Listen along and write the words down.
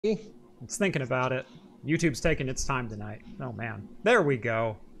It's thinking about it. YouTube's taking its time tonight. Oh man. There we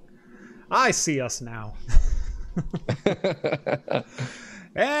go. I see us now.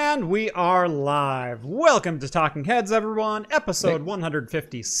 And we are live. Welcome to Talking Heads, everyone. Episode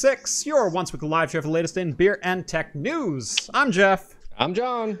 156. Your once weekly live show for the latest in beer and tech news. I'm Jeff. I'm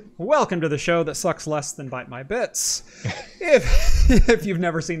John. Welcome to the show that sucks less than Bite My Bits. If you've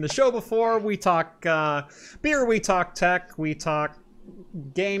never seen the show before, we talk beer, we talk tech, we talk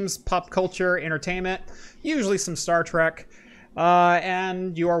games, pop culture, entertainment, usually some Star Trek,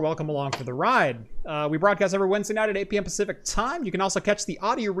 and you are welcome along for the ride. We broadcast every Wednesday night at 8 p.m. Pacific time. You can also catch the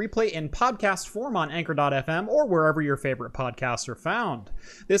audio replay in podcast form on Anchor.fm or wherever your favorite podcasts are found.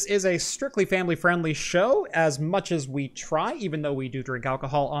 This is a strictly family-friendly show, as much as we try, even though we do drink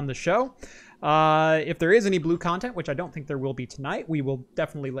alcohol on the show. If there is any blue content, which I don't think there will be tonight, we will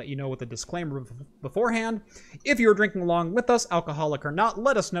definitely let you know with a disclaimer beforehand. If you're drinking along with us, alcoholic or not,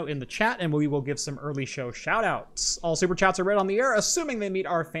 let us know in the chat and we will give some early show shout-outs. All super chats are read on the air, assuming they meet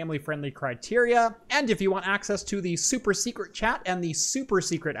our family-friendly criteria. And if you want access to the super secret chat and the super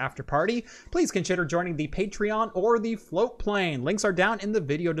secret after party, please consider joining the Patreon or the float plane. Links are down in the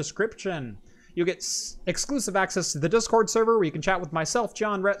video description. You'll get exclusive access to the Discord server where you can chat with myself,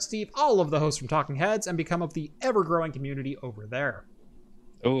 John, Rhett, Steve, all of the hosts from Talking Heads, and become of the ever-growing community over there.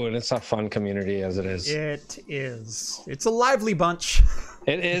 Oh, and it's a fun community as it is. It is. It's a lively bunch.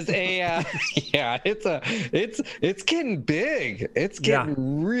 It is a yeah. It's getting big. It's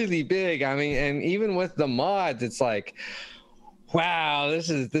getting really big. I mean, and even with the mods, it's like, wow, this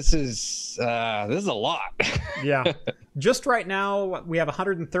is a lot. Yeah. Just right now, we have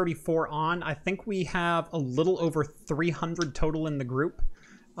 134 on. I think we have a little over 300 total in the group.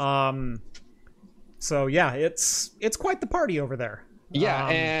 So yeah, it's quite the party over there. Yeah,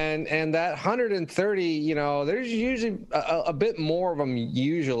 and that 130, you know, there's usually a bit more of them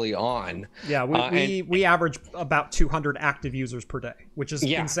usually on. Yeah, we average about 200 active users per day, which is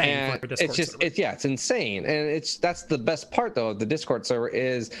insane for a Discord server. It's insane, and that's the best part though of the Discord server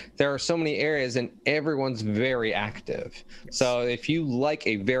is there are so many areas and everyone's very active. Yes. So if you like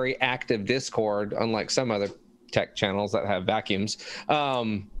a very active Discord, unlike some other tech channels that have vacuums,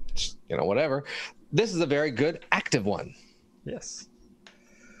 you know, whatever, this is a very good active one. Yes.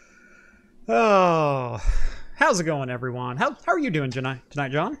 Oh, how's it going, everyone? How are you doing tonight,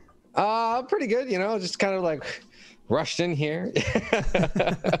 John? Pretty good. You know, just kind of like rushed in here.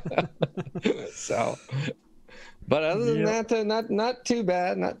 So, but other than that, not too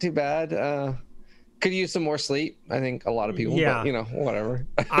bad. Not too bad. Could use some more sleep. I think a lot of people. Yeah. But, you know, whatever.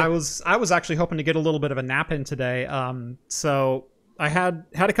 I was actually hoping to get a little bit of a nap in today. So I had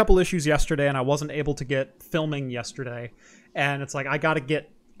a couple issues yesterday, and I wasn't able to get filming yesterday. And it's like I got to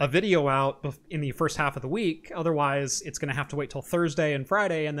get a video out in the first half of the week. Otherwise, it's going to have to wait till Thursday and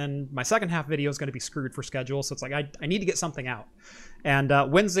Friday, and then my second half video is going to be screwed for schedule. So it's like I need to get something out. And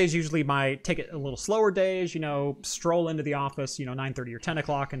Wednesday's usually my take it a little slower days, you know, stroll into the office, you know, 9:30 or 10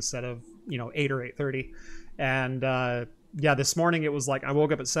 o'clock instead of, you know, 8 or 8:30. And yeah, this morning it was like I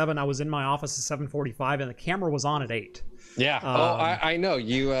woke up at 7. I was in my office at 7:45, and the camera was on at 8. Yeah. I know.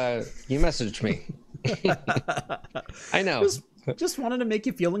 You messaged me. I know. Just wanted to make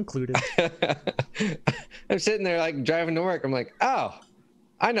you feel included. I'm sitting there like driving to work. I'm like, oh,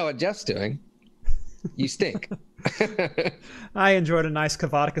 I know what Jeff's doing. You stink. I enjoyed a nice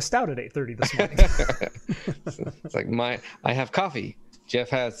Kavatka stout at 8:30 this morning. It's like I have coffee. Jeff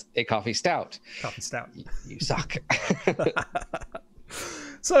has a coffee stout. Coffee stout. You suck.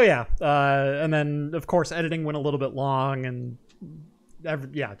 So yeah, and then of course editing went a little bit long, and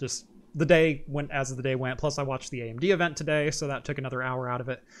just. The day went as the day went. Plus, I watched the AMD event today, so that took another hour out of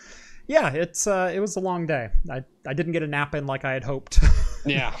it. Yeah, it was a long day. I didn't get a nap in like I had hoped.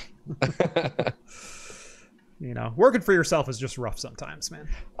 Yeah. You know, working for yourself is just rough sometimes, man.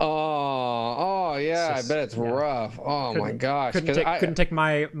 Oh yeah, I bet it's rough. Oh my gosh, couldn't take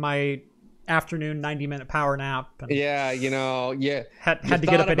my afternoon 90-minute power nap. And you know, had to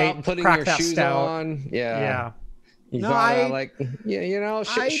get up at 8 and putting crack your that shoes stout. on. Yeah. No,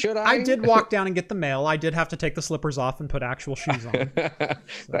 should I? I did walk down and get the mail. I did have to take the slippers off and put actual shoes on.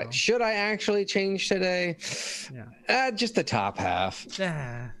 So. Should I actually change today? Yeah. Just the top half.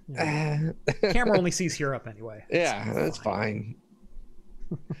 Camera only sees here up anyway. Yeah, that's fine.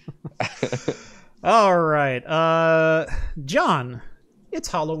 All right. John, it's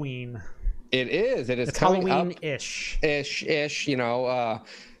Halloween. It is. It's Halloween-ish. Ish. You know,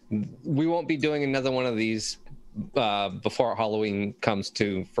 we won't be doing another one of these before Halloween comes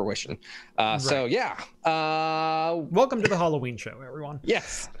to fruition. Right. So yeah. Welcome to the Halloween show, everyone.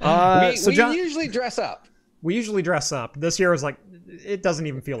 Yes. So we usually dress up. We usually dress up. This year was like, it doesn't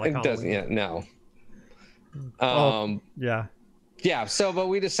even feel like Halloween. Doesn't yet, no. Yeah. Yeah, but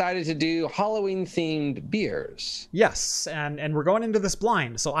we decided to do Halloween-themed beers. Yes, and we're going into this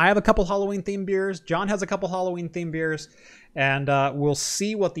blind. So I have a couple Halloween-themed beers. John has a couple Halloween-themed beers. And we'll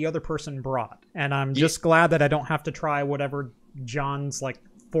see what the other person brought. And I'm just glad that I don't have to try whatever John's like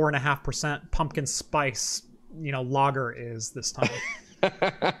 4.5% pumpkin spice, lager is this time.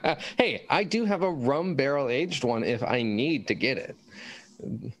 Hey, I do have a rum barrel-aged one if I need to get it.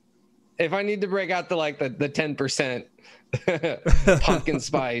 If I need to break out the 10% pumpkin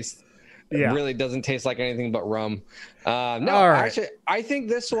spice, it really doesn't taste like anything but rum. Actually, I think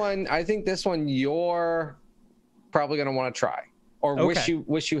this one you're probably gonna want to try, or wish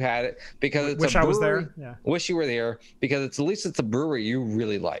you had it, because it's I was there. Yeah. Wish you were there, because at least it's a brewery you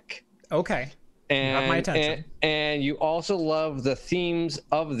really like. Okay. And you have my attention. And you also love the themes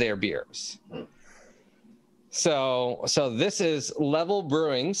of their beers. So this is Level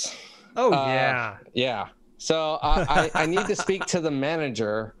Brewings. Oh yeah. Yeah. So I need to speak to the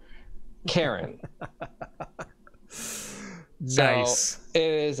manager, Karen. Nice. So it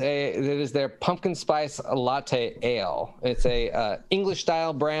is their pumpkin spice latte ale. It's a English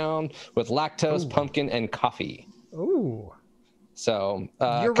style brown with lactose, pumpkin, and coffee. Ooh. So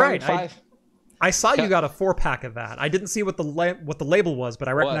you're right. I saw you got a 4-pack of that. I didn't see what the label was, but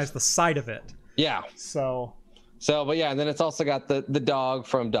I recognized the side of it. Yeah. But yeah, and then it's also got the dog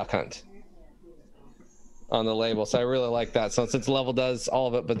from Duck Hunt on the label. So I really like that. So since Level does all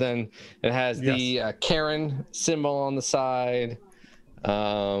of it, but then it has the Karen symbol on the side.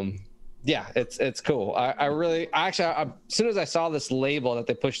 Yeah, it's cool. As soon as I saw this label that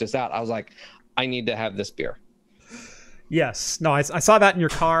they pushed this out, I was like, I need to have this beer. Yes. No, I saw that in your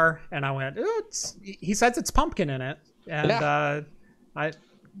car, and I went, he says it's pumpkin in it. And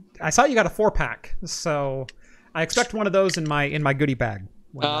I saw you got a 4-pack, so I expect one of those in my goodie bag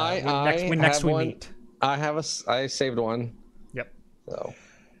when next we meet. I saved one. Yep. So.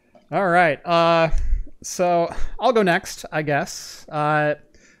 All right. So I'll go next, I guess.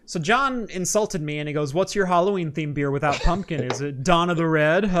 So John insulted me and he goes, "What's your Halloween themed beer without pumpkin? Is it Dawn of the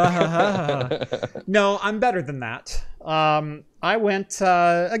Red?" Ha ha ha. No, I'm better than that. I went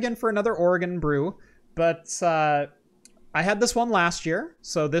again for another Oregon brew, but I had this one last year.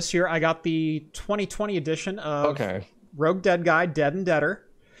 So this year I got the 2020 edition of Rogue Dead Guy Dead and Deader.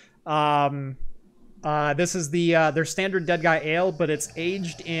 This is their standard Dead Guy ale, but it's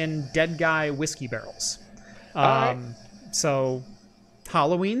aged in Dead Guy whiskey barrels. So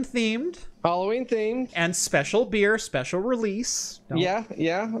Halloween themed, and special beer, special release. Yeah,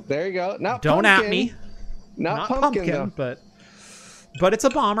 there you go. Don't pumpkin. at me. Not pumpkin but it's a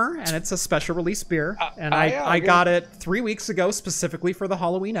bomber, and it's a special release beer. And I got it 3 weeks ago specifically for the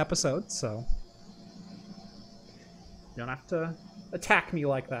Halloween episode, so you don't have to attack me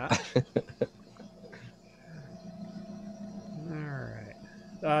like that. All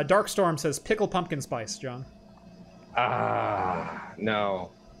right. Dark Storm says pickle pumpkin spice, John.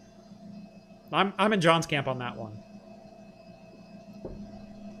 No. I'm in John's camp on that one.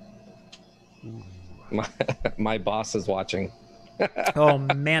 My boss is watching. Oh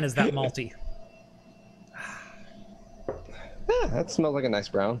man, is that malty? Yeah, that smells like a nice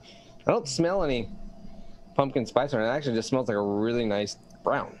brown. I don't smell any pumpkin spice, or it actually just smells like a really nice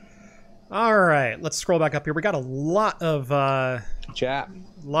brown. All right, let's scroll back up here. We got a lot of chat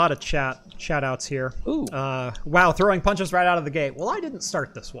outs here. Ooh. Wow, throwing punches right out of the gate. Well, I didn't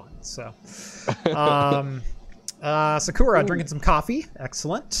start this one, so. Sakura drinking some coffee.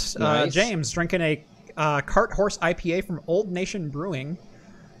 Excellent. Nice. James drinking a Cart Horse IPA from Old Nation Brewing.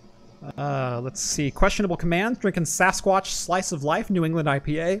 Let's see. Questionable Commands drinking Sasquatch Slice of Life New England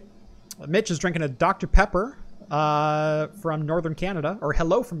IPA. Mitch is drinking a Dr. Pepper from Northern Canada, or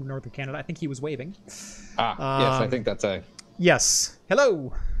hello from Northern Canada. I think he was waving. Yes, I think that's a... Yes.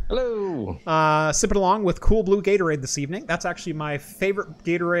 Hello. Sipping along with Cool Blue Gatorade this evening. That's actually my favorite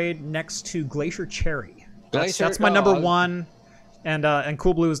Gatorade next to Glacier Cherry. That's my number one, and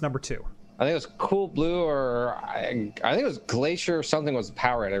Cool Blue is number 2. I think it was Cool Blue, or I think it was Glacier or something was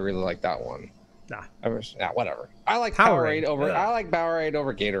Powerade. I really like that one. Whatever. I like Powerade over. I like Powerade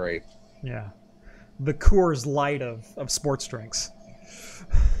over Gatorade. Yeah, the Coors Light of sports drinks.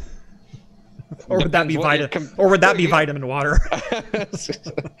 Or would that be vitamin water?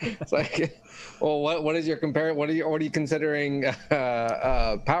 It's like, well, what is your compare? What are you considering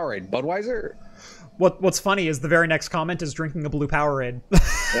Powerade? Budweiser? What's funny is the very next comment is drinking a blue Powerade.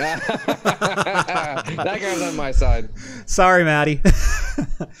 That guy's on my side. Sorry, Maddie.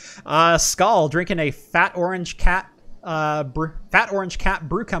 Skull drinking a Fat Orange Cat Fat Orange Cat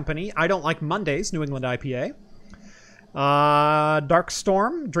Brew Company, I Don't Like Mondays, New England IPA. Dark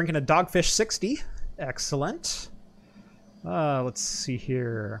Storm, drinking a Dogfish 60. Excellent. Let's see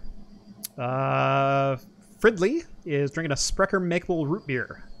here. Fridley is drinking a Sprecher Makeable Root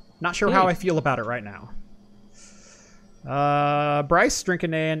Beer. Not sure how I feel about it right now. Bryce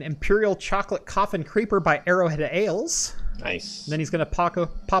drinking an Imperial Chocolate Coffin Creeper by Arrowhead Ales. Nice. And then he's going to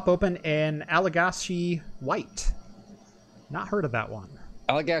pop open an Allagashi White. Not heard of that one.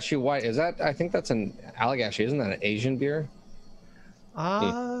 Allagashi White, is that, I think that's an Allagashi, isn't that an Asian beer?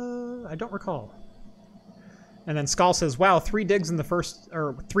 I don't recall. And then Skull says, "Wow, 3 digs in the first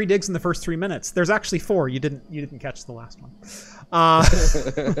 3 minutes. There's actually 4. You didn't catch the last one."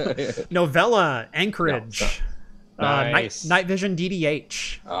 Novella Anchorage, nice. Night Vision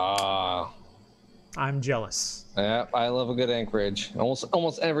DDH. Ah, I'm jealous. yeah, I love a good Anchorage.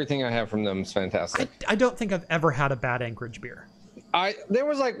 Almost everything I have from them is fantastic. I don't think I've ever had a bad Anchorage beer. There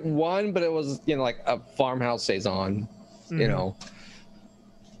was like one, but it was like a farmhouse saison, you know.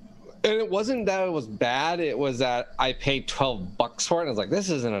 And it wasn't that it was bad. It was that I paid $12 for it. And I was like,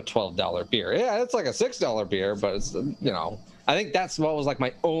 this isn't a $12 beer. Yeah, it's like a $6 beer, but it's, I think that's what was like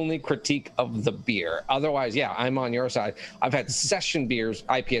my only critique of the beer. Otherwise, yeah, I'm on your side. I've had session beers,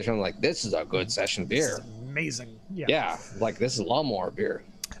 IPAs, and I'm like, this is a good session beer. This is amazing. Yeah, like this is lawnmower beer.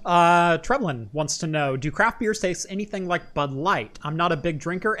 Treblin wants to know, do craft beers taste anything like Bud Light? I'm not a big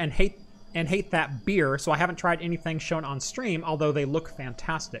drinker and hate that beer, so I haven't tried anything shown on stream, although they look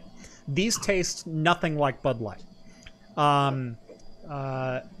fantastic. These taste nothing like Bud Light. I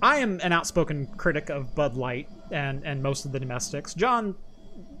am an outspoken critic of Bud Light and most of the domestics. John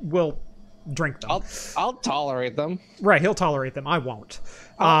will drink them. I'll tolerate them. Right, he'll tolerate them. I won't.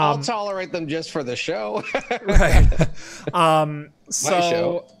 I'll tolerate them just for the show. Right.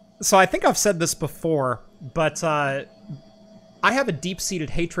 Show. So I think I've said this before, but I have a deep-seated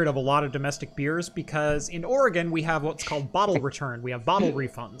hatred of a lot of domestic beers because in Oregon we have what's called bottle return. We have bottle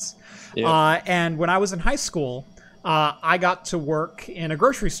refunds. Yep. And when I was in high school, I got to work in a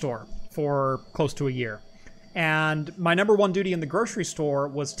grocery store for close to a year. And my number one duty in the grocery store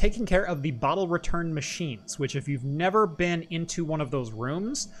was taking care of the bottle return machines, which if you've never been into one of those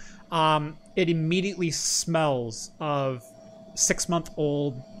rooms, it immediately smells of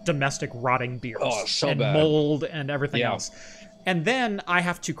 6-month-old domestic rotting beers. Oh, so and bad. Mold and everything else. And then I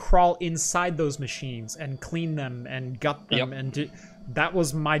have to crawl inside those machines and clean them and gut them. And that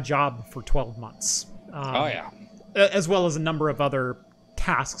was my job for 12 months. As well as a number of other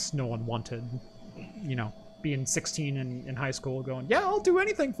tasks no one wanted. Being 16 in high school going, yeah, I'll do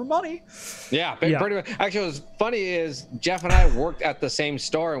anything for money. Yeah, pretty much. Actually, what's funny is Jeff and I worked at the same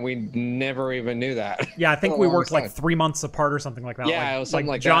store and we never even knew that. Yeah, I think we worked like 3 months apart or soming like that. Yeah, it was something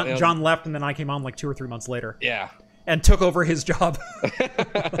like John, that. John left and then I came on like 2 or 3 months later. Yeah. And took over his job.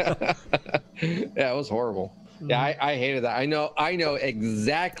 Yeah, it was horrible. Yeah, I hated that. I know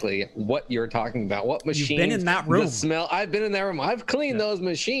exactly what you're talking about. What machines? You've been in that room. The smell. I've been in that room. I've cleaned those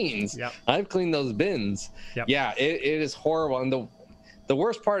machines. Yep. I've cleaned those bins. Yep. Yeah, it is horrible. And the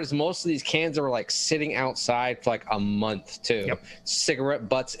worst part is most of these cans are like sitting outside for like a month too. Yep. Cigarette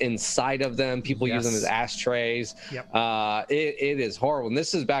butts inside of them. People use them as ashtrays. Yep. It is horrible. And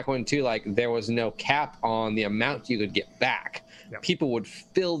this is back when too, like there was no cap on the amount you could get back. Yep. People would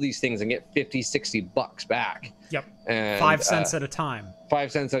fill these things and get $50-$60 back. Yep. And, 5 cents at a time. 5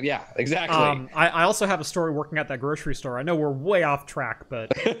 cents. Yeah, exactly. I also have a story working at that grocery store. I know we're way off track,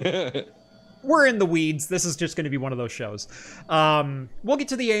 but we're in the weeds. This is just going to be one of those shows. We'll get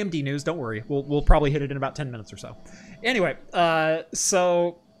to the AMD news. Don't worry. We'll probably hit it in about 10 minutes or so. Anyway,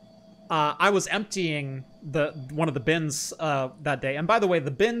 so I was emptying one of the bins that day. And by the way, the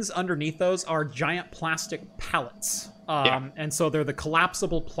bins underneath those are giant plastic pallets. And so they're the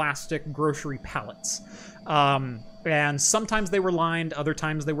collapsible plastic grocery pallets. And sometimes they were lined, other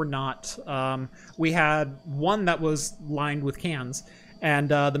times they were not. We had one that was lined with cans, and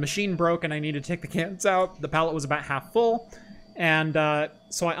the machine broke and I needed to take the cans out. The pallet was about half full. And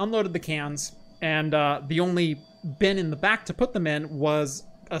so I unloaded the cans, and the only bin in the back to put them in was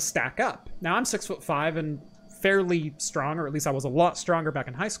a stack up. Now I'm 6'5" and fairly strong, or at least I was a lot stronger back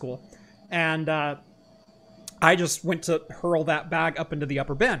in high school. And I just went to hurl that bag up into the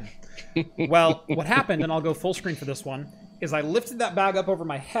upper bin. Well, what happened, and I'll go full screen for this one, is I lifted that bag up over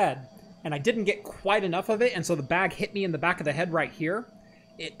my head, and I didn't get quite enough of it, and so the bag hit me in the back of the head right here.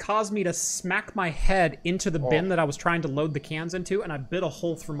 It caused me to smack my head into the bin that I was trying to load the cans into, and I bit a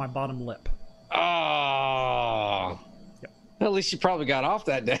hole through my bottom lip. Oh. Yep. At least you probably got off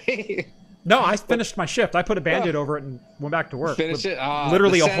that day. No, I finished my shift. I put a Band-Aid over it and went back to work. Finish it.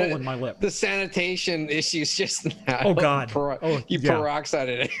 Literally a hole in my lip. The sanitation issues just now. Oh God. You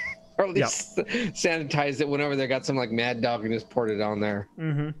peroxided it, or at least sanitized it. Went over there, got some like Mad Dog, and just poured it on there.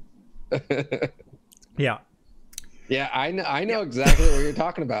 Mm-hmm. Yeah. Yeah, I know exactly what you're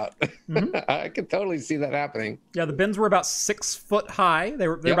talking about. I could totally see that happening. Yeah, the bins were about 6 foot high.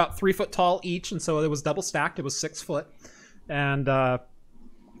 They're about 3 foot tall each, and so it was double stacked. It was 6 foot, and I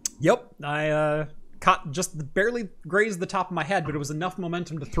caught just barely grazed the top of my head, but it was enough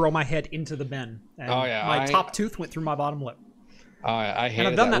momentum to throw my head into the bin. And my top tooth went through my bottom lip. Oh, I hated that. And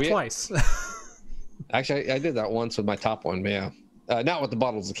I've done that twice. Actually, I did that once with my top one. But yeah. Not with the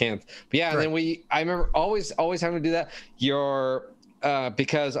bottles of cans, but yeah. Right. And then I remember always having to do that.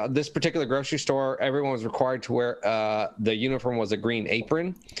 Because this particular grocery store, everyone was required to wear the uniform was a green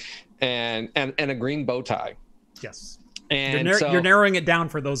apron, and a green bow tie. Yes. And you're narrowing it down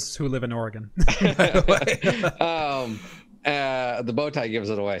for those who live in Oregon. The bow tie gives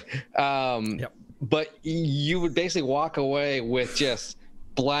it away. But you would basically walk away with just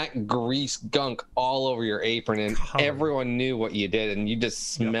black grease gunk all over your apron, and everyone knew what you did, and you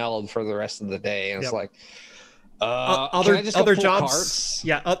just smelled for the rest of the day. And it's like other jobs.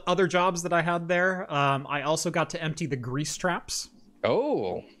 Yeah, other jobs that I had there. I also got to empty the grease traps.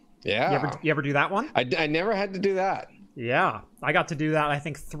 Oh, yeah. You ever do that one? I never had to do that. Yeah, I got to do that I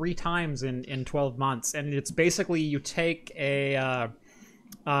think 3 times in 12 months, and it's basically you take a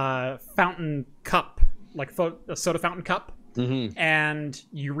fountain cup, like a soda fountain cup. Mm-hmm. And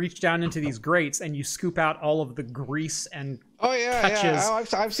you reach down into these grates and you scoop out all of the grease and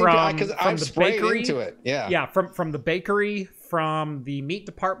catches I've seen that because I've sprayed bakery into it. From the bakery, from the meat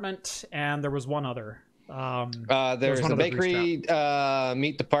department, and there was one other. There was the bakery,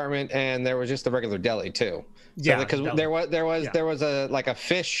 meat department, and there was just the regular deli too. So because there was a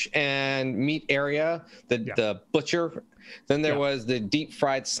fish and meat area, the butcher. Then there was the deep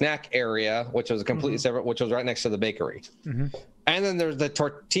fried snack area, which was completely separate, which was right next to the bakery. Mm-hmm. And then there's the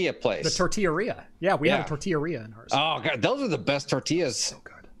tortilla place. The tortilla-ria. Yeah, we had a tortilla-ria in ours. Oh, God, those are the best tortillas. So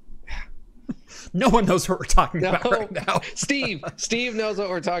good. No one knows what we're talking about right now. Steve knows what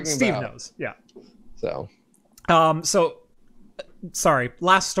we're talking about. Steve knows, yeah. So, sorry,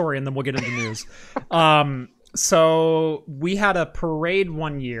 last story, and then we'll get into news. So we had a parade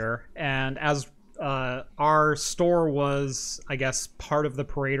one year, and as our store was, I guess, part of the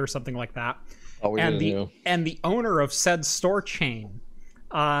parade or something like that. And the owner of said store chain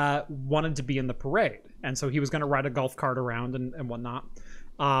wanted to be in the parade, and so he was going to ride a golf cart around and whatnot.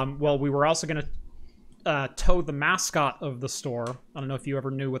 Well, we were also going to tow the mascot of the store. I don't know if you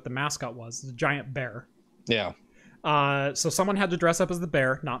ever knew what the mascot was. It's a giant bear. Yeah. So someone had to dress up as the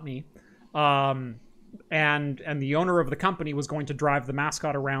bear, not me. And the owner of the company was going to drive the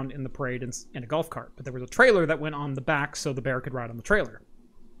mascot around in the parade in a golf cart. But there was a trailer that went on the back so the bear could ride on the trailer.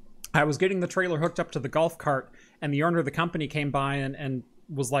 I was getting the trailer hooked up to the golf cart, and the owner of the company came by and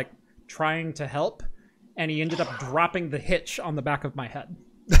was like trying to help, and he ended up dropping the hitch on the back of my head.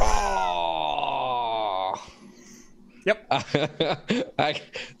 Yep.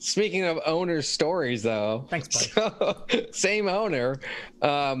 Speaking of owner stories, though. Thanks, buddy. So, same owner.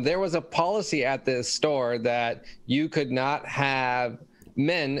 There was a policy at this store that men could not have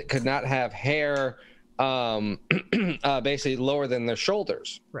hair basically lower than their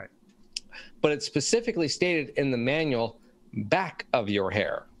shoulders. Right. But it specifically stated in the manual, back of your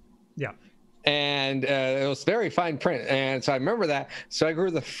hair. Yeah. And it was very fine print, and so I remember that. So I grew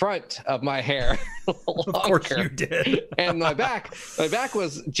the front of my hair longer. Of course you did. And my back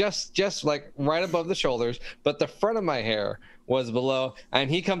was just like right above the shoulders, but the front of my hair was below. And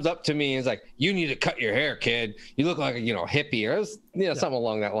he comes up to me and is like, "You need to cut your hair, kid. You look like a hippie." Or it was, something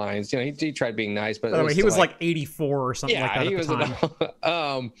along that lines. He tried being nice, but by the way, he was like 84 or something like that he at the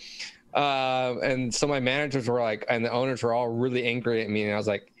time. And so my managers were like, and the owners were all really angry at me, and I was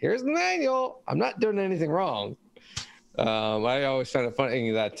like, "Here's the manual. I'm not doing anything wrong." I always found it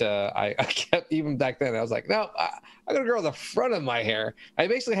funny that I kept, even back then, I was like, "No, I'm gonna grow the front of my hair." I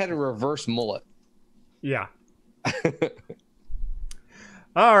basically had a reverse mullet. Yeah.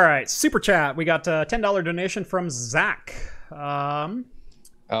 All right, super chat. We got a $10 donation from Zach. Is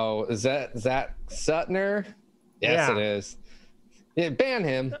that Zach Sutner? Yes, it is. Yeah, ban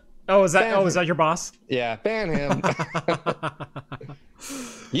him. Is that your boss? Yeah, ban him.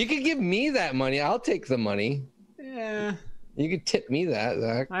 You could give me that money. I'll take the money. Yeah. You could tip me that,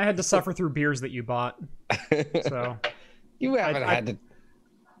 Zach. I had to suffer through beers that you bought. So you haven't had to.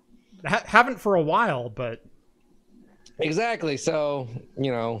 Haven't for a while, but exactly. So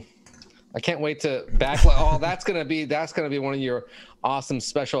I can't wait to backlog. Oh, that's gonna be one of your awesome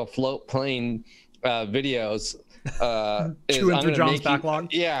special float plane videos. Chewing through John's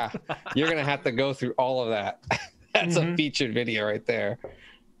backlog. Yeah, you're gonna have to go through all of that. That's a featured video right there.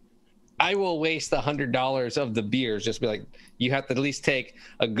 I will waste $100 of the beers. Just be like, you have to at least take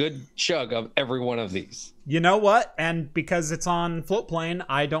a good chug of every one of these. You know what? And because it's on Floatplane,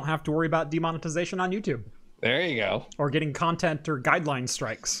 I don't have to worry about demonetization on YouTube. There you go. Or getting content or guideline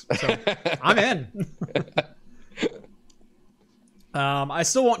strikes. So I'm in. I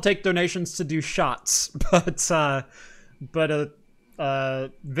still won't take donations to do shots, but a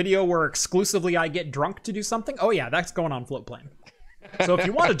video where exclusively I get drunk to do something, oh yeah, that's going on Floatplane. So if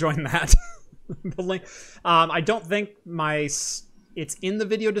you want to join that, the link. I don't think it's in the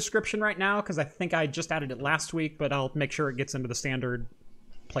video description right now because I think I just added it last week, but I'll make sure it gets into the standard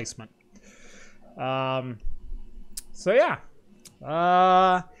placement. So yeah.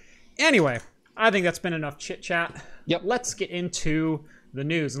 Anyway, I think that's been enough chit chat. Yep. Let's get into the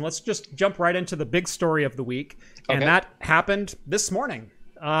news and let's just jump right into the big story of the week, and that happened this morning.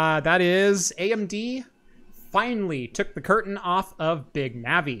 That is AMD finally took the curtain off of Big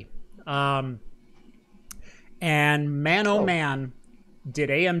Navi. And man, oh man, did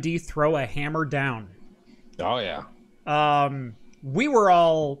AMD throw a hammer down. Oh, yeah. We were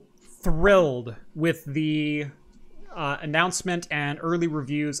all thrilled with the announcement and early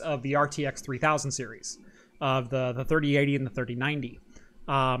reviews of the RTX 3000 series, of the 3080 and the 3090.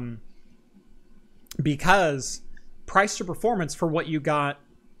 Because price to performance for what you got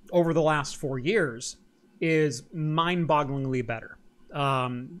over the last 4 years is mind-bogglingly better.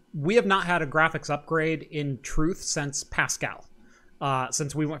 We have not had a graphics upgrade in truth since Pascal,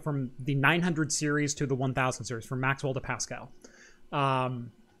 since we went from the 900 series to the 1000 series, from Maxwell to Pascal.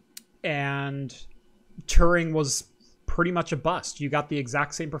 And Turing was pretty much a bust. You got the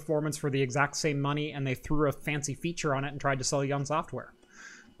exact same performance for the exact same money, and they threw a fancy feature on it and tried to sell you on software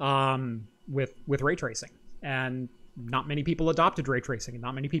with ray tracing. And not many people adopted ray tracing, and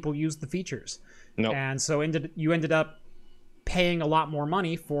not many people used the features. Nope. And so you ended up paying a lot more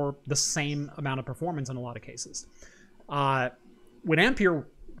money for the same amount of performance in a lot of cases. When Ampere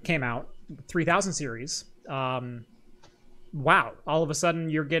came out, 3000 series, wow, all of a sudden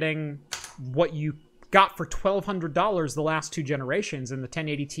you're getting what you got for $1,200 the last two generations in the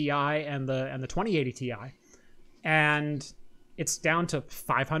 1080 Ti and the 2080 Ti, and it's down to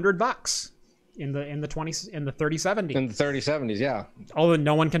 $500 in the 3070. In the 3070s, yeah. Although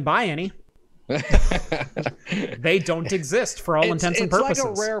no one can buy any. They don't exist for all intents and purposes.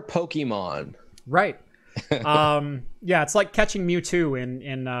 It's like a rare Pokemon. Right. Yeah, it's like catching Mewtwo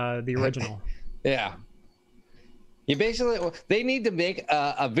in the original. Yeah. You basically, they need to make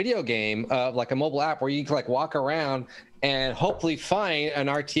a video game, like a mobile app, where you can like walk around and hopefully find an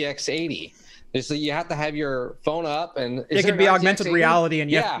RTX 80. So you have to have your phone up, and it can be augmented reality,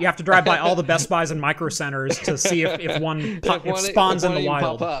 and you have to drive by all the Best Buys and Micro Centers to see if one spawns in the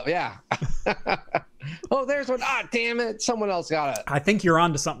wild. Pop up. Yeah. Oh, there's one. Ah, damn it! Someone else got it. I think you're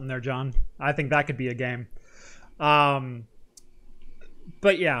onto something there, John. I think that could be a game. But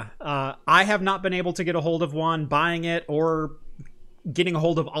yeah, I have not been able to get a hold of one, buying it, or getting a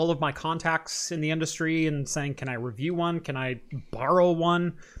hold of all of my contacts in the industry and saying, can I review one? Can I borrow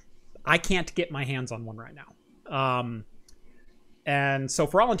one? I can't get my hands on one right now. And so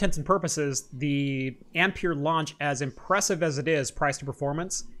for all intents and purposes, the Ampere launch, as impressive as it is, price to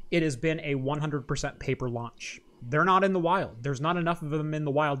performance, it has been a 100% paper launch. They're not in the wild. There's not enough of them in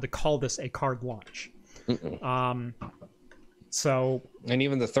the wild to call this a card launch. So, and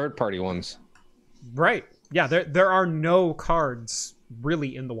even the third-party ones. Right. Yeah, there are no cards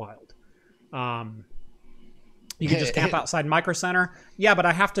really in the wild. You can just camp outside Micro Center. Yeah, but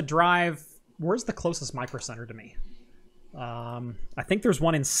I have to drive. Where's the closest Micro Center to me? I think there's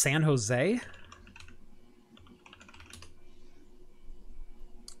one in San Jose.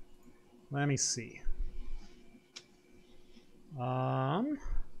 Let me see.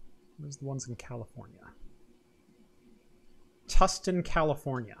 Where's the ones in California? Tustin,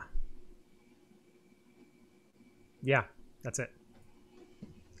 California. Yeah, that's it.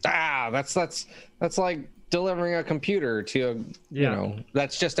 That's like delivering a computer to you know,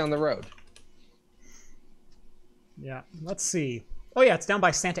 that's just down the road. Yeah, let's see. Oh yeah, it's down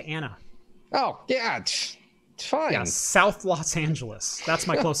by Santa Ana. Oh yeah, it's fine. Yeah, South Los Angeles. That's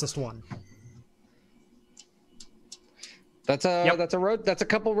my closest one. That's a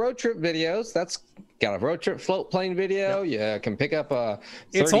couple road trip videos. That's got a road trip float plane video. You can pick up a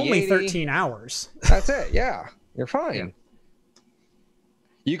 3080. It's only 13 hours. That's it. Yeah, you're fine. Yeah.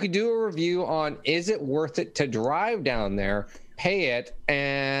 You could do a review on, is it worth it to drive down there pay it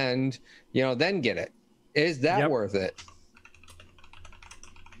and, you know, then get it. Is that worth it?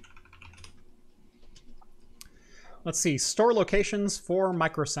 Let's see. Store locations for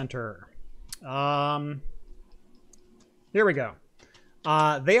Micro Center. Here we go.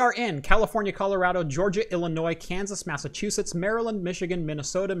 They are in California, Colorado, Georgia, Illinois, Kansas, Massachusetts, Maryland, Michigan,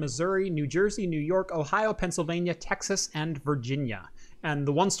 Minnesota, Missouri, New Jersey, New York, Ohio, Pennsylvania, Texas, and Virginia. And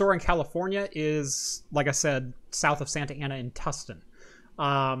the one store in California is, like I said, south of Santa Ana in Tustin.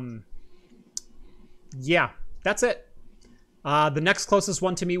 Yeah, that's it. The next closest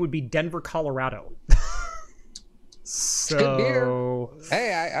one to me would be Denver, Colorado. So, good beer.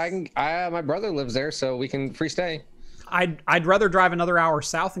 Hey, my brother lives there, so we can free stay. I'd rather drive another hour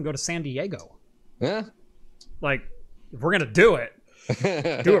south and go to San Diego. Yeah. Like, if we're gonna do it,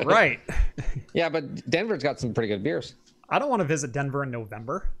 do it right. Yeah, but Denver's got some pretty good beers. I don't want to visit Denver in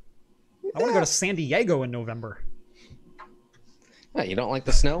November. I want to go to San Diego in November. Yeah, you don't like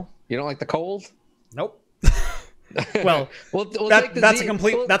the snow? You don't like the cold? Nope. Well, that's a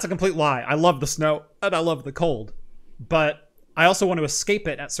complete lie. I love the snow and I love the cold, but I also want to escape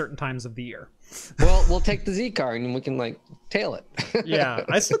it at certain times of the year. Well, we'll take the Z car and we can like tail it. Yeah,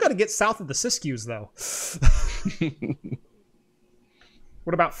 I still got to get south of the Siskiyous though.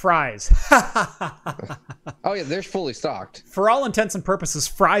 What about fries? Oh yeah, they're fully stocked. For all intents and purposes,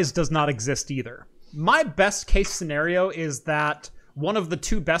 fries does not exist either. My best case scenario is that one of the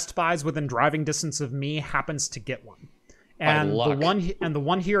two Best Buys within driving distance of me happens to get one, and the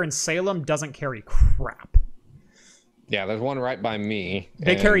one here in Salem doesn't carry crap. Yeah, there's one right by me.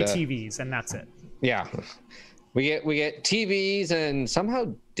 They carry TVs, and that's it. Yeah, we get TVs and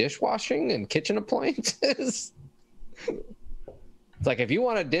somehow dishwashing and kitchen appliances. It's like if you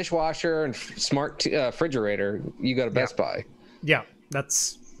want a dishwasher and smart refrigerator, you go to Best Buy. Yeah,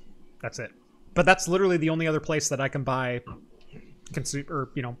 that's it. But that's literally the only other place that I can buy PC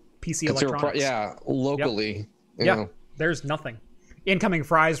electronics. Locally. Yeah, know. There's nothing. Incoming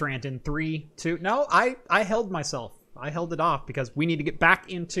fries rant in 3, 2. No, I held myself. I held it off because we need to get back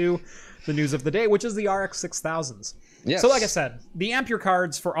into the news of the day, which is the RX 6000s. Yes. So like I said, the Ampere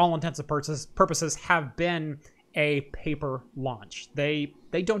cards, for all intents and purposes, have been a paper launch. They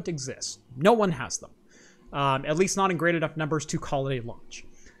don't exist. No one has them. At least not in great enough numbers to call it a launch.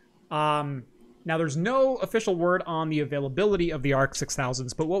 Now, there's no official word on the availability of the RX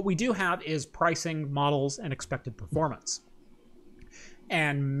 6000s, but what we do have is pricing, models, and expected performance.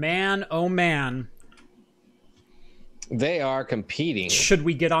 And man, oh man, they are competing. Should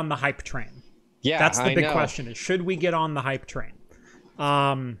we get on the hype train? Yeah, that's the big question: is should we get on the hype train?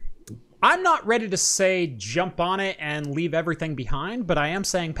 I'm not ready to say jump on it and leave everything behind, but I am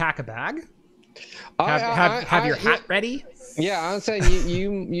saying pack a bag. Have your hat ready. Yeah, I'm saying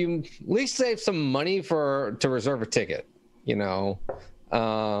you at least save some money to reserve a ticket. You know,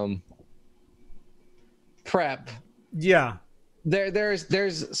 prep. Yeah.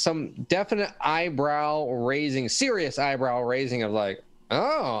 There's some definite serious eyebrow raising of like,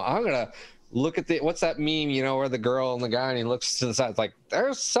 oh, I'm gonna look at what's that meme, you know, where the girl and the guy and he looks to the side. It's like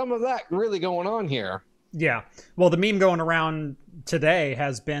there's some of that really going on here. Yeah. Well, the meme going around today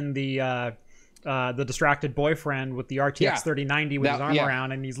has been the distracted boyfriend with the RTX 3090 with his arm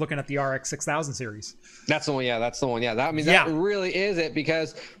around, and he's looking at the RX 6000 series. That's the one. Yeah, that's the one. Yeah, that really is it,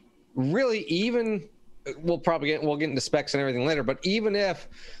 because really even we'll get into specs and everything later, but even if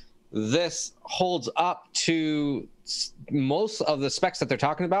this holds up to most of the specs that they're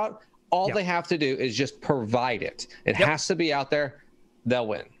talking about, all they have to do is just provide it. It has to be out there. They'll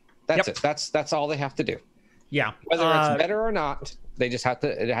win. That's it. That's all they have to do. Yeah. Whether it's better or not, they just have to.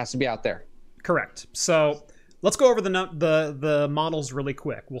 It has to be out there. Correct. So let's go over the models really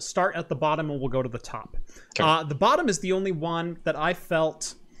quick. We'll start at the bottom and we'll go to the top. Okay. The bottom is the only one that I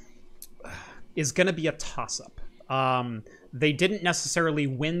felt is going to be a toss-up. They didn't necessarily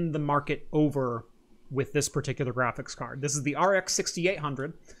win the market over with this particular graphics card. This is the RX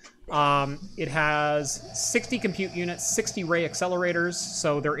 6800. It has 60 compute units, 60 ray accelerators,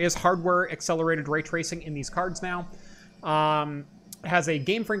 so there is hardware accelerated ray tracing in these cards now. Has a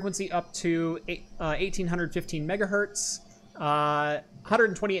game frequency up to 1815 megahertz,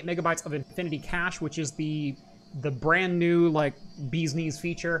 128 megabytes of infinity cache, which is the brand new like bee's knees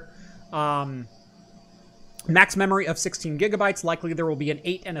feature. Max memory of 16 gigabytes. Likely there will be an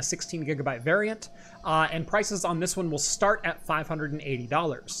 8 and a 16 gigabyte variant. And prices on this one will start at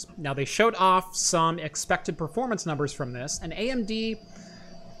 $580. Now, they showed off some expected performance numbers from this, and AMD,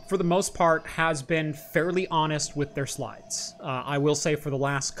 for the most part, has been fairly honest with their slides. I will say for the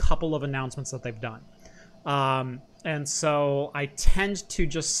last couple of announcements that they've done. And so I tend to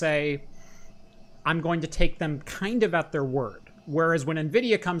just say I'm going to take them kind of at their word. Whereas when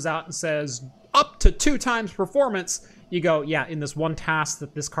NVIDIA comes out and says up to 2 times performance, you go, yeah, in this one task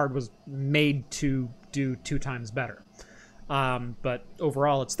that this card was made to do 2 times better. But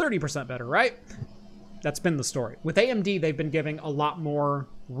overall, it's 30% better, right? That's been the story. With AMD, they've been giving a lot more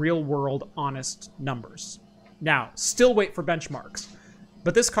real-world, honest numbers. Now, still wait for benchmarks.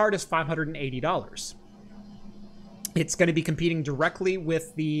 But this card is $580. It's going to be competing directly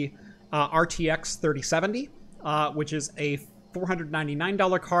with the RTX 3070, which is a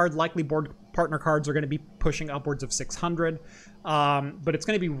 $499 card. Likely board partner cards are going to be pushing upwards of $600, but it's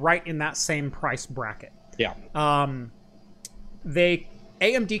going to be right in that same price bracket. Yeah.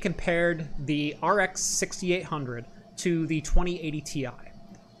 AMD compared the RX 6800 to the 2080 Ti,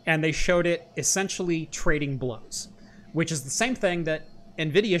 and they showed it essentially trading blows, which is the same thing that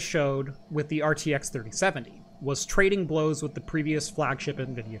NVIDIA showed with the RTX 3070, was trading blows with the previous flagship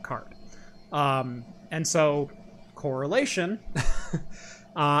NVIDIA card. And so, correlation,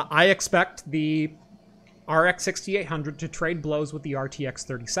 I expect the RX 6800 to trade blows with the RTX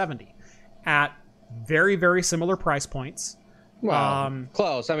 3070 at very, very similar price points. Well,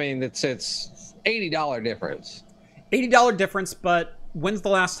 close. I mean, it's $80 difference. $80 difference, but when's the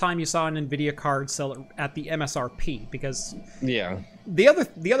last time you saw an NVIDIA card sell at the MSRP? Because the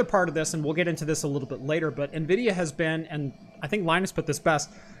other part of this, and we'll get into this a little bit later, but NVIDIA has been, and I think Linus put this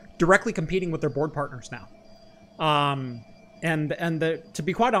best, directly competing with their board partners now. To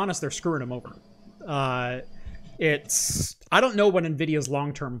be quite honest, they're screwing them over. I don't know what NVIDIA's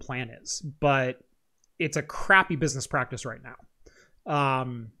long-term plan is, but it's a crappy business practice right now.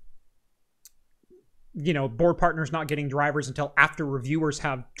 Board partners not getting drivers until after reviewers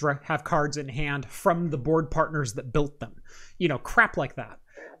have cards in hand from the board partners that built them. Crap like that.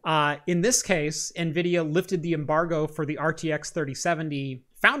 In this case, NVIDIA lifted the embargo for the RTX 3070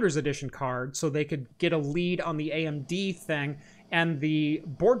 Founders Edition card so they could get a lead on the AMD thing, and the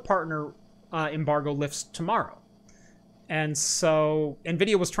board partner embargo lifts tomorrow. And so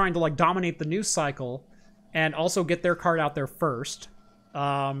NVIDIA was trying to dominate the news cycle and also get their card out there first.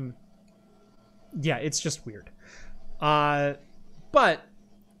 Yeah, it's just weird. But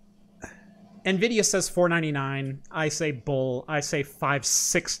NVIDIA says $499. I say bull. I say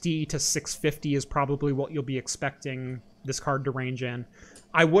 $560 to $650 is probably what you'll be expecting this card to range in.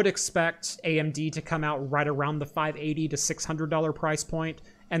 I would expect AMD to come out right around the $580 to $600 price point,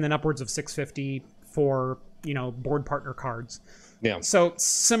 and then upwards of $650 for, board partner cards. Yeah. So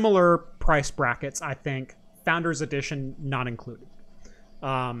similar price brackets, I think. Founders Edition not included.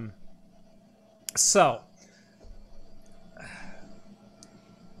 So,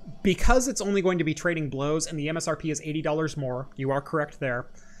 because it's only going to be trading blows and the MSRP is $80 more, you are correct there,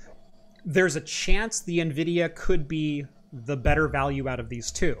 there's a chance the NVIDIA could be the better value out of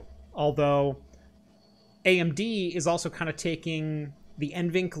these two. Although AMD is also kind of taking the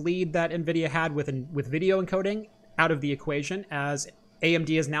NVINC lead that NVIDIA had with video encoding out of the equation, as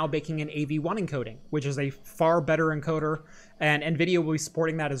AMD is now baking in AV1 encoding, which is a far better encoder, and NVIDIA will be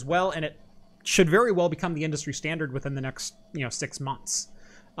supporting that as well, and it should very well become the industry standard within the next 6 months.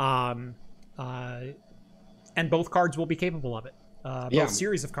 And both cards will be capable of it. Both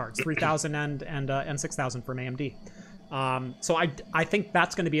series of cards, 3000 and 6000 from AMD. So I think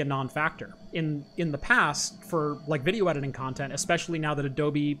that's going to be a non-factor. In the past, for video editing content, especially now that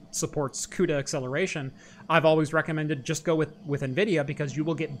Adobe supports CUDA acceleration, I've always recommended just go with NVIDIA because you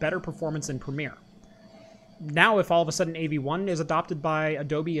will get better performance in Premiere. Now, if all of a sudden AV1 is adopted by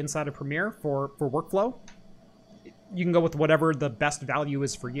Adobe inside of Premiere for workflow, you can go with whatever the best value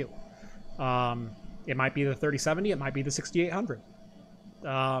is for you. It might be the 3070, it might be the 6800.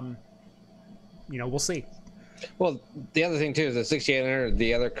 We'll see. Well, the other thing too is the 6800.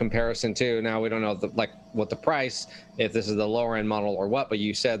 The other comparison too. Now we don't know what the price, if this is the lower end model or what. But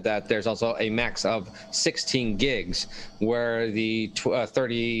you said that there's also a max of 16 gigs, where the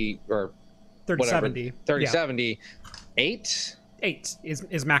 3070, yeah. 8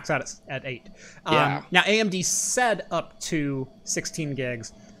 is max out at 8. Yeah. Now AMD said up to 16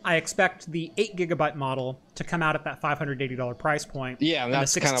 gigs. I expect the 8 gigabyte model to come out at that $580 price point. Yeah, and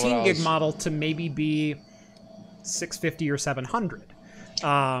that's the 16 gig model to maybe be $650 or $700.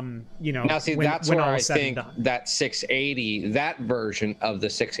 Now see, that's where I think that 680, that version of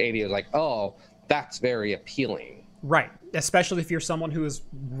the 680 is oh, that's very appealing. Right, especially if you're someone who has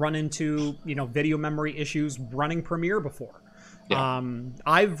run into video memory issues running Premiere before. Yeah.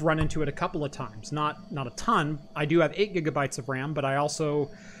 I've run into it a couple of times, not a ton. I do have 8 gigabytes of RAM, but I also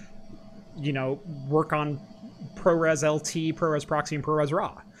work on ProRes LT, ProRes Proxy, and ProRes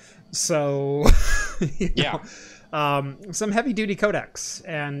RAW. So some heavy duty codecs,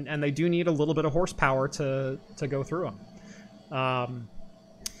 and they do need a little bit of horsepower to go through them.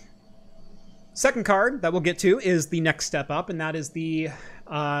 Second card that we'll get to is the next step up, and that is the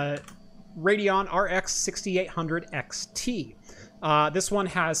Radeon RX 6800 XT. This one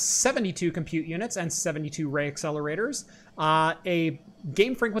has 72 compute units and 72 ray accelerators, a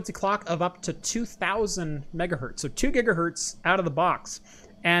game frequency clock of up to 2000 megahertz, so 2 gigahertz out of the box.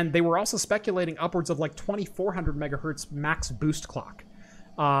 And they were also speculating upwards of like 2400 megahertz max boost clock.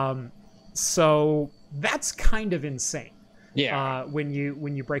 So that's kind of insane. Yeah. When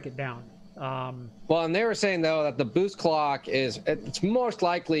you break it down. Well, and they were saying though that the boost clock it's most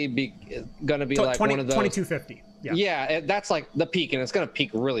likely going to be like 20, one of those 2250. Yeah. Yeah, that's like the peak, and it's going to peak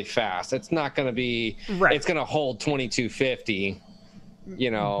really fast. It's not going to be. Right. It's going to hold 2250.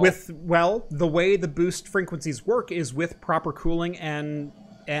 You know. The way the boost frequencies work is with proper cooling and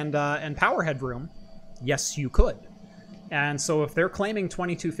power headroom. Yes, you could. And so if they're claiming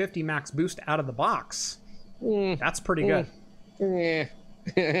 2250 max boost out of the box, that's pretty good. Yeah.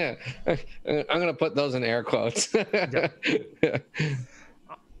 I'm going to put those in air quotes. Yeah.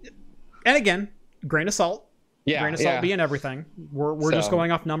 And again, grain of salt. Yeah, grain of salt being everything. We're just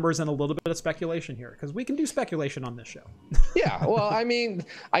going off numbers and a little bit of speculation here because we can do speculation on this show. Yeah, well, I mean,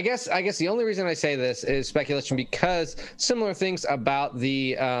 I guess the only reason I say this is speculation because similar things about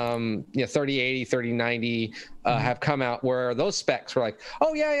the 3080, 3090 have come out where those specs were like,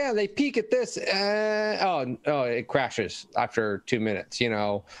 oh yeah, they peak at this, it crashes after 2 minutes,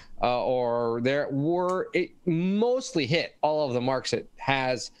 or it mostly hit all of the marks it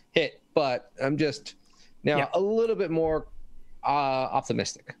has hit, but I'm just. Now, a little bit more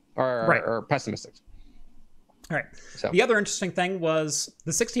optimistic or pessimistic. All right. So. The other interesting thing was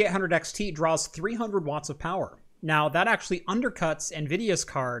the 6800 XT draws 300 watts of power. Now, that actually undercuts NVIDIA's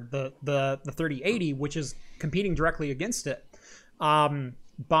card, the 3080, which is competing directly against it,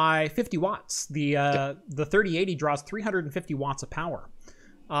 by 50 watts. The 3080 draws 350 watts of power.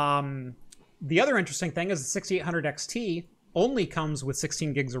 The other interesting thing is the 6800 XT only comes with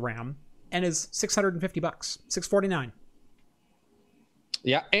 16 gigs of RAM, and is $650, $649.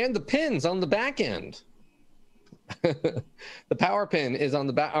 Yeah, and the pins on the back end. The power pin is on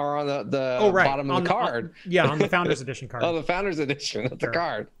the back or on the bottom of the card. On the Founders Edition card. Oh, the Founders Edition of the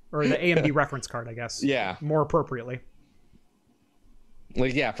card. Or the AMD reference card, I guess. Yeah. More appropriately.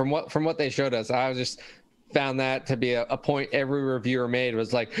 Like, yeah, from what they showed us, I was just found that to be a point every reviewer made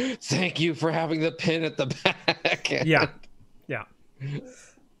was like, thank you for having the pin at the back end. Yeah.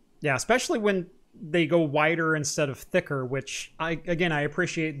 Yeah, especially when they go wider instead of thicker, which I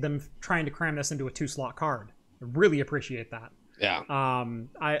appreciate them trying to cram this into a 2-slot card. I really appreciate that. Yeah.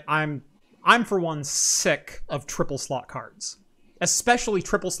 I'm for one sick of triple slot cards, especially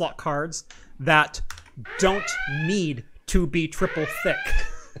triple slot cards that don't need to be triple thick.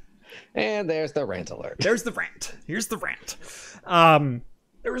 And there's the rant alert. There's the rant. Here's the rant.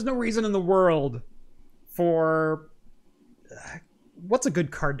 There was no reason in the world for. What's a good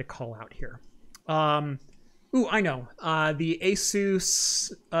card to call out here? I know. The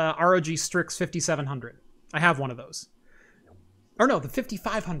Asus ROG Strix 5700. I have one of those. Or no, the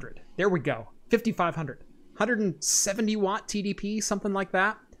 5500. There we go. 5500. 170 watt TDP, something like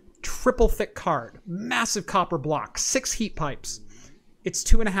that. Triple thick card. Massive copper block. 6 heat pipes. It's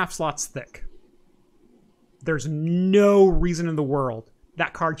 2.5 slots thick. There's no reason in the world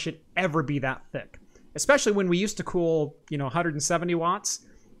that card should ever be that thick. Especially when we used to cool, 170 watts,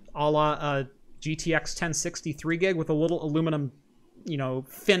 a la GTX 1060 3 gig with a little aluminum,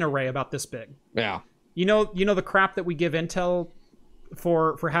 fin array about this big. Yeah. You know the crap that we give Intel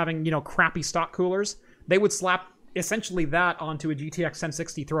for having, crappy stock coolers? They would slap essentially that onto a GTX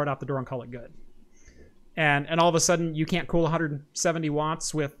 1060, throw it out the door and call it good. And all of a sudden you can't cool 170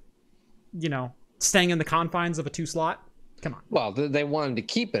 watts with, staying in the confines of a 2-slot. Come on. Well, they wanted to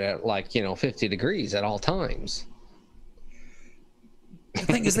keep it at 50 degrees at all times. The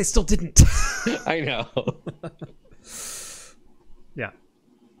thing is, they still didn't. I know. Yeah.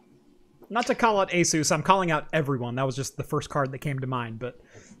 Not to call out Asus, I'm calling out everyone. That was just the first card that came to mind. But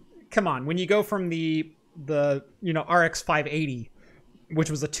come on, when you go from the RX 580, which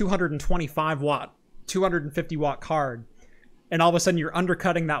was a 225 watt, 250 watt card, and all of a sudden you're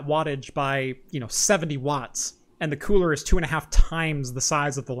undercutting that wattage by 70 watts. And the cooler is 2.5 times the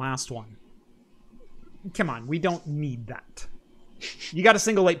size of the last one. Come on, we don't need that. You got a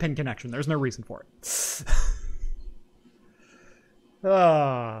single 8-pin connection. There's no reason for it.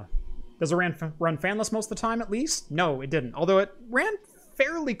 Does it run fanless most of the time, at least? No, it didn't. Although it ran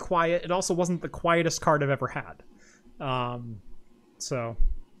fairly quiet, it also wasn't the quietest card I've ever had. So,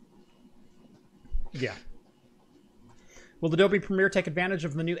 yeah. Will Adobe Premiere take advantage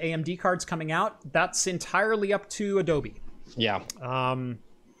of the new AMD cards coming out? That's entirely up to Adobe. Yeah.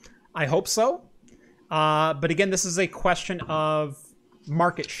 I hope so. But again, this is a question of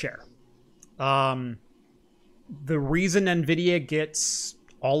market share. The reason NVIDIA gets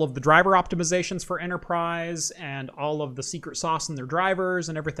all of the driver optimizations for enterprise and all of the secret sauce in their drivers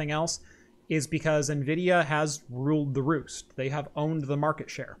and everything else is because NVIDIA has ruled the roost. They have owned the market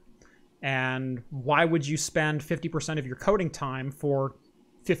share. And why would you spend 50% of your coding time for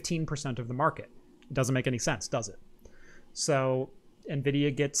 15% of the market? It doesn't make any sense, does it? So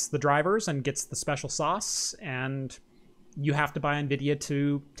NVIDIA gets the drivers and gets the special sauce, and you have to buy NVIDIA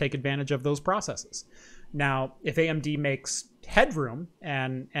to take advantage of those processes. Now, if AMD makes headroom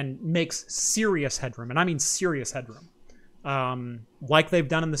and makes serious headroom, and I mean serious headroom, like they've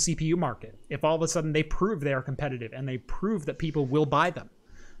done in the CPU market, if all of a sudden they prove they are competitive and they prove that people will buy them,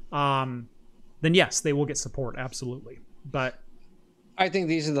 then yes, they will get support, absolutely. But I think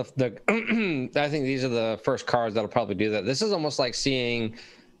these are the I think these are the first cards that'll probably do that. This is almost like seeing,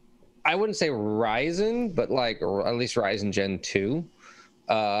 I wouldn't say Ryzen, but like at least Ryzen Gen 2.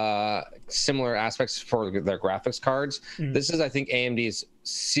 Similar aspects for their graphics cards. This is, I think, AMD's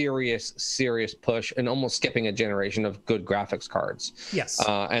serious push and almost skipping a generation of good graphics cards. Yes.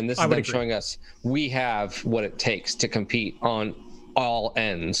 And this is them showing us we have what it takes to compete on all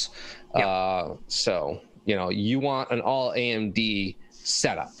ends. Yep. So, you know, you want an all AMD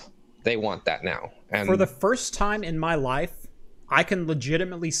setup. They want that now. And for the first time in my life, I can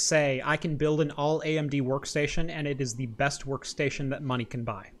legitimately say I can build an all AMD workstation, and it is the best workstation that money can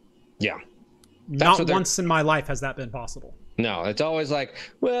buy. Yeah. Not once in my life has that been possible. No, it's always like,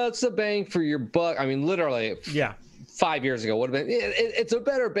 well, it's a bang for your buck. I mean, literally, yeah. 5 years ago would have been, it's a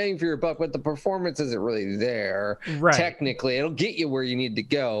better bang for your buck, but the performance isn't really there. Right. Technically, it'll get you where you need to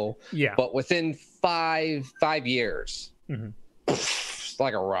go. Yeah. But within five years, it's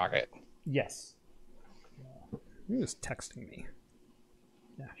like a rocket. Yes. Who is texting me?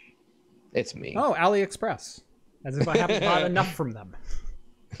 It's me. Oh, AliExpress. As if I haven't bought enough from them.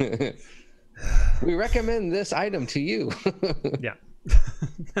 We recommend this item to you. Yeah.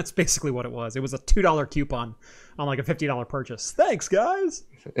 That's basically what it was. It was a $2 coupon on like a $50 purchase. Thanks, guys.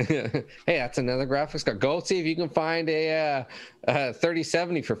 Hey, that's another graphics card. Go see if you can find a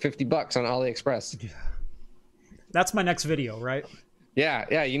 3070 for $50 on AliExpress. That's my next video, right?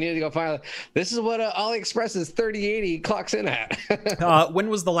 Yeah, you need to go find. This is what AliExpress's 3080 clocks in at. When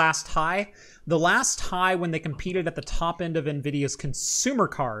was the last high? The last high when they competed at the top end of NVIDIA's consumer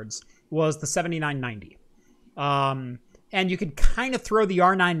cards was the 7990. And you could kind of throw the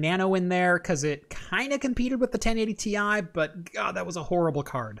R9 Nano in there because it kind of competed with the 1080 Ti, but God, that was a horrible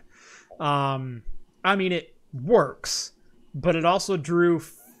card. I mean, it works, but it also drew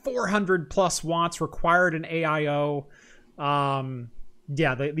 400 plus watts, required an AIO.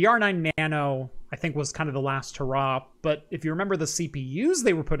 Yeah, the R9 Nano, I think, was kind of the last hurrah. But if you remember the CPUs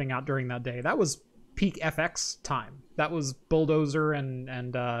they were putting out during that day, that was peak FX time. That was Bulldozer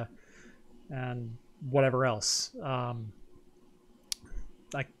and whatever else. I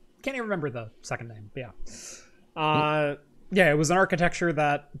can't even remember the second name. But yeah. Yeah, it was an architecture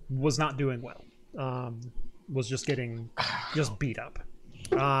that was not doing well. Was just getting beat up.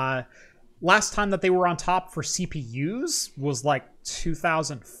 Last time that they were on top for CPUs was like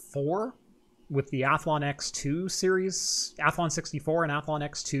 2004 with the Athlon X2 series, Athlon 64 and Athlon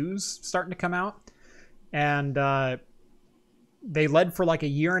X2s starting to come out. And they led for like a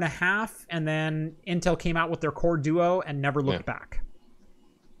year and a half, and then Intel came out with their Core Duo and never looked back.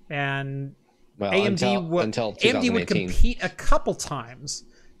 And AMD would compete a couple times.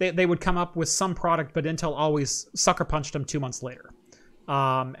 They would come up with some product, but Intel always sucker punched them 2 months later.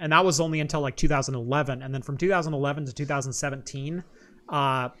 And that was only until like 2011. And then from 2011 to 2017,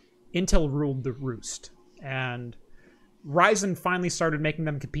 Intel ruled the roost. And Ryzen finally started making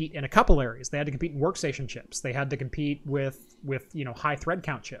them compete in a couple areas. They had to compete in workstation chips. They had to compete with high thread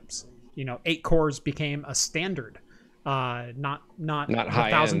count chips. 8 cores became a standard, not a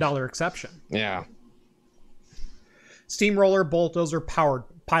 $1,000 exception. Yeah. Steamroller, Bulldozer, powered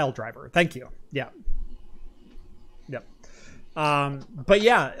pile driver. Thank you. Yeah. Yep. But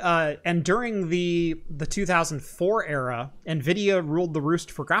yeah, and during the 2004 era, NVIDIA ruled the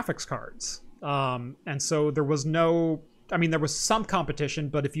roost for graphics cards. And so there was there was some competition,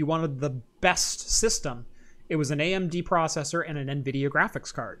 but if you wanted the best system, it was an AMD processor and an NVIDIA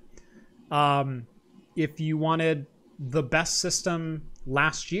graphics card. If you wanted the best system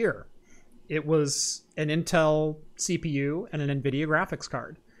last year, it was an Intel CPU and an NVIDIA graphics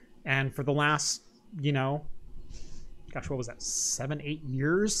card. And for the last, what was that, 7-8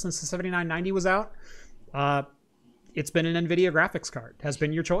 years since the 7990 was out, it's been an NVIDIA graphics card, has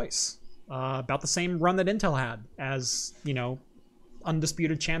been your choice. about the same run that Intel had as, you know,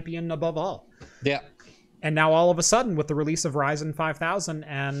 undisputed champion above all. Yeah. And now all of a sudden, with the release of Ryzen 5000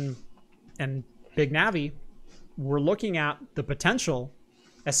 and Big Navi, we're looking at the potential,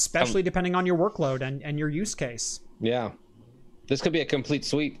 especially depending on your workload and your use case. Yeah. This could be a complete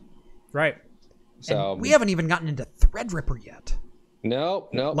sweep. Right. So and we haven't even gotten into Threadripper yet. No.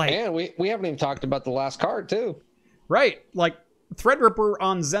 Like, and we haven't even talked about the last card, too. Right. Like, Threadripper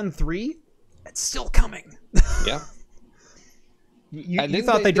on Zen 3, it's still coming. Yeah. You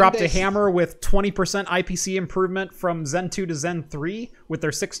thought they dropped a hammer with 20% IPC improvement from Zen 2 to Zen 3 with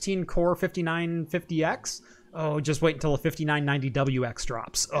their 16-core 5950X? Oh, just wait until a 5990WX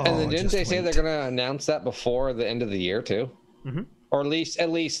drops. Oh, and then didn't they say they're going to announce that before the end of the year, too? Mm-hmm. Or at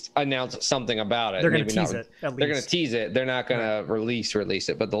least announce something about it. They're going to tease it, at least. They're going to tease it. They're not going to release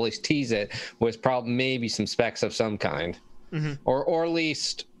it, but they'll at least tease it with probably maybe some specs of some kind. Mm-hmm. Or at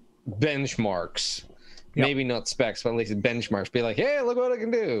least benchmarks. Yep. Maybe not specs, but at least benchmarks. Be like, hey, look what I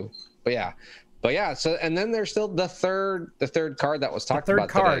can do. But yeah. So, and then there's still the third card that was talked about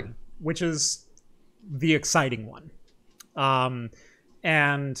today. The third card, which is the exciting one.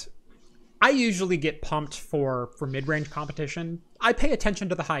 And I usually get pumped for mid-range competition. I pay attention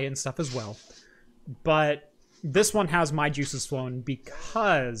to the high-end stuff as well. But this one has my juices flowing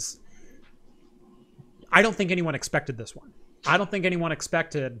because I don't think anyone expected this one. I don't think anyone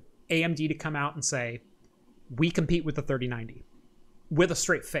expected AMD to come out and say, we compete with the 3090 with a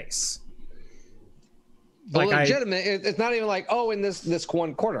straight face. Like legitimate. It's not even like, oh, in this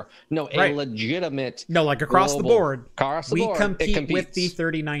one quarter. No, a legitimate. No, like across the board. We compete with the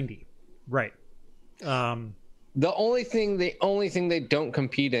 3090. Right. The only thing they don't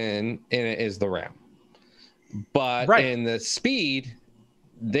compete in it is the RAM. But in the speed,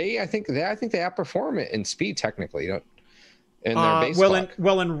 I think they outperform it in speed technically. In their base clock.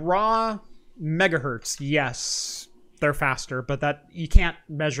 In raw megahertz, yes, they're faster, but that you can't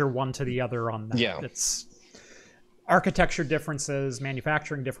measure one to the other on that. Yeah. It's architecture differences,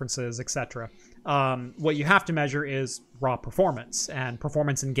 manufacturing differences, etc. What you have to measure is raw performance and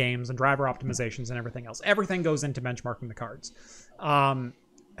performance in games and driver optimizations and everything else. Everything goes into benchmarking the cards.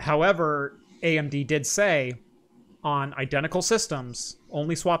 However, AMD did say on identical systems,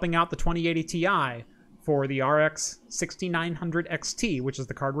 only swapping out the 2080 Ti for the RX 6900 XT, which is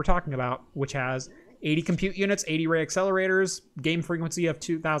the card we're talking about, which has 80 compute units, 80 ray accelerators, game frequency of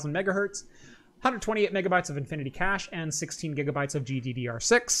 2000 megahertz, 128 megabytes of Infinity Cache, and 16 gigabytes of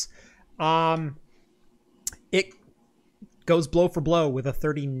GDDR6. It goes blow for blow with a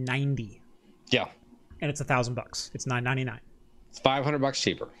 3090. Yeah. And it's $1,000. It's $999. It's $500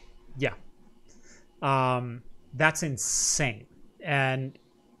 cheaper. Yeah. That's insane. And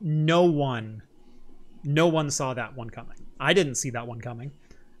no one saw that one coming. I didn't see that one coming.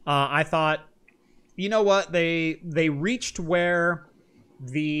 I thought, you know what? They reached where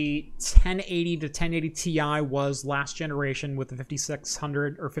the 1080 to 1080 Ti was last generation with the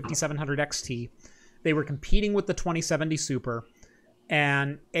 5600 or 5700 XT. They were competing with the 2070 Super,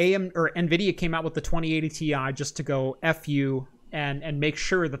 and nVidia came out with the 2080 Ti just to go F you and make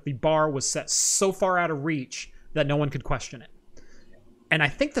sure that the bar was set so far out of reach that no one could question it. And I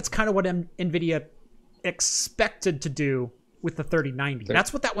think that's kind of what nVidia expected to do with the 3090.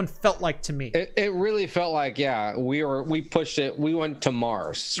 That's what that one felt like to me. It really felt like, yeah, we pushed it. We went to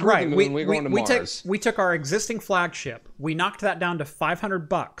Mars. Screw the moon, we're going to Mars. We took our existing flagship. We knocked that down to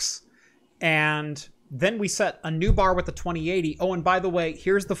 $500, and then we set a new bar with the 2080. Oh, and by the way,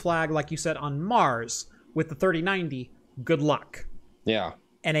 here's the flag, like you said, on Mars with the 3090. Good luck. Yeah.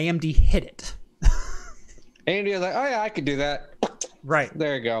 And AMD hit it. AMD was like, oh yeah, I could do that. Right.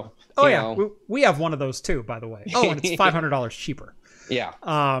 There you go. Oh, yeah. We have one of those too, by the way. Oh, and it's $500 cheaper. Yeah.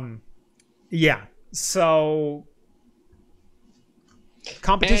 Yeah. So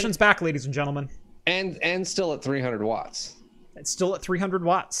competition's back, ladies and gentlemen. And still at 300 watts. It's still at 300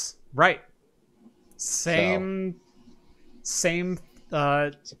 watts. Right. Same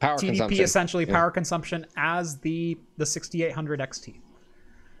power TDP, consumption. essentially power consumption as the 6800 XT.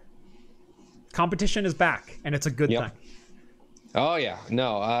 Competition is back, and it's a good thing. Oh, yeah.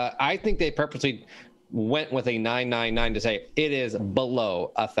 No, I think they purposely went with a 999 to say it is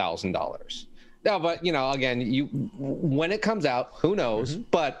below $1,000. No, but, you know, again, when it comes out, who knows? Mm-hmm.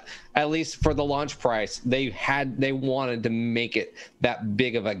 But at least for the launch price, they wanted to make it that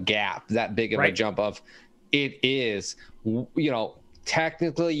big of a gap, that big of a jump of it is, you know,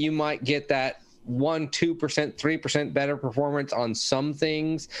 technically you might get that 1%, 2%, 3% better performance on some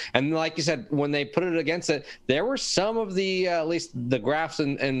things. And like you said, when they put it against it, there were some of the, at least the graphs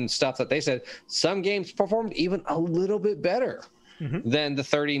and stuff that they said, some games performed even a little bit better. than the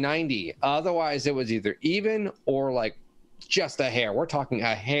 3090. Otherwise, it was either even or like just a hair. We're talking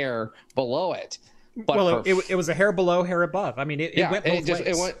a hair below it. But well, it was a hair below, hair above. I mean, it went both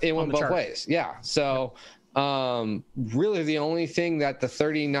ways. It went both ways. Yeah. So really the only thing that the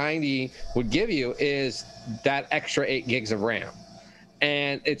 3090 would give you is that extra 8 gigs of RAM.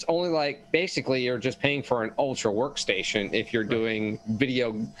 And it's only like basically you're just paying for an ultra workstation if you're doing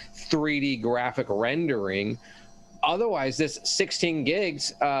video 3D graphic rendering. Otherwise, this 16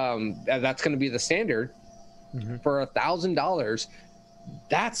 gigs, that's going to be the standard for $1,000.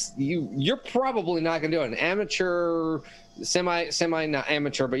 That's you're probably not going to do an amateur, semi not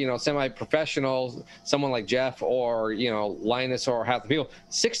amateur, but semi-professional, someone like Jeff or Linus or half the people.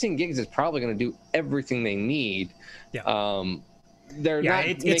 16 gigs is probably going to do everything they need. Yeah. They're not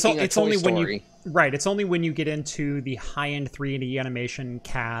it's only story. It's only when you get into the high-end 3D animation,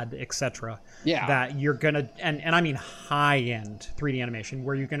 CAD, etc. that you're gonna and I mean high-end 3D animation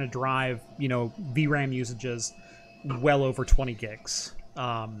where you're gonna drive VRAM usages well over 20 gigs.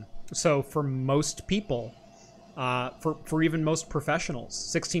 So for most people, for even most professionals,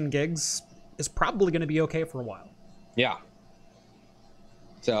 16 gigs is probably going to be okay for a while. Yeah.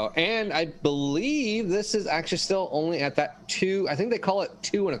 So, and I believe this is actually still only at that 2, I think they call it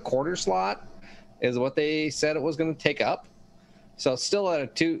 2 1/4 slot is what they said it was going to take up. So it's still at a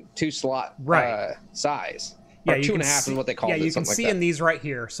two slot size. Yeah, or 2.5 is what they call it. Yeah, you can see in these right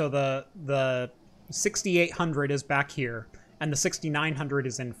here. So the 6800 is back here, and the 6900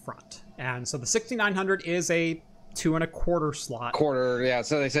 is in front. And so the 6900 is a 2 1/4 slot. Quarter, yeah.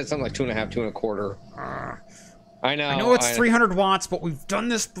 So they said something like 2.5, 2 1/4. I know it's 300 watts, but we've done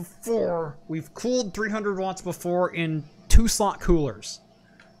this before. We've cooled 300 watts before in 2-slot coolers.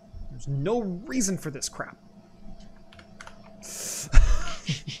 There's no reason for this crap.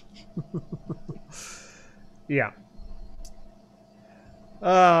 Yeah.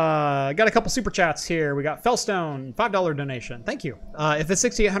 Got a couple super chats here. We got Fellstone, $5 donation. Thank you. If the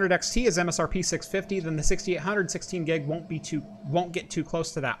 6800 XT is MSRP $650, then the 6800 16 gig won't get too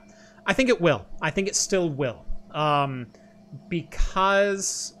close to that. I think it will. I think it still will.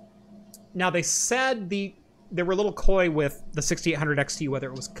 Because now they said they were a little coy with the 6800 XT, whether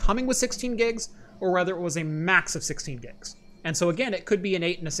it was coming with 16 gigs or whether it was a max of 16 gigs. And so again, it could be an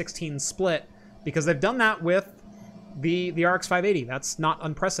 8 and a 16 split because they've done that with the RX 580. That's not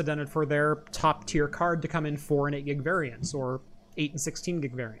unprecedented for their top tier card to come in 4 and 8 gig variants or 8 and 16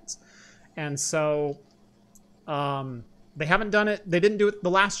 gig variants. And so they haven't done it. They didn't do it the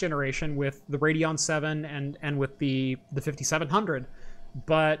last generation with the Radeon 7 and with the 5700,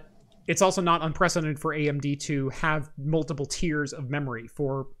 but it's also not unprecedented for AMD to have multiple tiers of memory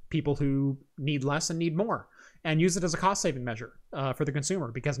for people who need less and need more, and use it as a cost-saving measure for the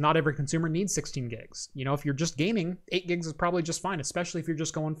consumer, because not every consumer needs 16 gigs. If you're just gaming, 8 gigs is probably just fine, especially if you're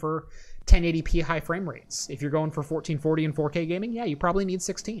just going for 1080p high frame rates. If you're going for 1440 and 4K gaming, yeah, you probably need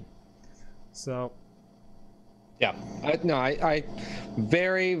 16. So... yeah, I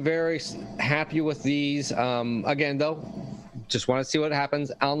very, very happy with these. Again, though, just want to see what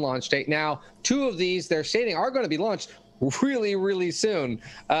happens on launch date. Now, 2 of these they're stating are going to be launched really, really soon.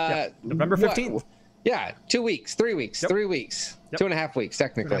 November 15th. Yeah, 2 weeks, 3 weeks, 3 weeks, 2.5 weeks,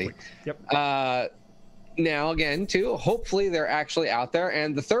 technically. Yep. Now, again, too, hopefully they're actually out there.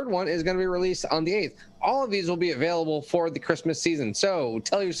 And the third one is going to be released on the 8th. All of these will be available for the Christmas season. So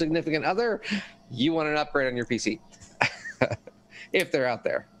tell your significant other you want an upgrade on your PC. If they're out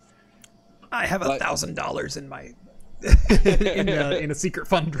there. I have $1,000 in my in a secret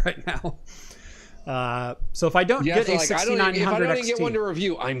fund right now. So if I don't get a 6900 if I don't even XT, get one to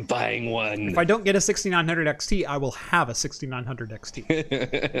review, I'm buying one. If I don't get a 6900 XT, I will have a 6900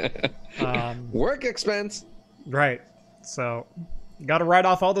 XT. Work expense. Right. So got to write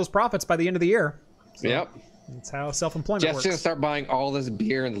off all those profits by the end of the year. So yep. That's how self-employment works. Jeff's going to start buying all this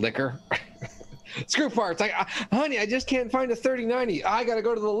beer and liquor. Screw parts. Like, honey, I just can't find a 3090. I got to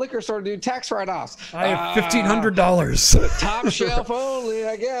go to the liquor store to do tax write-offs. I have $1,500. Top shelf only,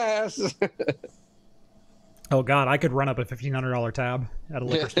 I guess. Oh, God, I could run up a $1,500 tab at a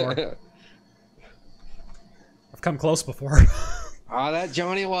liquor store. I've come close before. Oh, that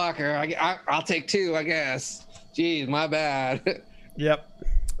Johnny Walker. I'll take 2, I guess. Jeez, my bad. Yep.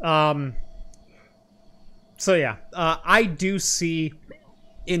 So, yeah, I do see...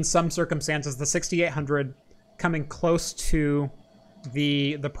 in some circumstances, the 6800 coming close to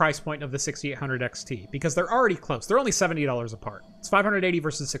the price point of the 6800 XT, because they're already close. They're only $70 apart. It's $580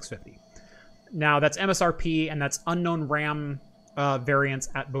 versus $650. Now that's MSRP and that's unknown RAM variants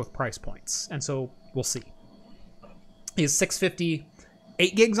at both price points, and so we'll see. Is $650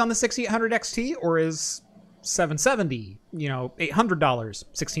 8 gigs on the 6800 XT, or is $770, you know, $800,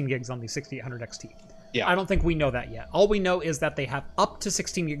 16 gigs on the 6800 XT. Yeah. I don't think we know that yet. All we know is that they have up to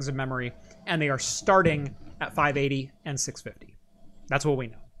 16 gigs of memory, and they are starting at 580 and 650. That's what we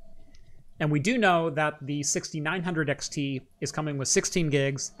know. And we do know that the 6900 XT is coming with 16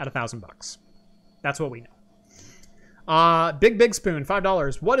 gigs at $1,000. That's what we know. Big Spoon,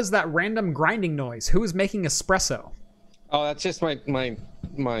 $5. What is that random grinding noise? Who is making espresso? Oh, that's just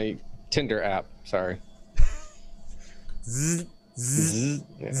my Tinder app. Sorry. Zzz, Zzz.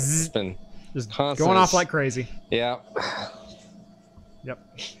 Yeah, it's been just constant. going off like crazy. Yeah.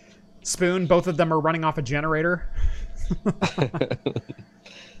 Yep. Spoon, both of them are running off a generator.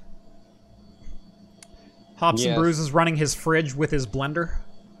 Hops and Brews is running his fridge with his blender.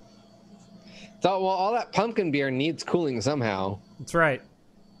 So, well, all that pumpkin beer needs cooling somehow. That's right.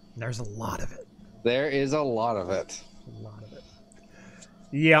 There's a lot of it. There is a lot of it. A lot of it.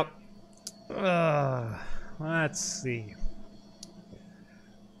 Yep. Let's see.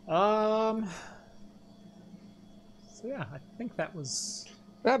 So yeah, I think that was...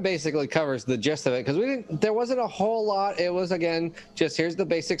 That basically covers the gist of it, because there wasn't a whole lot. It was, again, just here's the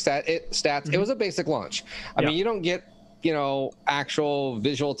basic stats. Mm-hmm. It was a basic launch. I mean, you don't get, you know, actual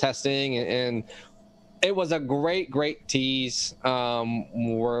visual testing, and it was a great tease. We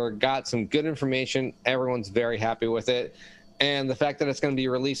got some good information. Everyone's very happy with it. And the fact that it's going to be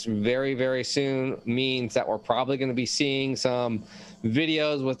released very soon means that we're probably going to be seeing some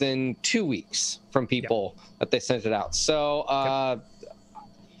videos within 2 weeks from people that they sent it out. So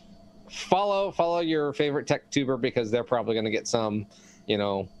follow your favorite tech tuber, because they're probably going to get some, you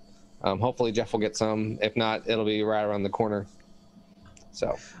know, hopefully Jeff will get some. If not, it'll be right around the corner.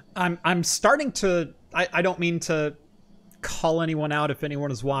 So I'm starting to, I don't mean to call anyone out if anyone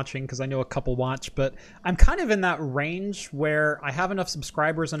is watching, because I know a couple watch, but I'm kind of in that range where I have enough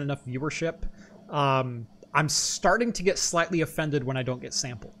subscribers and enough viewership. I'm starting to get slightly offended when I don't get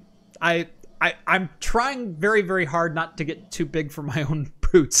sampled. I'm trying very hard not to get too big for my own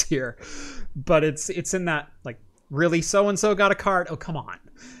boots here, but it's in that, like, really, so-and-so got a card? Oh, come on.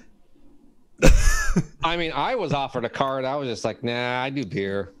 I mean, I was offered a card. I was just like, nah, I do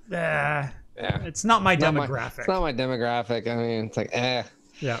beer. Yeah. It's not my demographic. It's not my demographic. I mean, it's like,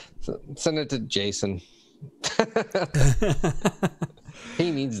 Yeah. Send it to Jason.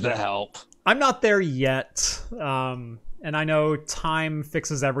 He needs the help. I'm not there yet. And I know time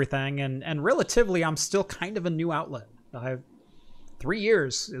fixes everything. And relatively, I'm still kind of a new outlet. 3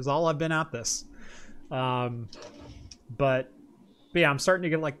 years is all I've been at this. But yeah, I'm starting to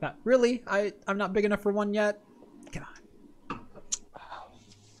get like that. Really? I'm not big enough for one yet? Come on.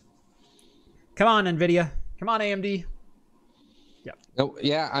 Come on, NVIDIA. Come on, AMD. Yep. Oh,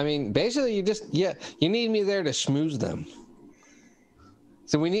 yeah, I mean, basically, you need me there to schmooze them.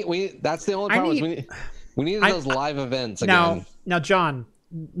 So that's the only problem. We need those live events again. Now, John,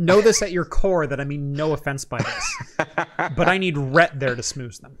 know this at your core that I mean no offense by this, but I need Rhett there to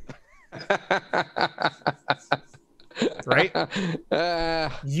smooze them. Right?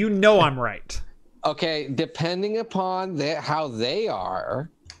 You know I'm right. Okay, depending upon how they are,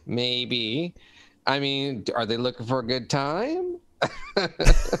 maybe. I mean, are they looking for a good time?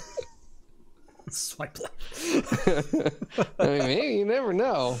 Swipe left. I mean, maybe, you never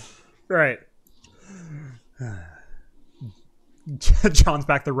know. Right. John's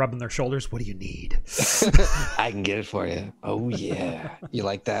back there rubbing their shoulders. What do you need? I can get it for you. Oh, yeah. You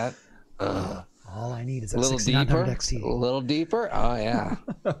like that? All I need is a little deeper. XT. A little deeper? Oh, yeah.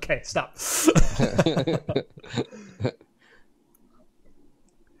 Okay, stop.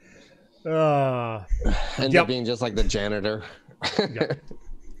 Ends up being just like the janitor.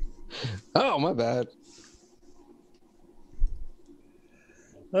 Oh, my bad.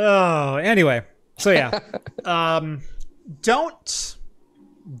 Oh, anyway. So, yeah. Don't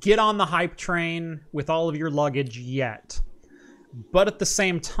get on the hype train with all of your luggage yet. But at the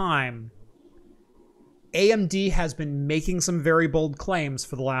same time, AMD has been making some very bold claims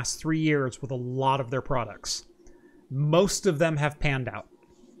for the last 3 years with a lot of their products. Most of them have panned out.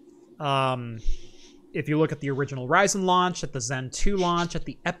 If you look at the original Ryzen launch, at the Zen 2 launch, at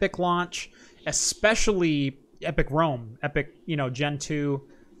the Epic launch, especially Epic Rome, Epic, Gen 2,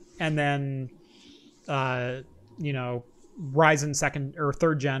 and then, Ryzen 2nd or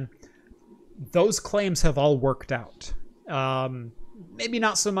 3rd gen, those claims have all worked out. Maybe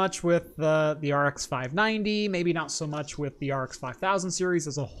not so much with the RX 590, maybe not so much with the RX 5000 series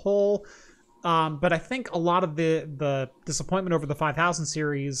as a whole, but I think a lot of the disappointment over the 5000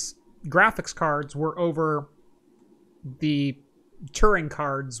 series graphics cards were over the Turing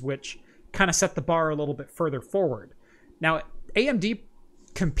cards, which kind of set the bar a little bit further forward. Now, AMD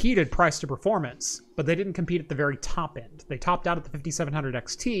competed price to performance, but they didn't compete at the very top end. They topped out at the 5700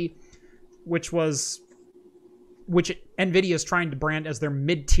 XT, which nVidia is trying to brand as their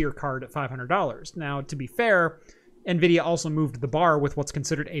mid-tier card at $500. Now, to be fair, nVidia also moved the bar with what's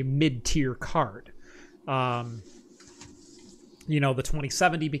considered a mid-tier card. You know, the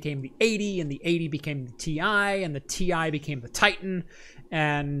 2070 became the 80, and the 80 became the TI, and the TI became the Titan,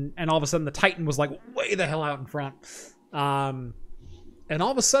 and all of a sudden the Titan was like way the hell out in front. And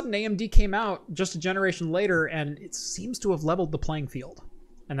all of a sudden AMD came out just a generation later, and it seems to have leveled the playing field,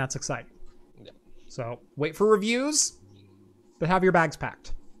 and that's exciting. Yeah. So wait for reviews, but have your bags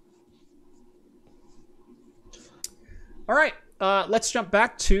packed. All right, let's jump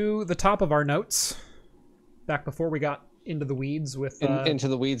back to the top of our notes, back before we got into the weeds with into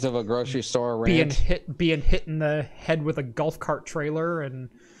the weeds of a grocery store rant. being hit in the head with a golf cart trailer and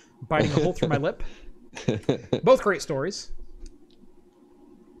biting a hole through my lip. Both great stories.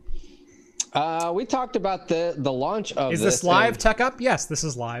 We talked about the launch of Is this live Tech Up? Yes, this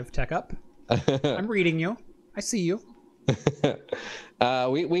is live Tech Up. I'm reading you. I see you.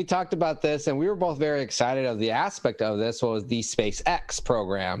 We talked about this, and we were both very excited of the aspect of this was the SpaceX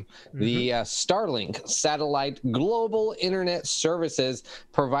program, the Starlink satellite global internet services,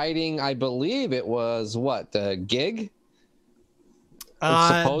 providing, I believe it was what, the gig?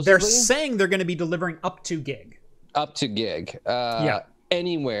 They're saying they're going to be delivering up to gig. Up to gig. Yeah.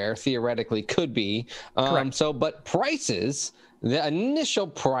 Anywhere theoretically could be. So, but prices, the initial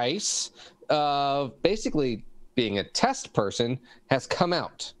price of basically being a test person has come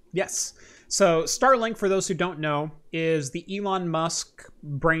out. Yes. So Starlink, for those who don't know, is the Elon Musk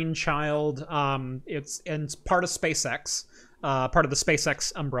brainchild. It's part of SpaceX, part of the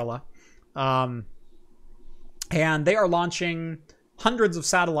SpaceX umbrella. And they are launching hundreds of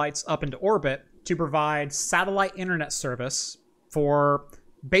satellites up into orbit to provide satellite internet service for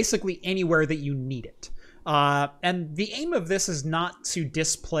basically anywhere that you need it. And the aim of this is not to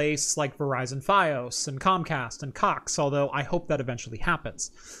displace like Verizon Fios and Comcast and Cox, although I hope that eventually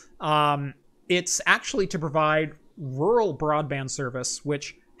happens. It's actually to provide rural broadband service,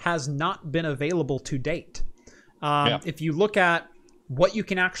 which has not been available to date. If you look at what you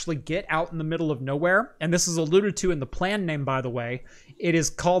can actually get out in the middle of nowhere, and this is alluded to in the plan name, by the way, it is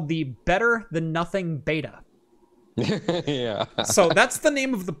called the Better Than Nothing Beta. Yeah. So that's the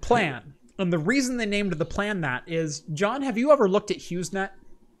name of the plan. And the reason they named the plan that is, John, have you ever looked at HughesNet?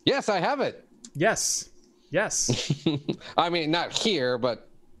 Yes, I have it. Yes. I mean, not here, but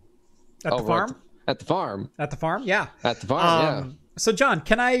at the farm. At the farm. At the farm, yeah. At the farm, yeah. So, John,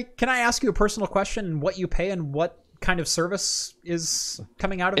 can I ask you a personal question? What you pay and what kind of service is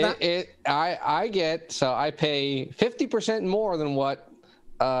coming out of that? I pay 50% more than what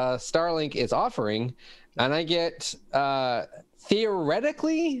Starlink is offering, and I get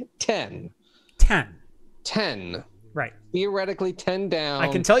theoretically 10. Right. Theoretically 10 down. I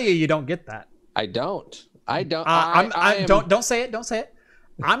can tell you don't get that. I don't. Don't say it. Don't say it.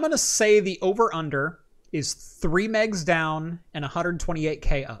 I'm gonna say the over under is 3 megs down and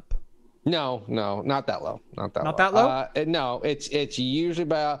 128K up. No, not that low. Not that low. No, it's usually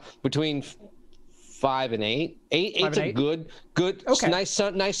about between 5 and 8. Eight's a good, okay. nice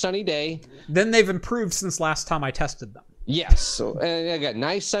sunny day. Then they've improved since last time I tested them. Yes. So, and I got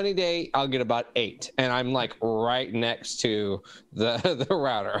nice sunny day. I'll get about 8, and I'm like right next to the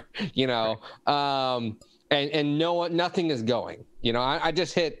router. You know, and nothing is going. You know, I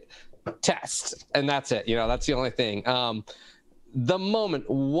just hit test, and that's it. You know, that's the only thing. The moment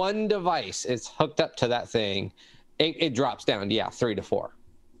one device is hooked up to that thing, it drops down to 3 to 4.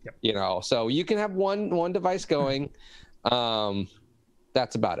 Yep. You know, so you can have one device going.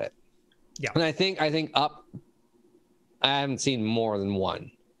 That's about it. Yeah. And I think up, I haven't seen more than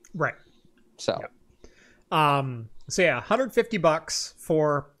one. Right. So. Yeah. So yeah, $150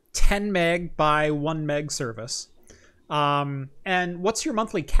 for 10 meg by 1 meg service. And what's your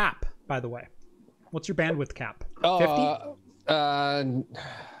monthly cap, by the way? What's your bandwidth cap? 50?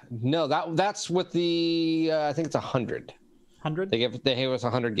 No, that's with the I think it's 100. 100? They gave us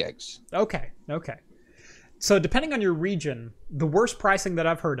 100 gigs. Okay. So depending on your region, the worst pricing that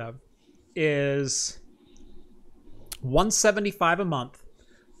I've heard of is $175 a month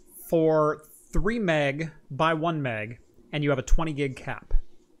for 3 meg by 1 meg, and you have a 20 gig cap.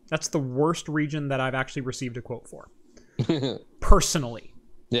 That's the worst region that I've actually received a quote for. Personally.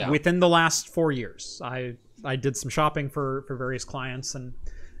 Yeah. Within the last 4 years. I did some shopping for various clients, and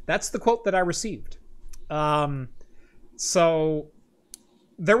that's the quote that I received. So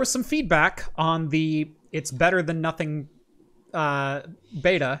there was some feedback on the It's Better Than Nothing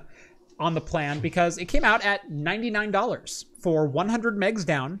beta on the plan, because it came out at $99 for 100 megs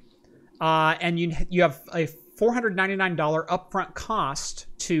down, and you have a $499 upfront cost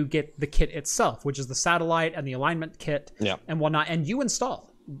to get the kit itself, which is the satellite and the alignment kit and whatnot, and you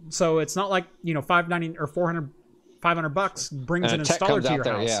install. So it's not like, $590 or $500 brings an installer to your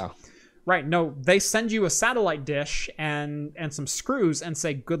house. Yeah. Right. No, they send you a satellite dish and some screws and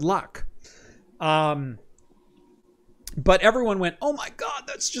say good luck. But everyone went, "Oh my God,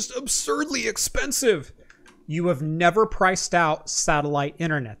 that's just absurdly expensive." You have never priced out satellite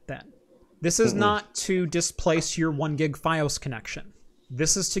internet then. This is not to displace your 1 gig Fios connection.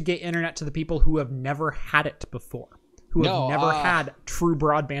 This is to get internet to the people who have never had it before, who have never had true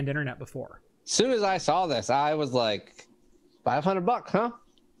broadband internet before. As soon as I saw this, I was like, $500, huh?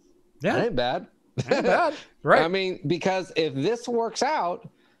 Yeah. That ain't bad. Ain't bad. Right. I mean, because if this works out,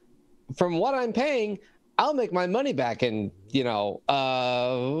 from what I'm paying, I'll make my money back in, a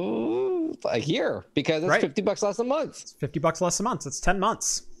year, because it's $50 less a month. It's $50 less a month. It's 10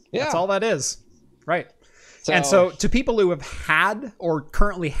 months. Yeah. That's all that is. Right. And so to people who have had or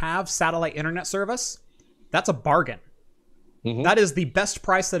currently have satellite internet service, that's a bargain. That is the best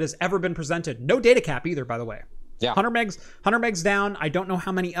price that has ever been presented. No data cap either, by the way. Yeah. 100 megs down. I don't know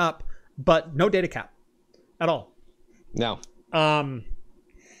how many up, but no data cap at all. No.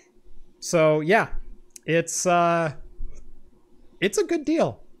 So yeah, it's a good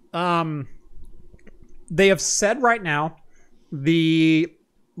deal. They have said right now the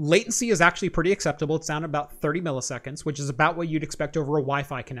latency is actually pretty acceptable. It's down about 30 milliseconds, which is about what you'd expect over a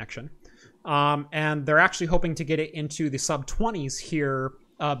Wi-Fi connection. And they're actually hoping to get it into the sub 20s here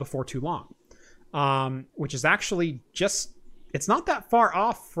before too long, which is actually it's not that far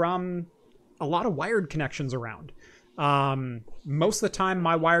off from a lot of wired connections around. Most of the time,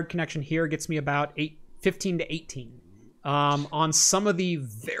 my wired connection here gets me about 15 to 18. On some of the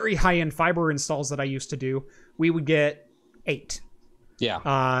very high-end fiber installs that I used to do, we would get 8.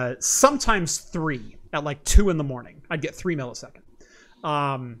 Yeah. Sometimes 3 at like 2 in the morning. I'd get 3 millisecond.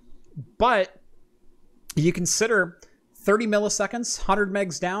 But you consider 30 milliseconds, 100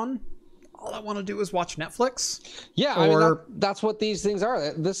 megs down. All I want to do is watch Netflix. Yeah, I mean, that's what these things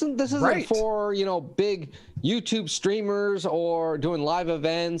are. This isn't for, big YouTube streamers or doing live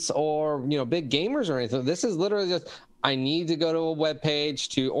events or, big gamers or anything. This is literally just, I need to go to a web page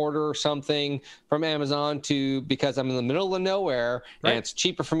to order something from Amazon because I'm in the middle of nowhere and it's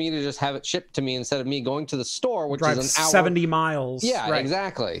cheaper for me to just have it shipped to me instead of me going to the store, which is an hour. 70 miles. Yeah,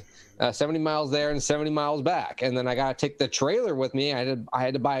 exactly. 70 miles there and 70 miles back. And then I got to take the trailer with me. I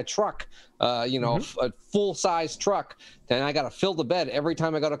had to buy a truck, a full-size truck. Then I got to fill the bed every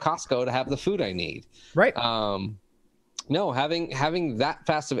time I go to Costco to have the food I need. Right. No, having that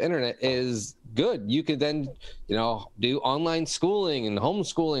fast of internet is good. You could then, do online schooling and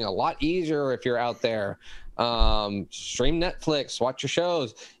homeschooling a lot easier if you're out there. Stream Netflix, watch your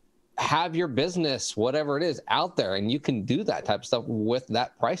shows, have your business, whatever it is, out there, and you can do that type of stuff with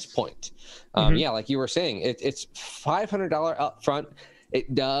that price point. Yeah, like you were saying, it's $500 up front.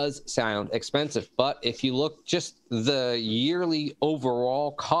 It does sound expensive, but if you look just the yearly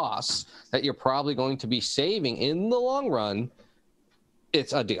overall costs that you're probably going to be saving in the long run,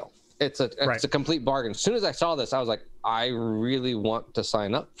 it's a deal. It's a complete bargain. As soon as I saw this, I was like, I really want to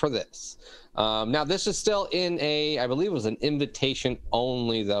sign up for this. Now, this is still in I believe it was an invitation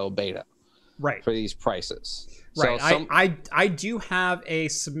only, though, beta. Right. For these prices. Right. So I do have a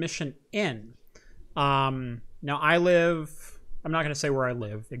submission in. Now, I'm not going to say where I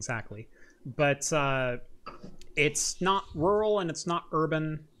live exactly, but it's not rural and it's not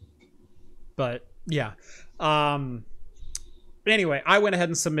urban. But yeah. Anyway, I went ahead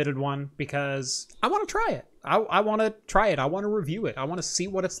and submitted one because I want to try it. I want to try it. I want to review it. I want to see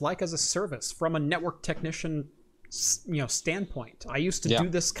what it's like as a service from a network technician, standpoint. I used to do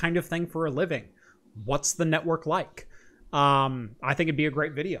this kind of thing for a living. What's the network like? I think it'd be a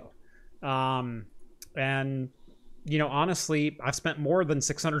great video. And honestly, I've spent more than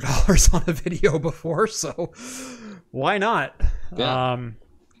 $600 on a video before, so why not? Yeah.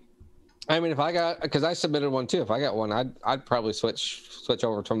 I mean, because I submitted one too. If I got one, I'd probably switch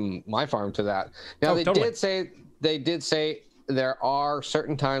over from my farm to that. Now they did say there are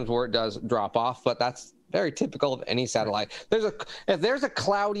certain times where it does drop off, but that's very typical of any satellite. If there's a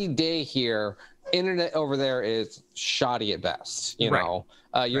cloudy day here, internet over there is shoddy at best.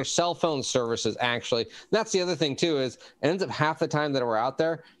 Your cell phone service is actually. That's the other thing too. Is it ends up half the time that we're out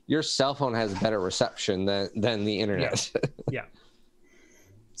there, your cell phone has better reception than the internet. Yeah.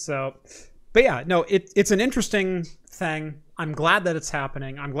 So, but yeah, no, it's an interesting thing. I'm glad that it's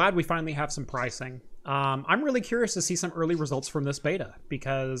happening. I'm glad we finally have some pricing. I'm really curious to see some early results from this beta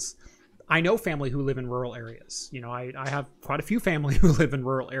because I know family who live in rural areas. You know, I have quite a few family who live in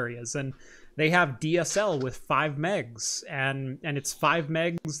rural areas, and they have DSL with 5 megs, and it's 5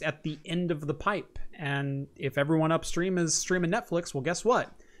 megs at the end of the pipe. And if everyone upstream is streaming Netflix, well, guess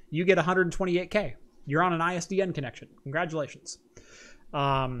what? You get 128K. You're on an ISDN connection. Congratulations.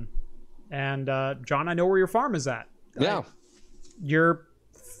 John, I know where your farm is at. Yeah. You're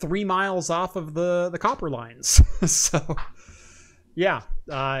 3 miles off of the copper lines. So, yeah,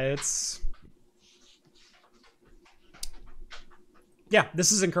 this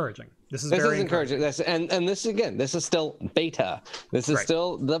is encouraging. This is very encouraging. And this, again, this is still beta. This is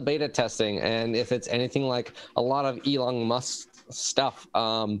still the beta testing. And if it's anything like a lot of Elon Musk stuff,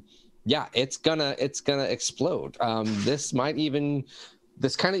 it's gonna explode.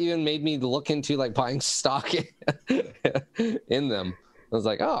 This kind of even made me look into like buying stock in them. I was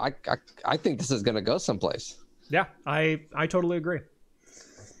like, oh, I think this is gonna go someplace. Yeah, I totally agree.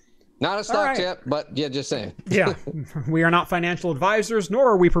 Not a stock tip, but yeah, just saying. Yeah, we are not financial advisors, nor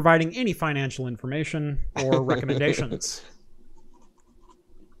are we providing any financial information or recommendations.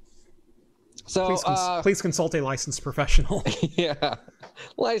 So please consult a licensed professional. Yeah,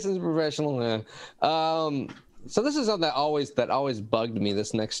 licensed professional. Yeah. So this is something that always bugged me,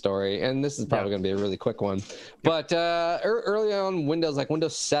 this next story, and this is probably going to be a really quick one. But early on Windows, like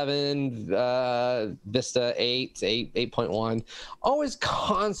Windows 7, Vista 8, 8.1, always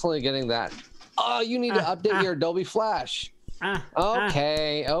constantly getting that, oh, you need to update your Adobe Flash.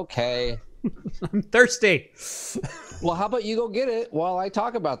 Okay. I'm thirsty. Well, how about you go get it while I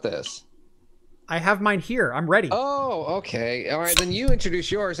talk about this? I have mine here. I'm ready. Oh, okay. All right, then you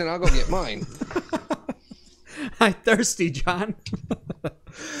introduce yours, and I'll go get mine. I'm thirsty, John.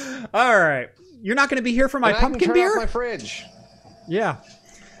 All right. You're not going to be here for my pumpkin beer? Turn off my fridge. Yeah.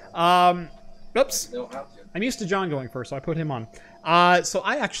 Oops. I'm used to John going first, so I put him on. So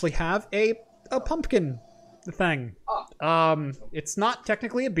I actually have a pumpkin thing. It's not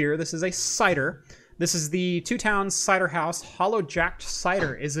technically a beer. This is a cider. This is the Two Towns Cider House Hollow Jacked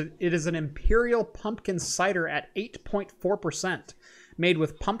Cider. It is an imperial pumpkin cider at 8.4%, made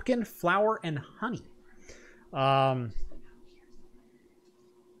with pumpkin, flour, and honey.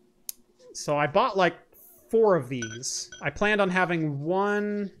 So I bought like 4 of these. I planned on having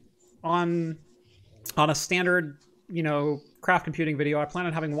one on a standard, craft computing video. I planned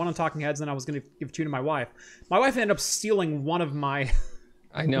on having one on Talking Heads, and I was going to give 2 to my wife. My wife ended up stealing one of my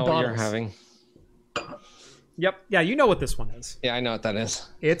I know bottles. What you're having. Yep. Yeah, you know what this one is. Yeah, I know what that is.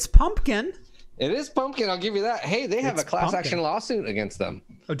 It's pumpkin. It is pumpkin. I'll give you that. Hey, they have a class action lawsuit against them.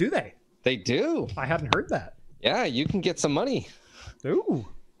 Oh, do they? They do. I hadn't heard that. Yeah, you can get some money. Ooh.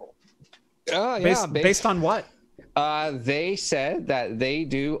 Yeah. Based on what? They said that they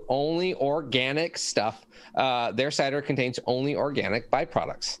do only organic stuff. Their cider contains only organic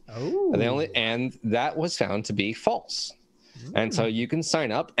byproducts. Oh. And that was found to be false. And so you can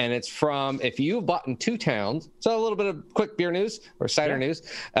sign up, and it's from, if you've bought in Two Towns, so a little bit of quick beer news or cider news.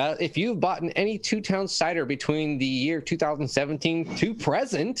 If you've bought in any Two Towns cider between the year 2017 to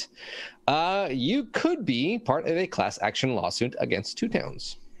present, you could be part of a class action lawsuit against Two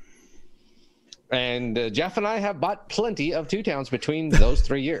Towns. And Jeff and I have bought plenty of Two Towns between those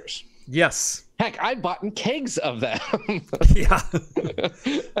 3 years. Yes. Heck, I bought in kegs of them. Yeah.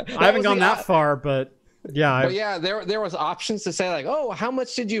 I haven't gone that far, but... Yeah. But yeah, there was options to say like, oh, how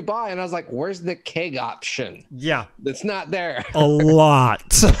much did you buy? And I was like, where's the keg option? Yeah. It's not there. A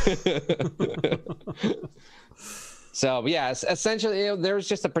lot. So yeah, essentially there's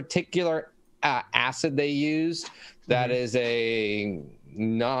just a particular acid they used that is a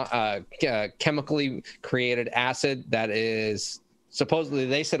not chemically created acid that is supposedly,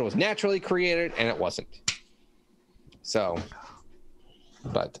 they said it was naturally created, and it wasn't. So,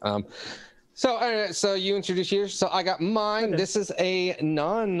 but So you introduce yours. So I got mine. Okay. This is a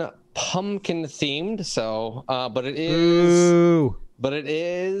non-pumpkin themed. So, but it is. Boo. But it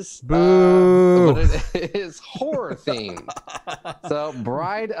is. Boo. But it is horror themed. So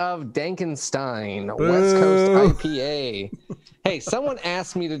Bride of Dankenstein, Boo. West Coast IPA. Hey, someone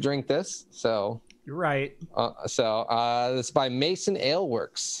asked me to drink this, so. You're right. This is by Mason Ale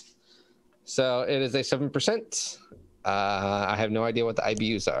Works. So it is a 7%. I have no idea what the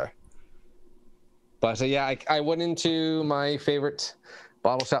IBUs are. But yeah, I went into my favorite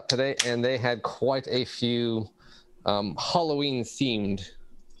bottle shop today, and they had quite a few Halloween-themed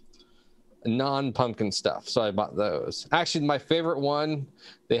non-pumpkin stuff. So I bought those. Actually, my favorite one,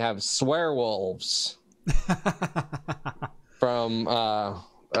 they have Swearwolves from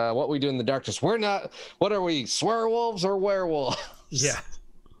What We Do in the Darkness. We're not, what are we, Swearwolves or werewolves? Yeah.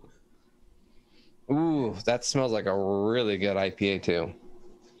 Ooh, that smells like a really good IPA too.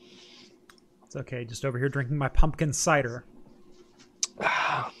 It's okay. Just over here drinking my pumpkin cider.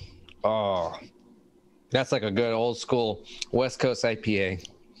 Oh, that's like a good old school West Coast IPA.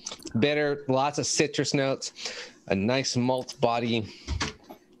 Bitter, lots of citrus notes, a nice malt body.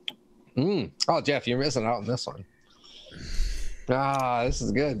 Oh, Jeff, you're missing out on this one. This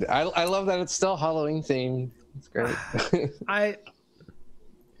is good. I love that it's still Halloween themed. It's great.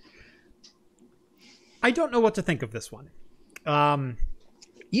 I don't know what to think of this one.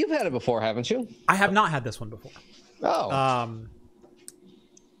 You've had it before, haven't you? I have not had this one before. Oh.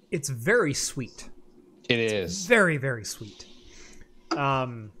 It's very sweet. It is. Very, very sweet.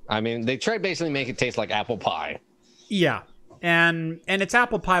 I mean, they tried basically make it taste like apple pie. Yeah. And it's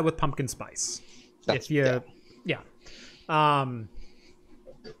apple pie with pumpkin spice.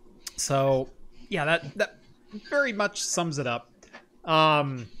 So yeah, that very much sums it up.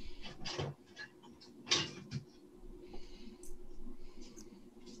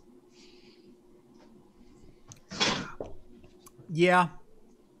 Yeah.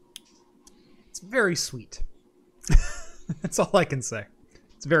 It's very sweet. That's all I can say.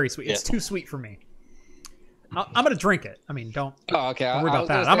 It's very sweet. Yeah. It's too sweet for me. I'm going to drink it. I mean, don't worry about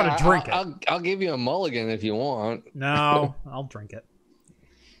that. I'm going to drink it. I'll give you a mulligan if you want. No, I'll drink it.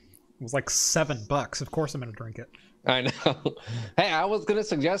 It was like $7. Of course I'm going to drink it. I know. Hey, I was going to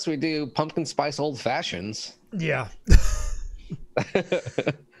suggest we do pumpkin spice old fashions. Yeah.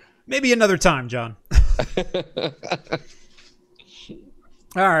 Maybe another time, John.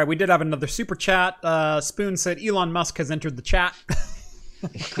 All right, we did have another super chat. Spoon said Elon Musk has entered the chat.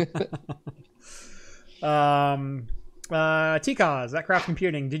 T-Cause, that Craft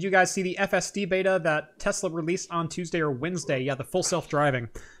Computing. Did you guys see the FSD beta that Tesla released on Tuesday or Wednesday? Yeah, the full self-driving.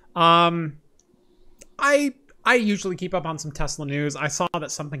 I usually keep up on some Tesla news. I saw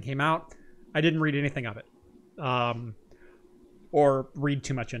that something came out. I didn't read anything of it. Or read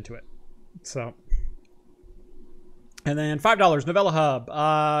too much into it. So... And then $5, Novella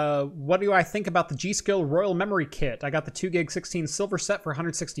Hub. What do I think about the G.Skill Royal Memory Kit? I got the 2GB 16 silver set for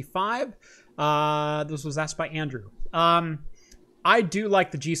 $165. This was asked by Andrew. I do like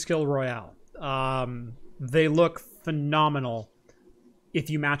the G.Skill Royale. They look phenomenal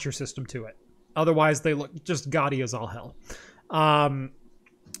if you match your system to it. Otherwise, they look just gaudy as all hell. And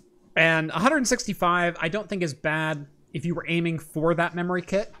 $165 I don't think is bad if you were aiming for that memory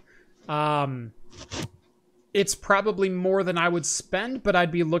kit. It's probably more than I would spend, but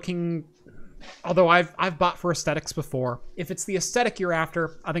I'd be looking... Although I've bought for aesthetics before. If it's the aesthetic you're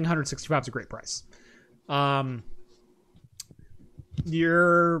after, I think $165 is a great price.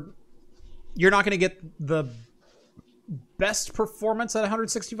 You're not going to get the best performance at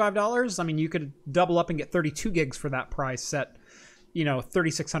 $165. I mean, you could double up and get 32 gigs for that price at,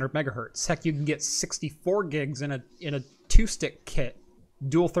 3600 megahertz. Heck, you can get 64 gigs in a two-stick kit,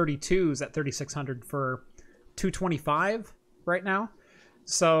 dual 32s at 3600 for $225 right now.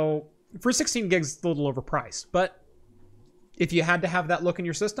 So for 16 gigs, it's a little overpriced. But if you had to have that look in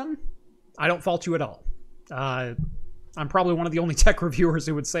your system, I don't fault you at all. I'm probably one of the only tech reviewers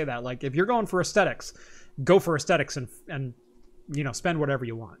who would say that. Like, if you're going for aesthetics, go for aesthetics and spend whatever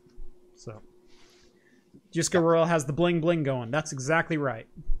you want. So G.Skill Royal has the bling bling going. That's exactly right.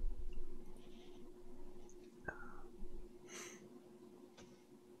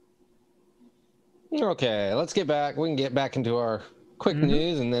 Okay, let's get back. We can get back into our quick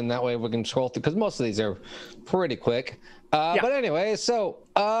news, and then that way we can scroll through, because most of these are pretty quick. But anyway, so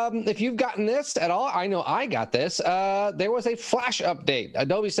if you've gotten this at all, I know I got this. There was a Flash update.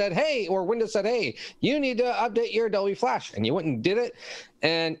 Adobe said, hey, or Windows said, hey, you need to update your Adobe Flash. And you went and did it,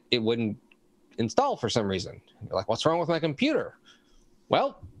 and it wouldn't install for some reason. You're like, what's wrong with my computer?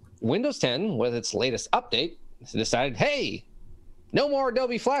 Well, Windows 10, with its latest update, decided, hey, no more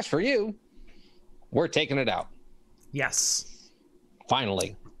Adobe Flash for you. We're taking it out. Yes.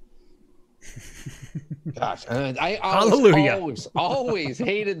 Finally. Gosh, I always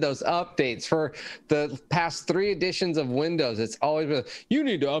hated those updates for the past 3 editions of Windows. It's always been, you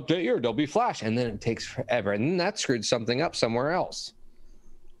need to update your Adobe Flash, and then it takes forever, and then that screwed something up somewhere else.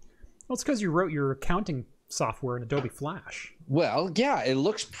 Well, it's because you wrote your accounting software in Adobe Flash. Well, yeah, it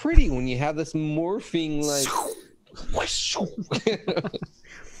looks pretty when you have this morphing, like...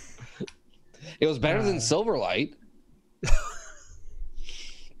 It was better than Silverlight.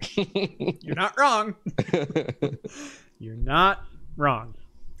 You're not wrong. You're not wrong.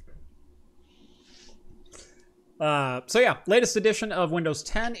 So yeah, latest edition of Windows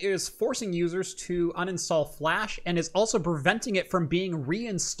 10 is forcing users to uninstall Flash and is also preventing it from being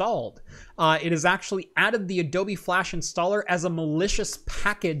reinstalled. It has actually added the Adobe Flash installer as a malicious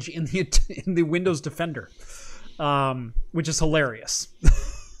package in the Windows Defender, which is hilarious.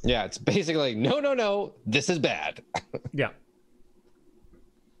 Yeah, it's basically like, no, this is bad. Yeah.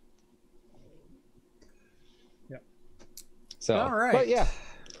 Yeah. So, all right. But yeah.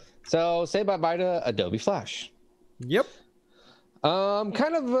 So say bye-bye to Adobe Flash. Yep.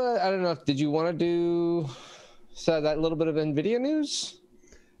 Kind of, I don't know, did you want to do that little bit of NVIDIA news?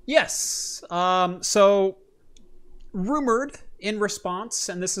 Yes. So rumored in response,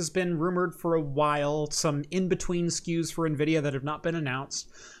 and this has been rumored for a while, some in-between SKUs for NVIDIA that have not been announced.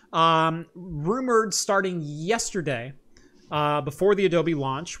 Rumored starting yesterday, before the Adobe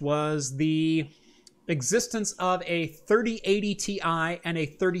launch, was the existence of a 3080 Ti and a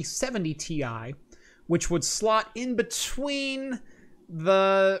 3070 Ti, which would slot in between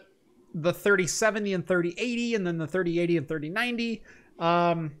the 3070 and 3080, and then the 3080 and 3090.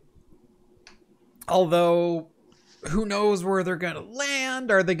 Although, who knows where they're going to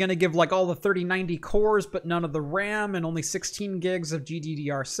land? Are they going to give like all the 3090 cores, but none of the RAM, and only 16 gigs of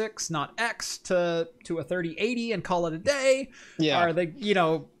GDDR6, not X, to a 3080 and call it a day? Yeah. Are they,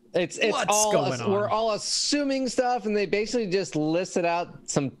 it's what's all going on? We're all assuming stuff, and they basically just listed out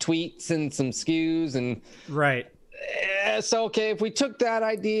some tweets and some SKUs, and right. So okay, if we took that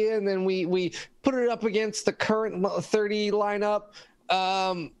idea and then we put it up against the current 30 lineup,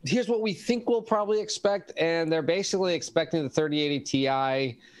 here's what we think we'll probably expect, and they're basically expecting the 3080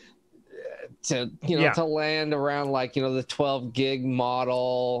 Ti to land around like the 12 gig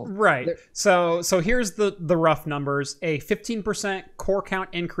model. Right. So here's the rough numbers: a 15% core count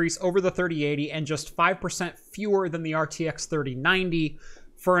increase over the 3080, and just 5% fewer than the RTX 3090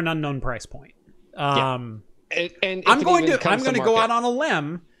 for an unknown price point. And I'm going to go out on a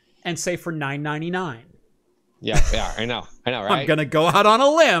limb and say for $999. Yeah, I know, right? I'm going to go out on a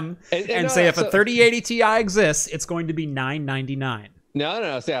limb and say if a 3080 Ti exists, it's going to be $999.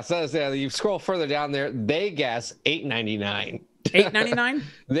 No. So you scroll further down there, they guess $899. $899?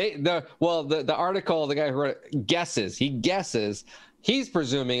 The article, the guy who wrote it guesses. He's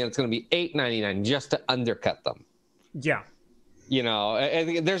presuming it's going to be $899 just to undercut them. Yeah.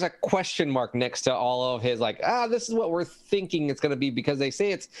 And there's a question mark next to all of his, like, this is what we're thinking it's going to be, because they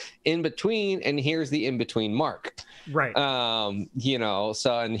say it's in between, and here's the in between mark. Right. And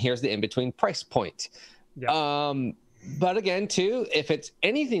here's the in between price point. Yeah. But again, too, if it's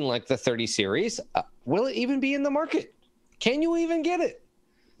anything like the 30 series, will it even be in the market? Can you even get it?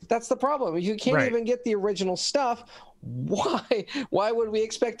 That's the problem. If you can't even get the original stuff, why would we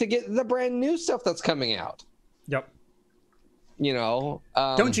expect to get the brand new stuff that's coming out? Yep.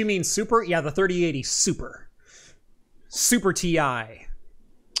 Don't you mean Super? Yeah, the 3080 Super Ti.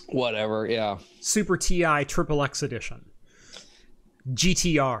 Whatever, yeah. Super Ti XXX edition.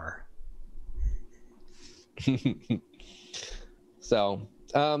 GTR. So,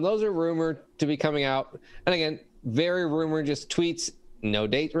 those are rumored to be coming out. And again, very rumored, just tweets, no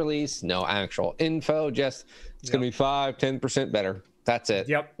date release, no actual info, just it's going to be 5-10% better. That's it.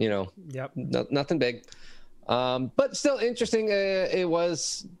 Yep. Yep. Nothing big. But still interesting. It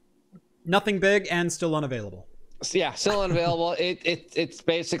was nothing big and still unavailable. Yeah, still unavailable. It's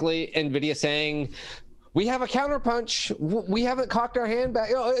basically NVIDIA saying, we have a counterpunch. We haven't cocked our hand back.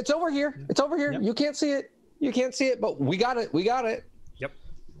 It's over here. It's over here. Yep. You can't see it, but we got it. Yep.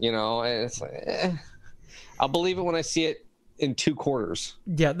 And it's like, I'll believe it when I see it in 2 quarters.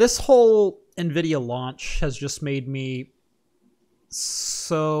 Yeah, this whole NVIDIA launch has just made me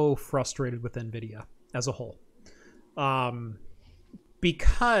so frustrated with NVIDIA as a whole.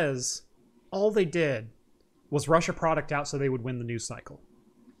 Because all they did was rush a product out so they would win the news cycle,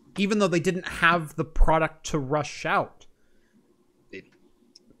 even though they didn't have the product to rush out.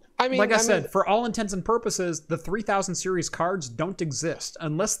 I said, for all intents and purposes, the 3000 series cards don't exist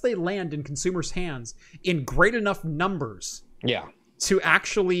unless they land in consumers' hands in great enough numbers to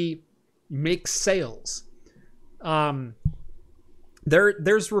actually make sales.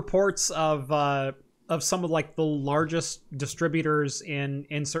 There's reports of some of like the largest distributors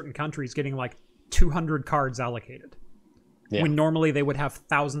in certain countries getting like 200 cards allocated, when normally they would have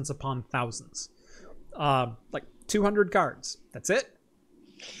thousands upon thousands. Like 200 cards. That's it.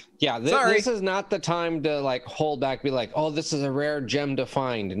 Yeah, this is not the time to like hold back, be like, oh, this is a rare gem to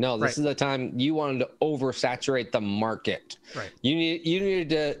find. No, this is the time you wanted to oversaturate the market. Right. You needed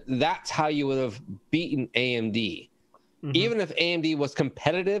to. That's how you would have beaten AMD. Mm-hmm. Even if AMD was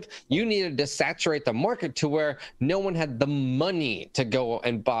competitive, you needed to saturate the market to where no one had the money to go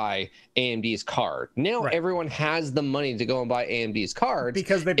and buy AMD's card. Now everyone has the money to go and buy AMD's cards.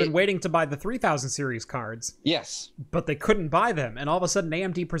 Because they've been waiting to buy the 3000 series cards. Yes. But they couldn't buy them. And all of a sudden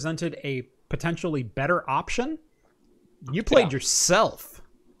AMD presented a potentially better option. You played yourself.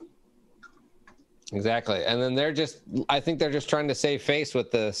 Exactly. And then I think they're just trying to save face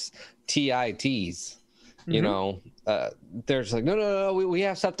with this TITs. You know, they're just like, no, we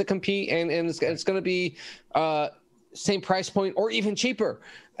have stuff to compete, and it's going to be same price point or even cheaper.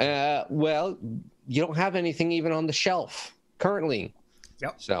 Well, you don't have anything even on the shelf currently.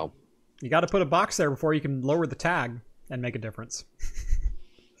 Yep. So you got to put a box there before you can lower the tag and make a difference.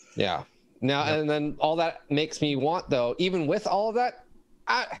 Yeah. Now, and then all that makes me want, though, even with all of that,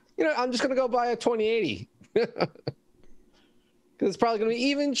 I'm just going to go buy a 2080 because it's probably going to be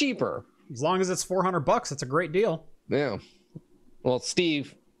even cheaper. As long as it's $400, it's a great deal. Yeah. Well,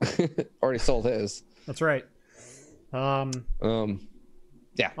 Steve already sold his. That's right. Yeah.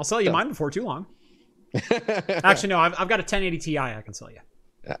 I'll sell you mine before too long. Actually, no, I've got a 1080 Ti I can sell you.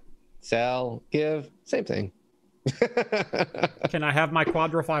 Yeah. Sell, give, same thing. Can I have my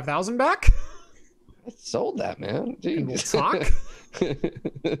Quadro 5000 back? I sold that, man. Jeez. And we'll talk.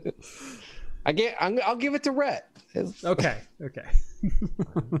 I'll give it to Rhett. Okay.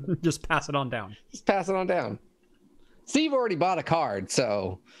 Just pass it on down. Just pass it on down. Steve already bought a card,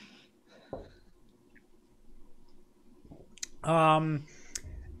 so.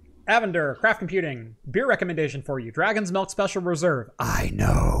 Avender, Craft Computing, beer recommendation for you. Dragon's Milk Special Reserve. I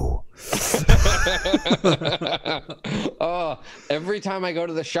know. Oh, every time I go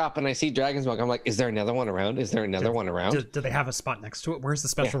to the shop and I see Dragon's Milk, I'm like, is there another one around? Is there another one around? Do they have a spot next to it? Where's the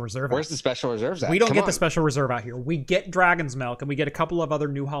Special Reserve? Where's the Special Reserves at? We don't get the Special Reserve out here. We get Dragon's Milk and we get a couple of other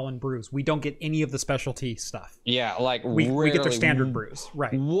New Holland brews. We don't get any of the specialty stuff. Yeah, like we get their standard brews.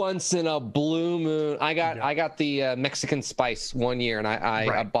 Right. Once in a blue moon. I got the Mexican spice one year, and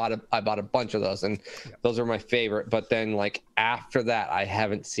I bought a bunch of those, and those are my favorite. But then like after that, I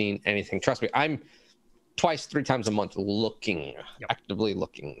haven't seen anything. Trust me, I'm 2-3 times a month actively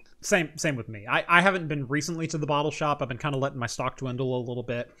looking. Same with me. I haven't been recently to the bottle shop. I've been kind of letting my stock dwindle a little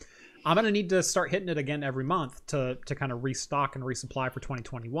bit. I'm going to need to start hitting it again every month to kind of restock and resupply for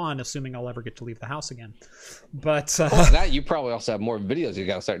 2021, assuming I'll ever get to leave the house again. But that you probably also have more videos you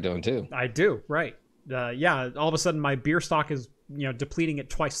got to start doing too. I do, right. All of a sudden my beer stock is depleting at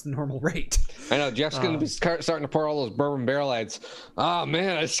twice the normal rate. I know Jeff's going to be starting to pour all those bourbon barrel lights. Oh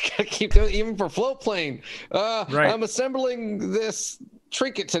man, I just got to keep doing it, even for float plane. I'm assembling this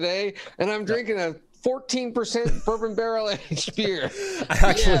trinket today, and I'm drinking a 14% bourbon barrel aged beer. I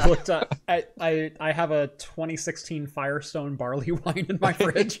actually looked up. I have a 2016 Firestone barley wine in my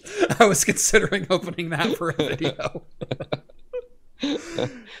fridge. I was considering opening that for a video.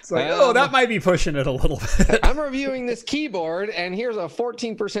 It's like, that might be pushing it a little bit. I'm reviewing this keyboard, and here's a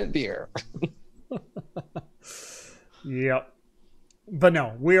 14% beer. Yep. But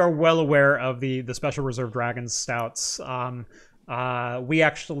no, we are well aware of the Special Reserve Dragons stouts. We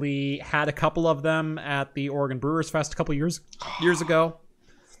actually had a couple of them at the Oregon Brewers Fest a couple years ago.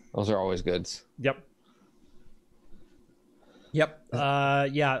 Those are always goods. Yep.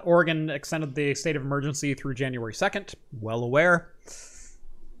 Oregon extended the state of emergency through January 2nd. Well aware.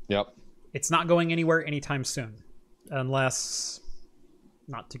 Yep. It's not going anywhere anytime soon. Unless,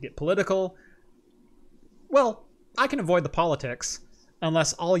 not to get political, well, I can avoid the politics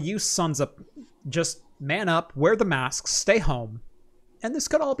unless all you sons of just man up, wear the masks, stay home, and this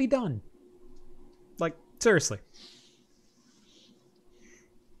could all be done. Like, seriously.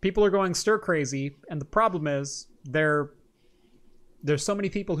 People are going stir crazy, and the problem is there's so many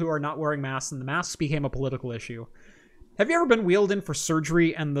people who are not wearing masks, and the masks became a political issue. Have you ever been wheeled in for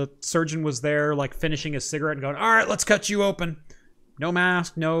surgery and the surgeon was there, like, finishing his cigarette and going, all right, let's cut you open. No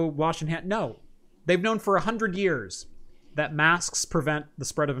mask, no washing hand. No. They've known for 100 years that masks prevent the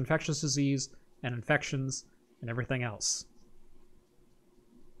spread of infectious disease and infections and everything else.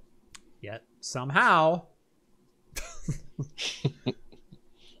 Yet, somehow,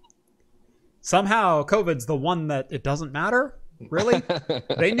 COVID's the one that it doesn't matter. Really?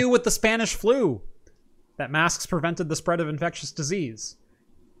 They knew with the Spanish flu that masks prevented the spread of infectious disease.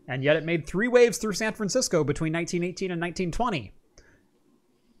 And yet it made 3 waves through San Francisco between 1918 and 1920.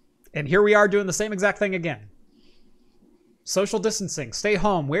 And here we are doing the same exact thing again. Social distancing, stay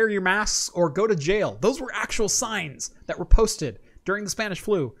home, wear your masks, or go to jail. Those were actual signs that were posted during the Spanish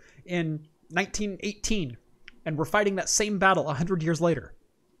flu in 1918. And we're fighting that same battle 100 years later.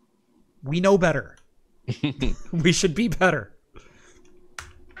 We know better. We should be better.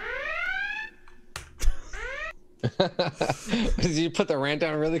 Did you put the rant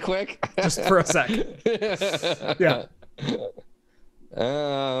down really quick? Just for a sec. Yeah.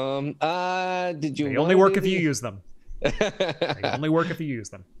 Did you? They only work if you use them. They only work if you use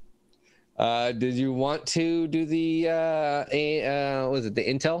them. Did you want to do the was it the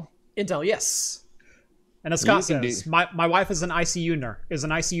Intel? Intel, yes. And as Scott says, my wife is an ICU nurse, is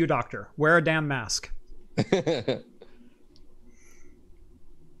an ICU doctor. Wear a damn mask.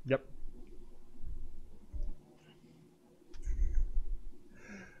 Yep.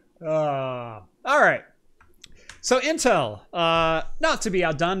 All right. So Intel, not to be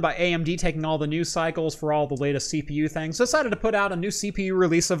outdone by AMD taking all the news cycles for all the latest CPU things, decided to put out a new CPU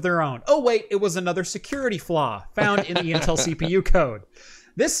release of their own. Oh wait, it was another security flaw found in the Intel CPU code.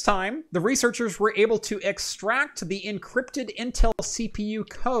 This time, the researchers were able to extract the encrypted Intel CPU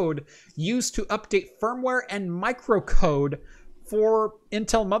code used to update firmware and microcode for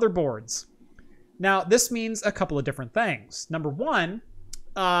Intel motherboards. Now, this means a couple of different things. Number one,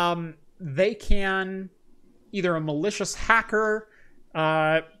 they can, either a malicious hacker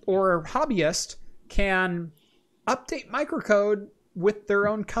or a hobbyist can update microcode with their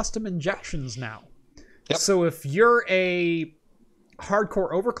own custom injections now. Yep. So if you're a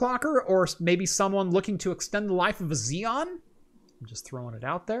hardcore overclocker or maybe someone looking to extend the life of a Xeon, I'm just throwing it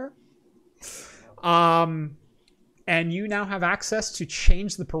out there, and you now have access to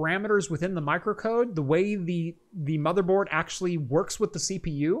change the parameters within the microcode, the way the motherboard actually works with the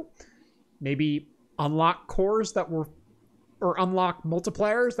CPU, maybe unlock cores that were, or unlock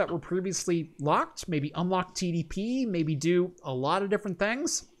multipliers that were previously locked, maybe unlock TDP, maybe do a lot of different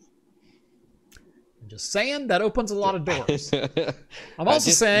things. I'm just saying that opens a lot of doors. I'm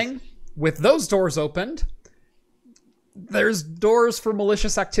also saying with those doors opened, there's doors for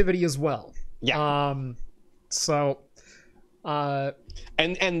malicious activity as well. Yeah.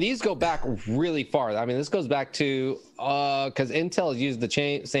 And these go back really far. I mean, this goes back to because Intel has used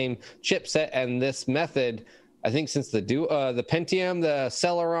the same chipset and this method, I think, since the Pentium, the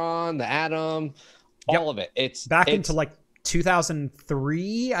Celeron, the Atom, all of it. It's into like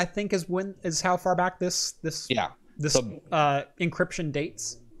 2003, I think, is how far back this encryption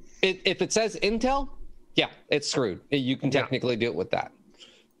dates. If it says Intel, yeah, it's screwed. You can technically do it with that.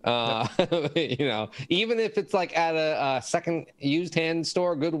 You know, even if it's like at a second used hand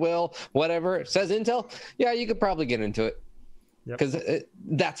store, Goodwill, whatever, it says Intel, yeah, you could probably get into it, because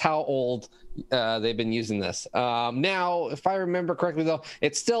that's how old they've been using this. Now, if I remember correctly, though,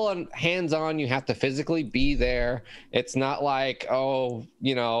 it's still hands-on. You have to physically be there. It's not like, oh,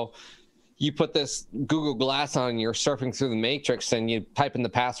 you know, you put this Google Glass on, you're surfing through the Matrix, and you type in the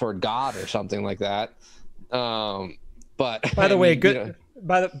password God or something like that. But by the way, good.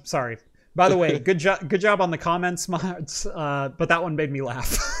 By the way, good job on the comments, mods. But that one made me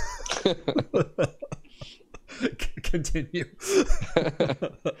laugh. Continue.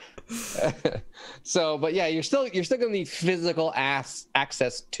 So, but yeah, you're still gonna need physical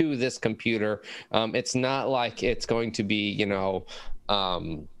access to this computer. It's not like it's going to be,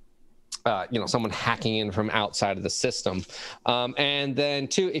 someone hacking in from outside of the system. And then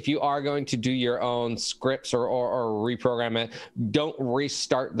two, if you are going to do your own scripts or reprogram it, don't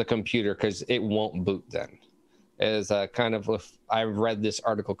restart the computer, because it won't boot then. Is kind of, if I read this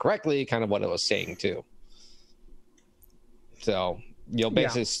article correctly, kind of what it was saying too. So you'll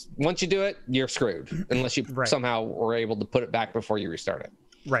basically, once you do it, you're screwed, unless you somehow were able to put it back before you restart it.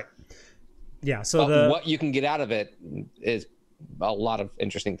 Right. Yeah. So what you can get out of it is a lot of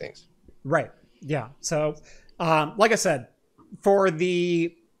interesting things. Right. Yeah. So, like I said, for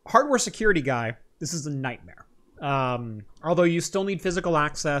the hardware security guy, this is a nightmare. Although you still need physical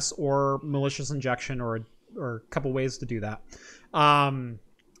access or malicious injection or a couple ways to do that.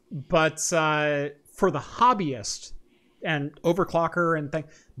 But for the hobbyist and overclocker and thing,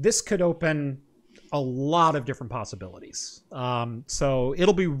 this could open a lot of different possibilities. So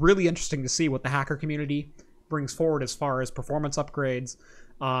it'll be really interesting to see what the hacker community brings forward as far as performance upgrades,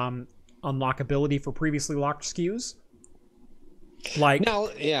 unlockability for previously locked SKUs.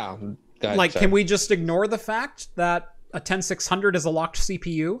 Can we just ignore the fact that a 10600 is a locked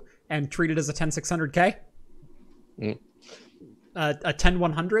CPU and treat it as a 10600K? A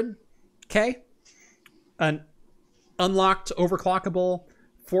 10100K? An unlocked, overclockable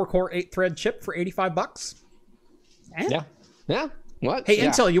 4-core 8-thread chip for $85? Yeah. What? Hey,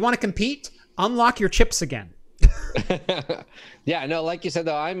 Intel, you want to compete? Unlock your chips again. Yeah, no, like you said,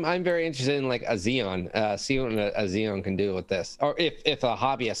 though, I'm very interested in like a Xeon, see what a Xeon can do with this, or if a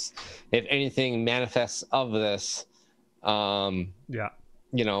hobbyist, if anything manifests of this, because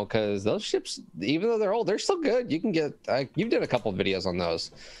those chips, even though they're old, they're still good. You can get, you've done a couple of videos on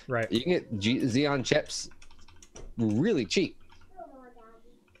those, right? You can get Xeon chips really cheap.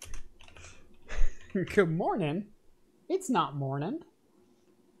 Good morning. It's not morning.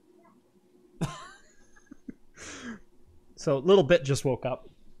 So little bit just woke up.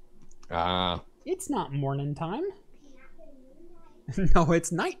 It's not morning time. No,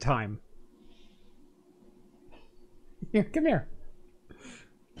 it's nighttime. Here, come here.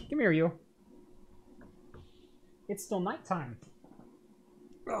 Come here, you. It's still nighttime.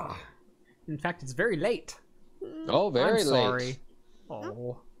 Ugh. In fact, it's very late. Oh, very I'm sorry. late.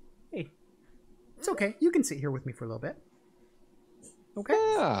 Oh. Hey. It's okay. You can sit here with me for a little bit. Okay?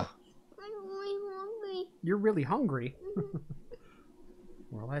 Yeah. I'm really hungry. You're really hungry.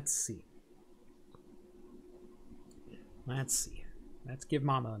 Well, let's see. Let's see. Let's give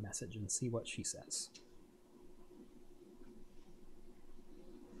Mama a message and see what she says.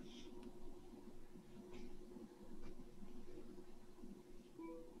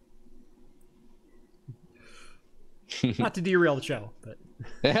 Not to derail the show, but...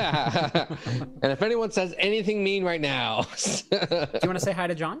 Yeah. And if anyone says anything mean right now... Do you want to say hi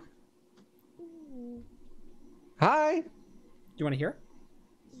to John? Hi. Do you want to hear?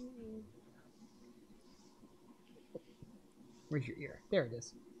 Where's your ear? There it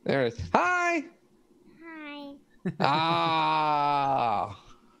is. There it is. Hi. Hi. Ah.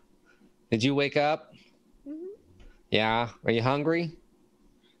 Did you wake up? Mm-hmm. Yeah. Are you hungry?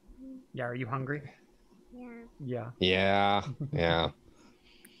 Yeah, are you hungry? Yeah. Yeah. Yeah.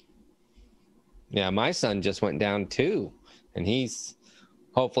 Yeah, my son just went down too, and he's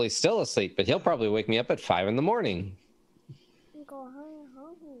hopefully still asleep, but he'll probably wake me up at 5 in the morning. I'm going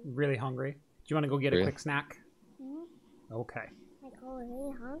hungry. Really hungry? Do you want to go get a quick snack? Mm-hmm. Okay. I go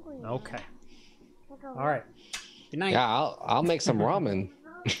really hungry. Okay. I go All right. Good night. Yeah, I'll make some ramen.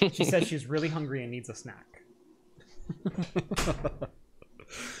 She says she's really hungry and needs a snack. A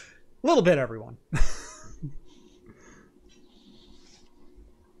little bit, everyone.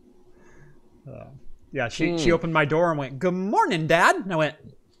 Yeah, she opened my door and went, "Good morning, Dad." And I went,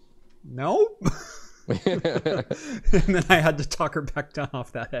 "No." And then I had to talk her back down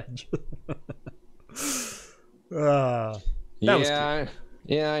off that edge. That was cute.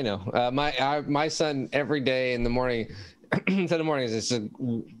 Yeah, I know. My son every day in the morning, instead of mornings, just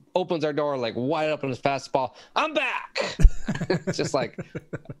opens our door like wide open as fast as possible. I'm back. It's just like,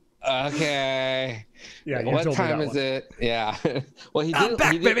 okay. Yeah. What time is it? Yeah. Well, he did. I'm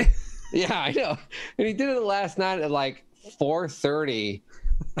back, baby. Yeah, I know. And he did it last night at like 4:30,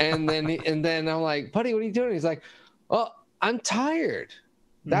 and then I'm like, buddy, what are you doing? He's like, oh, I'm tired.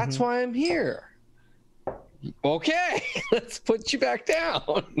 That's why I'm here. Okay, let's put you back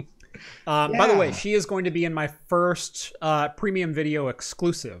down. By the way, she is going to be in my first premium video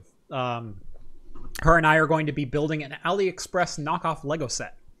exclusive. Her and I are going to be building an AliExpress knockoff Lego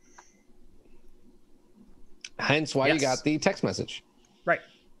set. Hence why you got the text message. Right.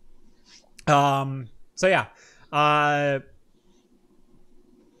 So yeah, I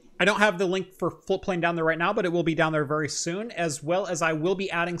don't have the link for Floatplane down there right now, but it will be down there very soon, as well as I will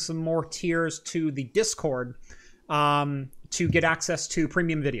be adding some more tiers to the Discord to get access to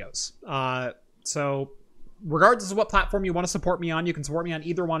premium videos. So regardless of what platform you want to support me on, you can support me on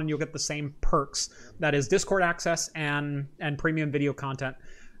either one and you'll get the same perks. That is Discord access and premium video content.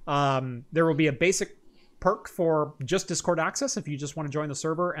 There will be a basic perk for just Discord access if you just want to join the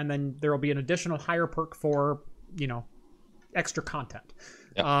server, and then there will be an additional higher perk for, extra content.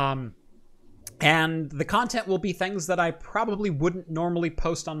 Yep. And the content will be things that I probably wouldn't normally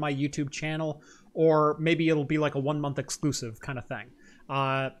post on my YouTube channel, or maybe it'll be like a 1-month exclusive kind of thing.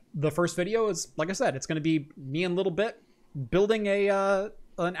 The first video is, like I said, it's going to be me and Little Bit building an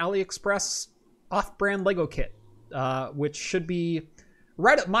AliExpress off-brand Lego kit, which should be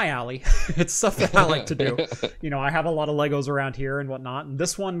right up my alley. It's stuff that I like to do. I have a lot of Legos around here and whatnot, and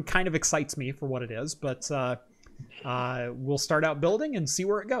this one kind of excites me for what it is, but we'll start out building and see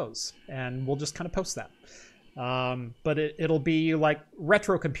where it goes, and we'll just kind of post that. But it'll be like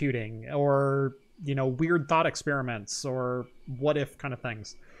retro computing or, weird thought experiments or what if kind of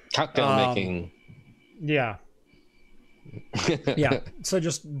things. Cocktail making. Yeah. Yeah. So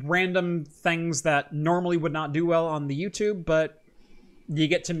just random things that normally would not do well on the YouTube, but you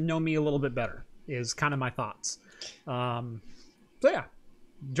get to know me a little bit better is kind of my thoughts. So yeah,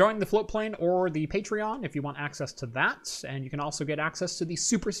 join the Floatplane or the Patreon if you want access to that. And you can also get access to the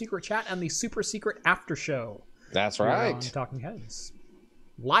super secret chat and the super secret after show. That's right. On Talking Heads.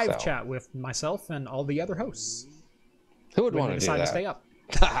 Live chat with myself and all the other hosts. Who would want to do that? To stay up.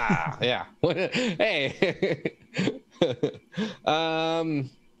 Yeah. Hey.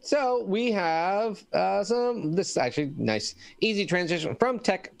 So we have this is actually nice, easy transition from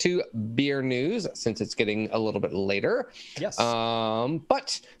tech to beer news, since it's getting a little bit later. Yes.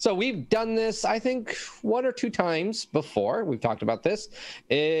 But so we've done this, I think, 1 or 2 times before. We've talked about this.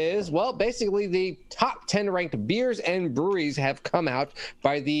 Basically the top 10 ranked beers and breweries have come out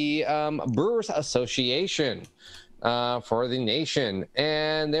by the Brewers Association for the nation.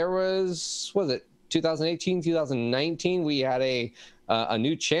 And there was it 2018, 2019, we had a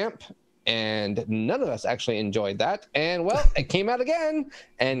new champ, and none of us actually enjoyed that. And well, it came out again,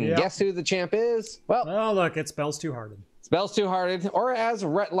 and guess who the champ is? Well, oh look, it's Bells Too Hearted. It's Bells Too Hearted, or as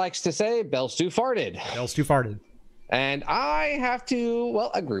Rhett likes to say, Bells Too Farted. Bells Too Farted. And I have to,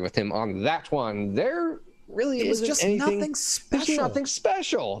 agree with him on that one. There really isn't just anything. nothing special. There's nothing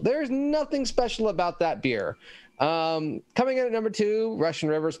special. There's nothing special about that beer. Coming in at number 2, Russian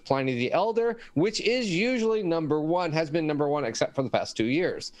River's Pliny the Elder, which is usually number 1, has been number 1 except for the past 2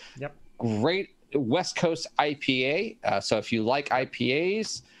 years. Yep. Great West Coast IPA. So if you like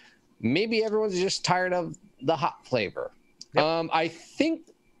IPAs, maybe everyone's just tired of the hop flavor. Yep. I think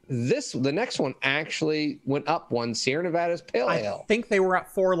the next one actually went up one, Sierra Nevada's Pale Ale. I think they were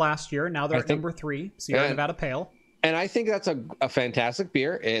at 4 last year. Now they're at number 3, Sierra Nevada Pale. And I think that's a fantastic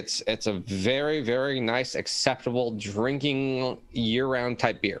beer. It's a very, very nice, acceptable drinking year-round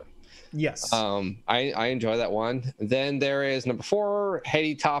type beer. Yes. I enjoy that one. Then there is number 4,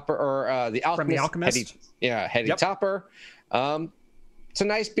 Heady Topper, or the Alchemist. From the Alchemist? Heady Topper. It's a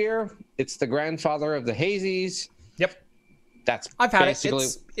nice beer. It's the grandfather of the hazies. Yep. I've had it.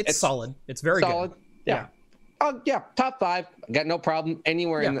 It's solid. It's very solid. Good. Yeah. Oh yeah, top 5. Got no problem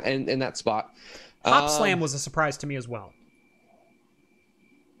anywhere in that spot. Hop Slam was a surprise to me as well.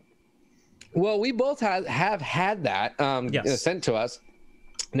 Well, we both have had that sent to us.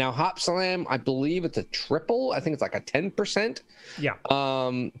 Now, Hop Slam, I believe it's a triple. I think it's like a 10%. Yeah.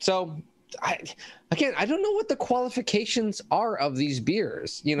 So I don't know what the qualifications are of these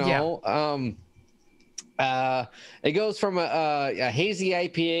beers. You know. It goes from a hazy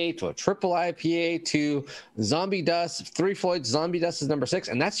IPA to a triple IPA to Zombie Dust. Three Floyd's Zombie Dust is number 6,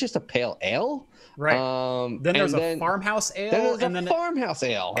 and that's just a pale ale. Right. Then there's a farmhouse ale, farmhouse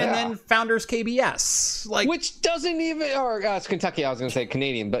ale, and then Founders KBS, which doesn't even, or it's Kentucky. I was going to say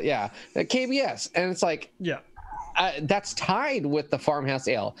Canadian, but KBS, and it's like that's tied with the farmhouse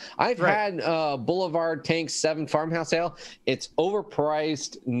ale. I've had Boulevard Tank 7 farmhouse ale. It's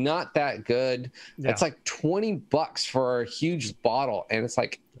overpriced, not that good. It's like $20 for a huge bottle, and it's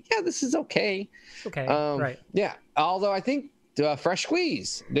like, this is okay. Right. Yeah. Although I think Fresh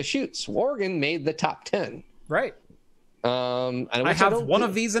Squeeze, Deschutes, Oregon made the top 10. Right. I have one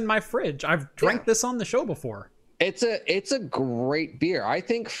of these in my fridge. I've drank this on the show before. It's a great beer. I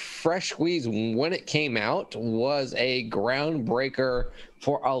think Fresh Squeeze, when it came out, was a groundbreaker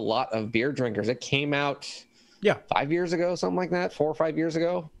for a lot of beer drinkers. It came out 5 years ago, something like that, 4 or 5 years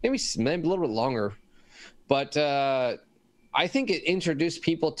ago, maybe a little bit longer. But I think it introduced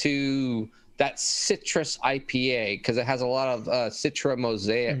people to that citrus IPA because it has a lot of Citra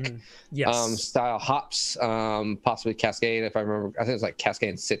Mosaic style hops, possibly Cascade, if I remember. I think it's like Cascade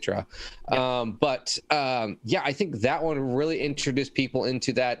and Citra. I think that one really introduced people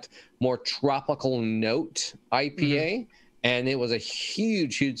into that more tropical note IPA, and it was a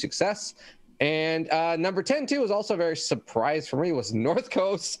huge success. And number 10 too was also a very surprise for me, was North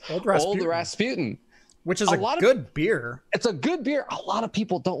Coast Old Rasputin. Which is a good beer. It's a good beer. A lot of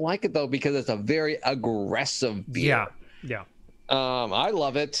people don't like it though because it's a very aggressive beer. Yeah. I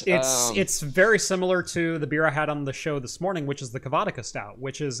love it. It's very similar to the beer I had on the show this morning, which is the Kavatka Stout,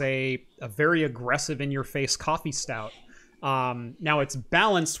 which is a very aggressive, in-your-face coffee stout. Now it's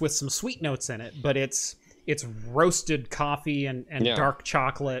balanced with some sweet notes in it, but it's roasted coffee and dark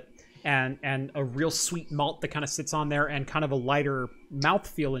chocolate and a real sweet malt that kind of sits on there and kind of a lighter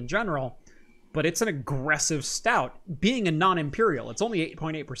mouthfeel in general. But it's an aggressive stout, being a non-imperial. It's only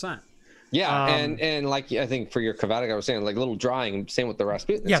 8.8%. Yeah, and like I think for your Kavatka, I was saying like a little drying. Same with the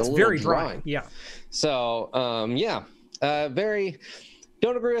Rasputin. It's very dry. Yeah. So very.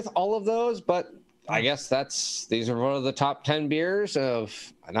 Don't agree with all of those, but I guess these are one of the top 10 beers and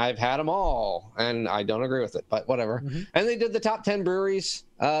I've had them all, and I don't agree with it, but whatever. And they did the top 10 breweries.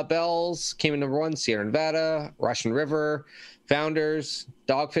 Bell's came in number 1. Sierra Nevada, Russian River, Founders,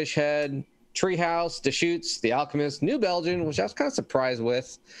 Dogfish Head, Treehouse, Deschutes, The Alchemist, New Belgium, which I was kind of surprised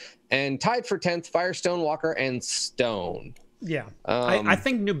with, and tied for 10th, Firestone Walker and Stone. Yeah, I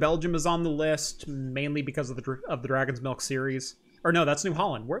think New Belgium is on the list mainly because of the Dragon's Milk series. Or no, that's New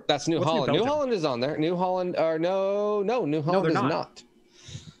Holland. That's New Holland. New Holland is on there. New Holland, or no, New Holland is not.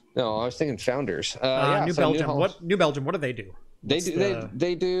 No, I was thinking Founders. New Belgium. New Belgium? What do they do?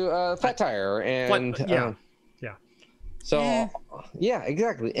 They do Fat Tire and So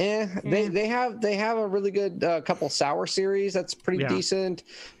exactly. They have a really good couple sour series that's pretty decent.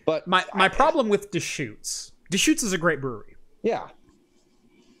 But my problem with Deschutes is a great brewery. Yeah.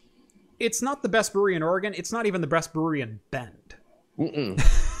 It's not the best brewery in Oregon. It's not even the best brewery in Bend.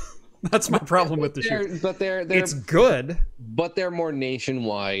 That's my problem with Deschutes. But they're it's good, but they're more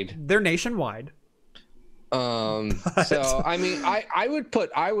nationwide. They're nationwide. So I mean, I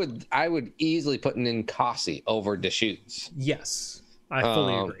would easily put an Ninkasi over Deschutes. Yes, I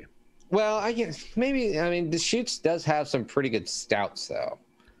fully agree. Well, I guess maybe. I mean, Deschutes does have some pretty good stouts, though.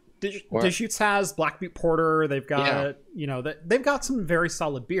 Deschutes has Black Butte Porter. They've got they've got some very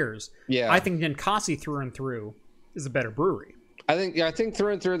solid beers. Yeah, I think Ninkasi through and through is a better brewery. I think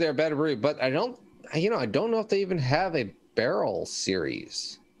through and through they're a better brewery, but I don't know if they even have a barrel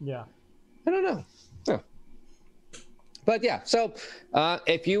series. Yeah, I don't know. No. But yeah, so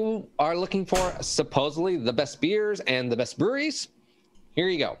if you are looking for supposedly the best beers and the best breweries, here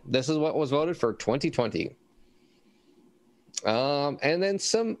you go. This is what was voted for 2020. And then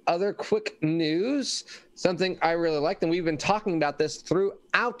some other quick news, something I really liked, and we've been talking about this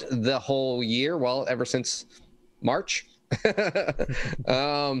throughout the whole year, well, ever since March.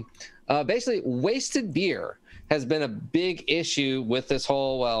 Basically, wasted beer has been a big issue with this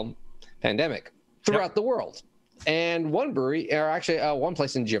whole, pandemic throughout the world. And one brewery, or actually one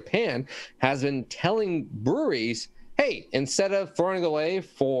place in Japan, has been telling breweries, hey, instead of throwing it away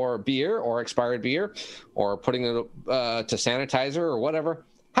for beer or expired beer or putting it to sanitizer or whatever,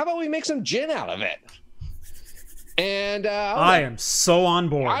 how about we make some gin out of it? And I am so on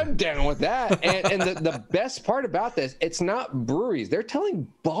board. I'm down with that. And the best part about this, it's not breweries. They're telling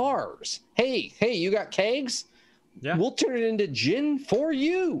bars, hey, you got kegs? Yeah. We'll turn it into gin for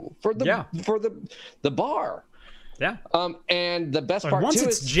you, for the bar. Yeah. And the best part once too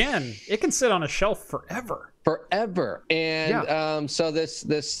it's is gin, it can sit on a shelf forever. And so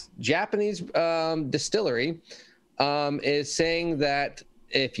this Japanese distillery is saying that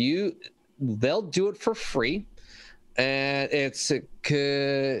they'll do it for free, and it's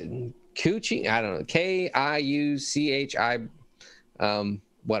Kuchi, I don't know, Kiuchi,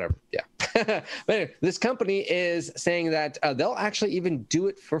 whatever. Yeah. But anyway, this company is saying that they'll actually even do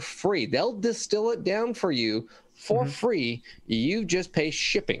it for free. They'll distill it down for you for free. You just pay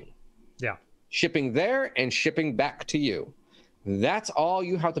shipping. Yeah. Shipping there and shipping back to you. That's all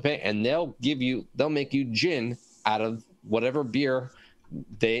you have to pay, and they'll make you gin out of whatever beer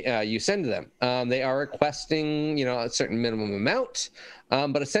you send to them. They are requesting, a certain minimum amount,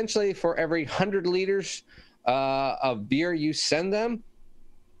 but essentially for every 100 liters of beer you send them,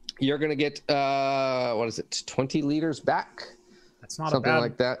 you're going to get 20 liters back. That's not something a bad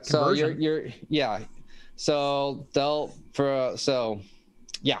like that. Conversion.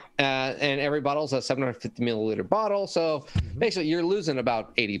 And every bottle is a 750 milliliter bottle. So basically, you're losing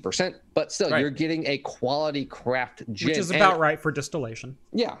about 80%, but still, you're getting a quality craft gin, which is about right for distillation.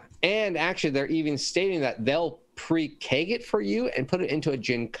 Yeah, and actually, they're even stating that they'll pre-keg it for you and put it into a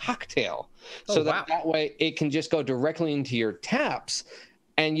gin cocktail, that way it can just go directly into your taps,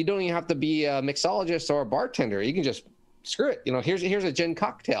 and you don't even have to be a mixologist or a bartender. You can just screw it. Here's a gin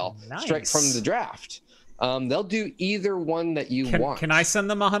cocktail straight from the draft. They'll do either one that you want. Can I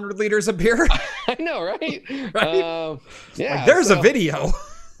send them 100 liters of beer? I know, right? Right? There's a video.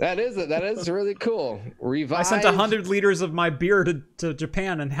 That is really cool. Revive. I sent 100 liters of my beer to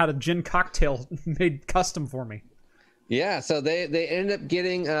Japan and had a gin cocktail made custom for me. Yeah, so they ended up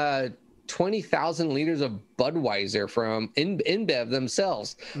getting 20,000 liters of Budweiser from InBev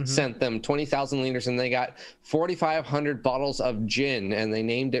themselves. Sent them 20,000 liters, and they got 4,500 bottles of gin, and they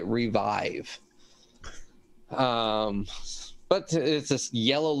named it Revive. But it's this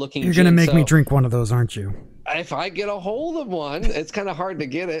yellow looking. You're gonna make me drink one of those, aren't you? If I get a hold of one, it's kind of hard to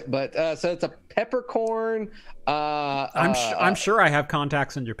get it, but so it's a peppercorn. I'm sure I have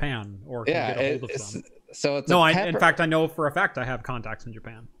contacts in Japan, or can get a hold of some. So it's in fact, I know for a fact I have contacts in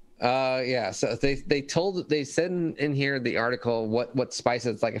Japan. So they said in here the article what spice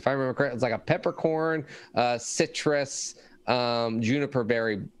it's like. If I remember correctly, it's like a peppercorn, citrus, juniper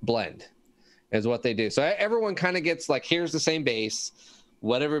berry blend is what they do. So everyone kind of gets like, here's the same base,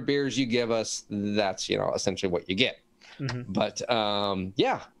 whatever beers you give us, that's essentially what you get. But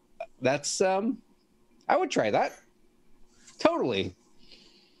that's I would try that totally.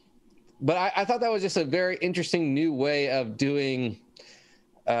 But I thought that was just a very interesting new way of doing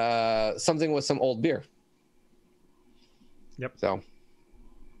something with some old beer. Yep. So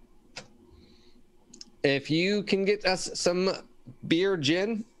if you can get us some beer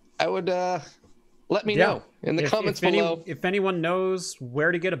gin, I would let me know in the comments below. If anyone knows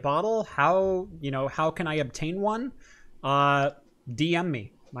where to get a bottle, how can I obtain one? DM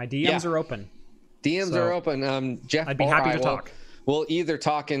me. My DMs are open. DMs are open. Jeff, I'd be happy to talk. We'll either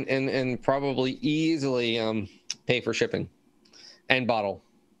talk and probably easily pay for shipping and bottle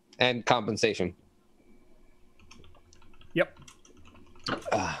and compensation. Yep.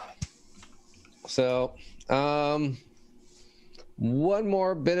 So one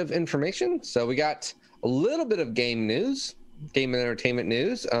more bit of information. So we got a little bit of game news, game and entertainment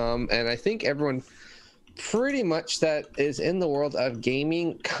news. And I think everyone pretty much that is in the world of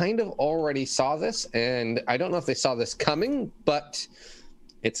gaming kind of already saw this. And I don't know if they saw this coming, but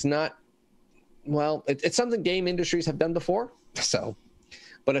it's not, well, it's something game industries have done before. So,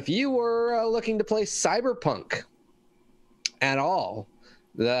 but if you were looking to play Cyberpunk at all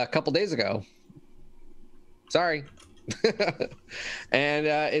a couple days ago, sorry. And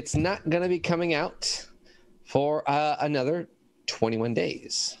it's not going to be coming out for another 21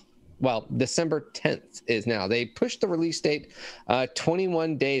 days. Well, December 10th is now. They pushed the release date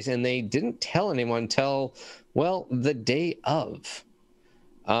 21 days, and they didn't tell anyone till, well, the day of.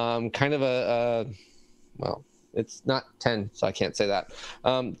 Kind of well, it's not 10, so I can't say that.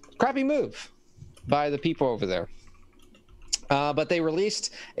 Crappy move by the people over there. But they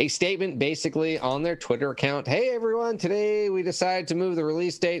released a statement basically on their Twitter account. Hey, everyone, today we decided to move the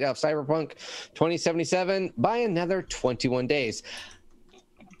release date of Cyberpunk 2077 by another 21 days.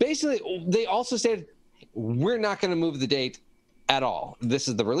 Basically, they also said, we're not going to move the date at all. This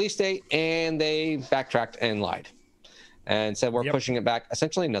is the release date, and they backtracked and lied and said we're pushing it back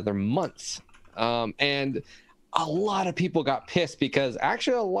essentially another month. And a lot of people got pissed because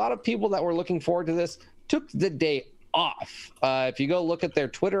actually a lot of people that were looking forward to this took the day off. If you go look at their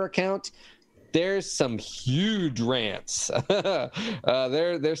Twitter account, there's some huge rants.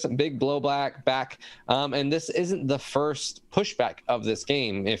 There's some big blowback back. And this isn't the first pushback of this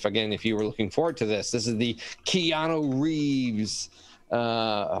game. If you were looking forward to this is the Keanu Reeves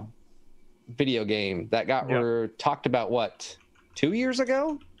video game that got talked about, what, 2 years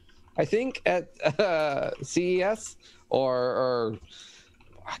ago? I think at CES or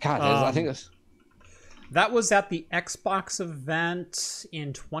God, I think it was. That was at the Xbox event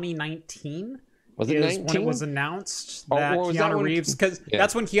in 2019. Was it 19? When it was announced that or was Keanu Reeves, because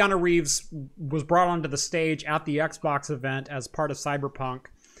that's when Keanu Reeves was brought onto the stage at the Xbox event as part of Cyberpunk.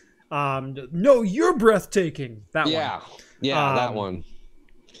 No, you're breathtaking. That one. Yeah, that one.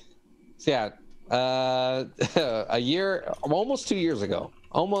 So yeah, a year, almost 2 years ago.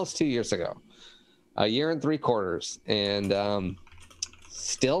 A year and 3/4, and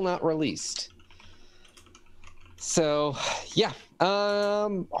still not released. So yeah,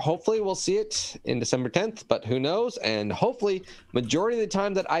 hopefully we'll see it in December 10th, but who knows? And hopefully majority of the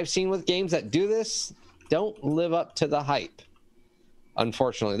time that I've seen with games that do this don't live up to the hype.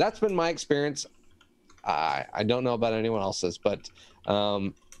 Unfortunately, that's been my experience. I don't know about anyone else's, but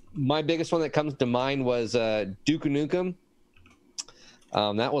my biggest one that comes to mind was Duke Nukem.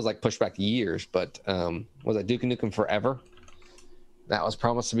 That was like pushed back years, but was it Duke Nukem Forever? That was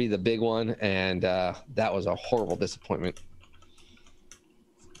promised to be the big one, and that was a horrible disappointment.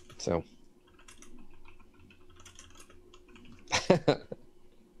 So,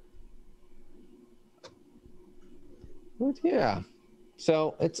 but yeah.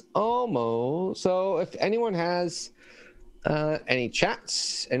 So it's almost. So if anyone has any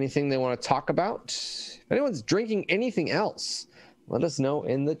chats, anything they want to talk about, if anyone's drinking anything else, let us know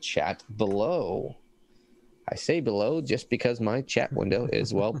in the chat below. I say below just because my chat window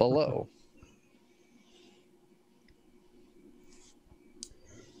is well below.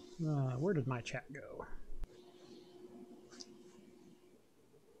 Where did my chat go?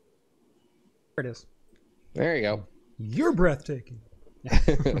 There it is. There you go. You're breathtaking. I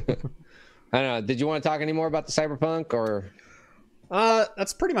don't know. Did you want to talk any more about the Cyberpunk or?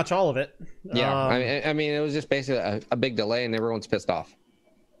 That's pretty much all of it. Yeah, I mean, it was just basically a big delay, and everyone's pissed off.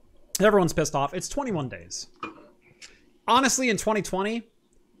 Everyone's pissed off. It's 21 days. Honestly, in 2020,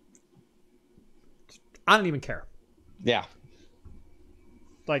 I don't even care. Yeah.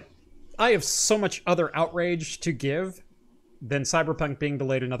 Like, I have so much other outrage to give than Cyberpunk being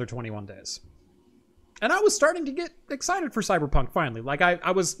delayed another 21 days. And I was starting to get excited for Cyberpunk finally. Like,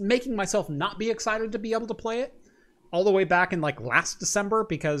 I was making myself not be excited to be able to play it all the way back in, like, last December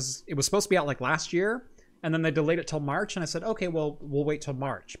because it was supposed to be out, like, last year. And then they delayed it till March, and I said, okay, well, we'll wait till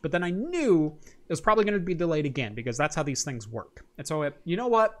March. But then I knew it was probably going to be delayed again because that's how these things work. And so, you know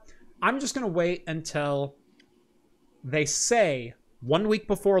what? I'm just going to wait until they say 1 week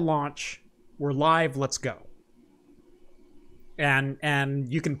before launch, we're live, let's go.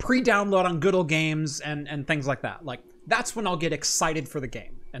 And you can pre-download on Good Old Games and things like that. Like, that's when I'll get excited for the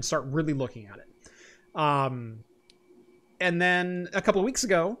game and start really looking at it. And then a couple of weeks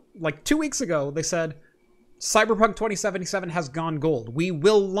ago, like 2 weeks ago, they said, Cyberpunk 2077 has gone gold. We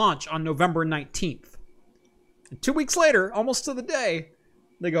will launch on November 19th. And 2 weeks later, almost to the day,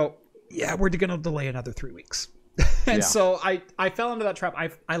 they go, yeah, we're going to delay another 3 weeks. And so I fell into that trap.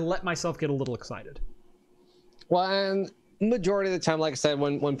 I let myself get a little excited. Well, and majority of the time, like I said,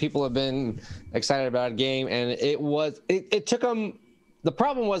 when people have been excited about a game, and it took them. The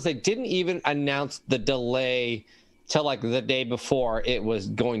problem was they didn't even announce the delay till like the day before it was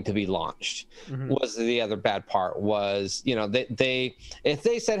going to be launched. Was the other bad part was, you know, they if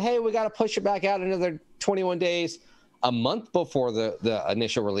they said, hey, we got to push it back out another 21 days, a month before the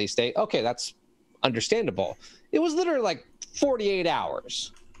initial release date, okay, that's understandable. It was literally like 48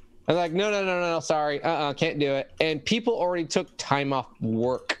 hours. I'm like, no, sorry, can't do it. And people already took time off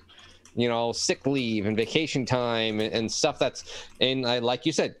work, you know, sick leave and vacation time and stuff that's, and like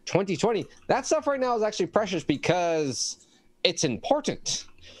you said, 2020, that stuff right now is actually precious because it's important.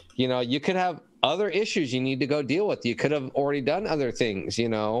 You know, you could have other issues you need to go deal with. You could have already done other things, you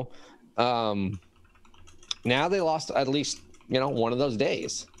know. Now they lost at least, you know, one of those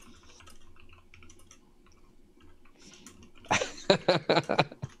days.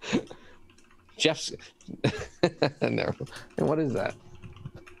 Jeff's no. What is that?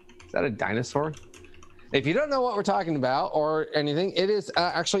 Is that a dinosaur? If you don't know what we're talking about or anything, it is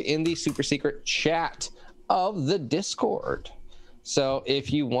actually in the super secret chat of the Discord. So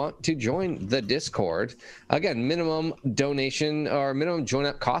if you want to join the Discord, again, minimum donation or minimum join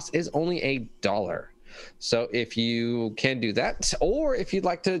up cost is only $1. So if you can do that, or if you'd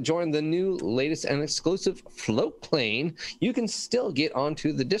like to join the new latest and exclusive float plane, you can still get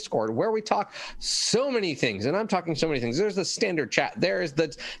onto the Discord where we talk so many things. And I'm talking so many things. There's the standard chat. There is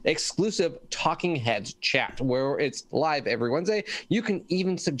the exclusive Talking Heads chat where it's live every Wednesday. You can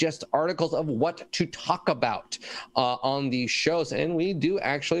even suggest articles of what to talk about on these shows. And we do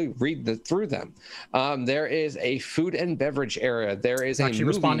actually read through them. There is a food and beverage area. There is actually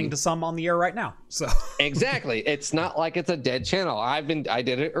responding to some on the air right now. So exactly, it's not like it's a dead channel. I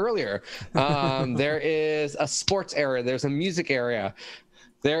did it earlier. There is a sports area. There's a music area.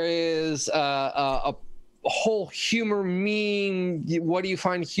 There is a whole humor meme. What do you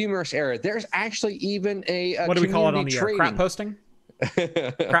find humorous area? There's actually even a what do we call it on the air? Trading. Crap posting.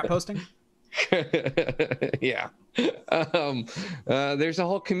 Crap posting. Yeah. There's a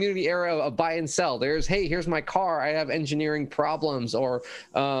whole community area of buy and sell. There's, hey, here's my car, I have engineering problems, or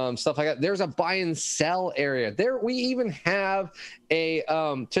stuff like that. There's a buy and sell area there. We even have a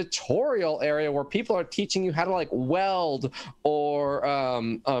tutorial area where people are teaching you how to like weld or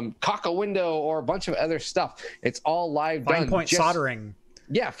caulk a window or a bunch of other stuff. It's all live done. Fine point soldering.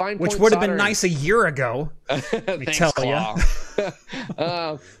 Yeah, fine point which would have soldering. been nice a year ago. Let me tell you.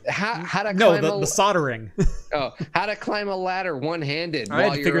 How to no, climb the soldering. How to climn a ladder one-handed. I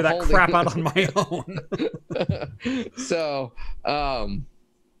had to figure that crap out on my own. So,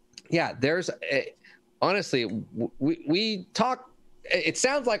 yeah, there's honestly, we talk. It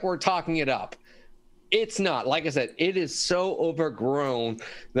sounds like we're talking it up. It's not. Like I said, it is so overgrown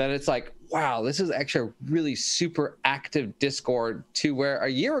that it's like, wow, this is actually a really super active Discord, to where a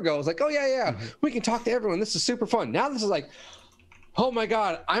year ago I was like, oh yeah, we can talk to everyone. This is super fun. Now this is like, oh my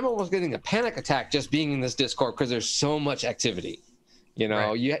God, I'm almost getting a panic attack just being in this Discord because there's so much activity. You know,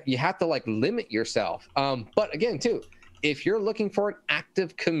 right. you have to like limit yourself. But again, too, if you're looking for an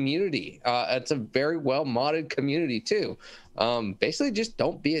active community, it's a very well modded community too. Basically, just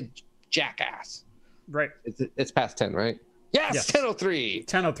don't be a jackass. Right. It's past 10, right? Yes. 10:03.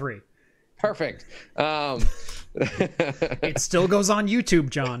 10:03. Perfect. It still goes on YouTube,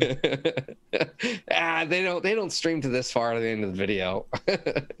 John. They don't stream to this far to the end of the video.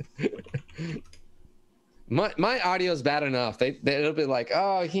 my audio is bad enough. It'll be like,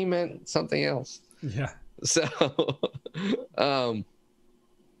 oh, he meant something else. Yeah. So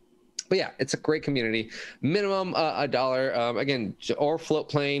but yeah, it's a great community. Minimum $1 again, or float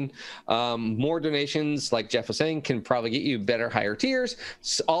plane. More donations, like Jeff was saying, can probably get you better, higher tiers.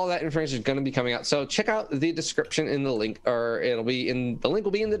 So all of that information is going to be coming out. So check out the description in the link, or the link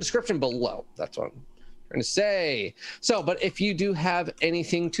will be in the description below. That's what I'm trying to say. So, but if you do have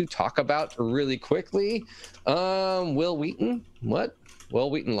anything to talk about really quickly, Will Wheaton, what? Will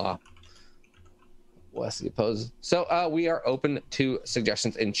Wheaton Law. Wesley opposed. So we are open to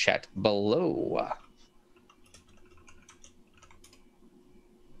suggestions in chat below.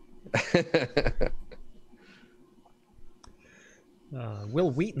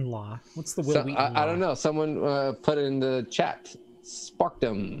 Will Wheaton Law. What's the Will Wheaton Law? I don't know. Someone put it in the chat. Sparked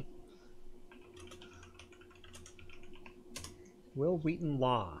him. Will Wheaton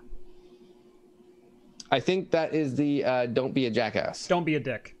Law. I think that is the don't be a jackass. Don't be a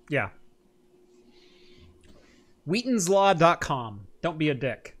dick. Yeah. WheatonsLaw.com. Don't be a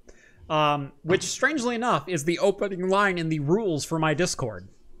dick. Which, strangely enough, is the opening line in the rules for my Discord.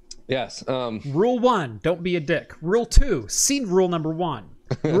 Yes. Rule 1, don't be a dick. Rule 2, seed rule number 1.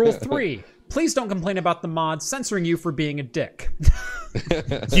 Rule 3, Please don't complain about the mod censoring you for being a dick.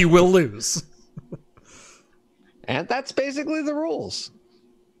 You will lose. And that's basically the rules.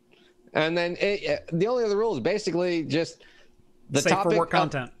 And then the only other rule is basically just the Safe topic for work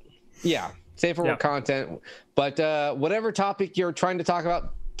content. Yeah, safe for work content. But whatever topic you're trying to talk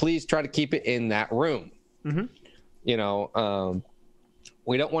about, please try to keep it in that room. Mm-hmm. You know,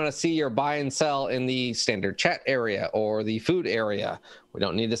 we don't want to see your buy and sell in the standard chat area or the food area. We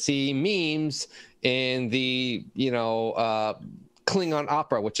don't need to see memes in the, you know, Klingon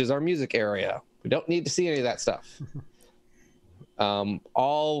opera, which is our music area. We don't need to see any of that stuff.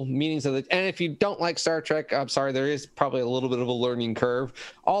 All meanings of the, and if you don't like Star Trek, I'm sorry, there is probably a little bit of a learning curve.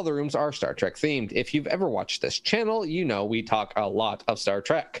 All the rooms are Star Trek themed. If you've ever watched this channel, you know we talk a lot of Star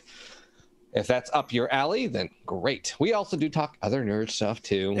Trek. If that's up your alley, then great. We also do talk other nerd stuff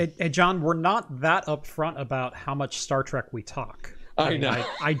too. Hey, John, we're not that upfront about how much Star Trek we talk. I know.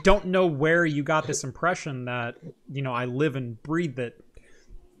 I don't know where you got this impression that, you know, I live and breathe it.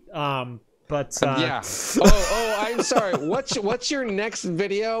 But yeah. Oh, I'm sorry. What's your next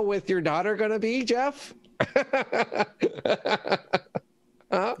video with your daughter gonna be, Jeff?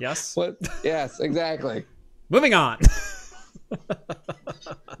 Yes. What? Yes, exactly. Moving on.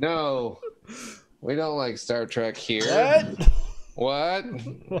 No, we don't like Star Trek here. What?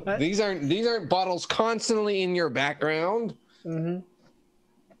 What? These aren't bottles constantly in your background. Mm-hmm.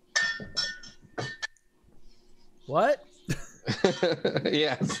 What?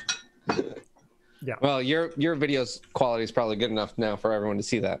 Yes. Yeah. Well, your video's quality is probably good enough now for everyone to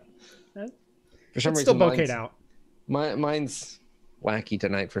see that. For some reason, still bokeh'd out. Mine's wacky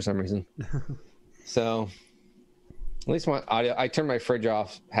tonight for some reason. So, at least my audio. I turned my fridge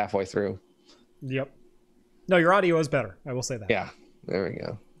off halfway through. Yep. No, your audio is better. I will say that. Yeah. There we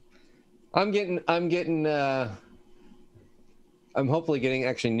go. I'm hopefully getting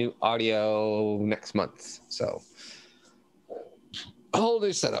actually new audio next month. So, whole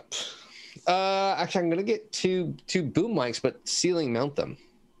new setup. Actually, I'm gonna get two boom mics, but ceiling mount them.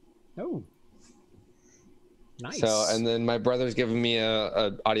 Oh, nice. So, and then my brother's giving me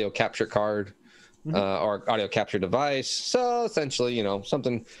a audio capture card, or audio capture device. So essentially, you know,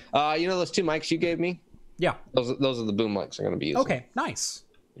 something. You know those two mics you gave me? Yeah. Those are the boom mics I'm gonna be using. Okay, nice.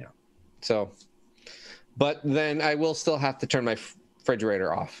 Yeah. So, but then I will still have to turn my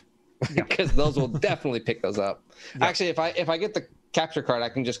refrigerator off because those will definitely pick those up. Yeah. Actually, if I get the capture card, I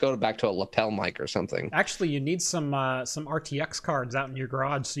can just go back to a lapel mic or something. Actually, you need some RTX cards out in your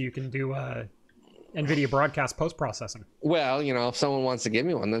garage so you can do nVidia broadcast post-processing. Well, you know, if someone wants to give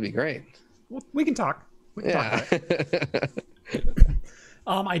me one, that'd be great. Well, we can talk. Talk about it.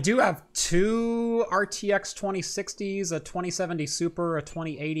 I do have two RTX 2060s, a 2070 Super, a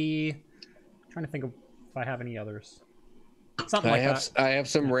 2080. I'm trying to think of if I have any others. Something like that. I have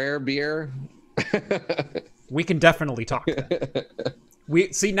some rare beer. We can definitely talk.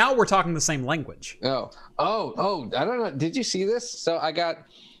 We see now we're talking the same language. Oh! I don't know. Did you see this? So I got.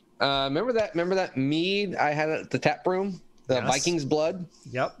 Remember that mead I had at the tap room, the Viking's Blood.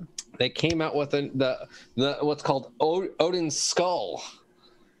 Yep. They came out with the what's called Odin's Skull.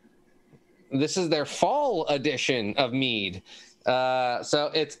 This is their fall edition of mead.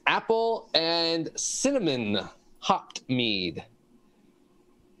 So it's apple and cinnamon hopped mead.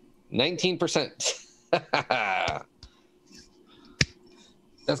 19%.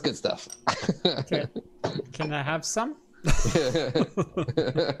 That's good stuff. Can I have some?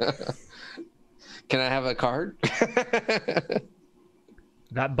 Can I have a card?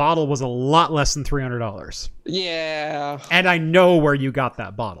 That bottle was a lot less than $300. Yeah. And I know where you got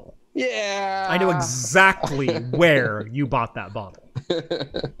that bottle. Yeah. I know exactly where you bought that bottle.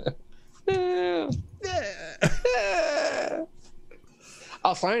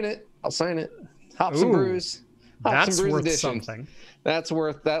 I'll sign it. Hops and Brews. That's and Brews worth edition. something. That's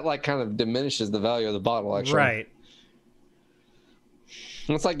worth that. Like kind of diminishes the value of the bottle. Actually, right.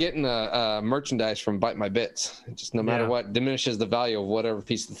 It's like getting a merchandise from Bite My Bits. It just no matter what diminishes the value of whatever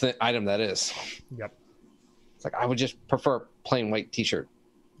piece of item that is. Yep. It's like I would just prefer a plain white T-shirt.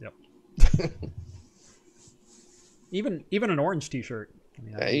 Yep. even an orange T-shirt. I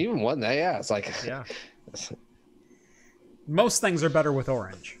mean, even one. Yeah. It's like most things are better with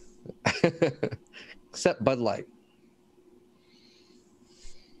orange. Except Bud Light.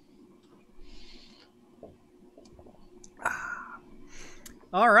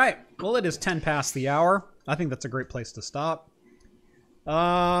 All right. Well, it is 10 past the hour. I think that's a great place to stop.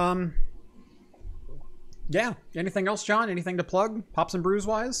 Yeah. Anything else, John? Anything to plug? Hops and Brews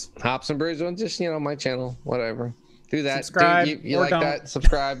wise? Hops and Brews, just my channel, whatever. Do that. Subscribe. You like don't. that?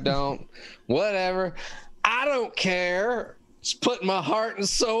 Subscribe. Don't. Whatever. I don't care. Just putting my heart and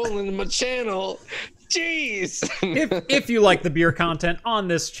soul into my channel. Jeez. If you like the beer content on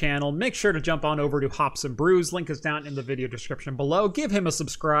this channel, make sure to jump on over to Hops and Brews. Link is down in the video description below. Give him a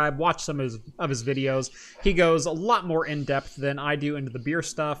subscribe. Watch some of his videos. He goes a lot more in depth than I do into the beer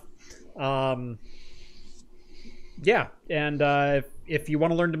stuff. Yeah, and if you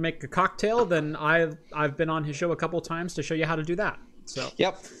want to learn to make a cocktail, then I've been on his show a couple of times to show you how to do that. So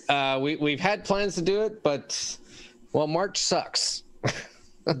yep, we've had plans to do it, but well, March sucks.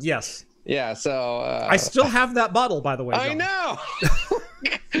 Yes. Yeah, so I still have that bottle, by the way, John. I know.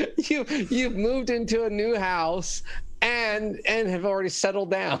 You've moved into a new house and have already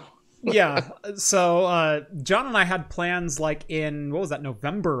settled down. Yeah, so John and I had plans like in, what was that,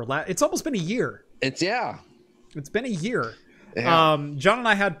 November? It's almost been a year. It's been a year. Yeah. John and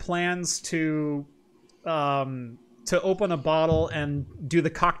I had plans to open a bottle and do the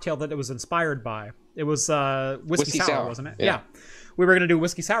cocktail that it was inspired by. It was whiskey sour, wasn't it? Yeah. We were going to do a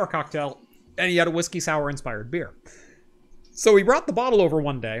whiskey sour cocktail, and he had a whiskey sour inspired beer. So we brought the bottle over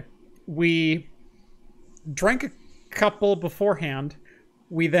one day. We drank a couple beforehand.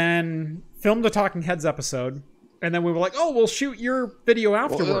 We then filmed a Talking Heads episode, and then we were like, "Oh, we'll shoot your video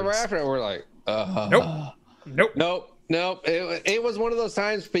afterwards." Well, right after we're like, Nope. It was one of those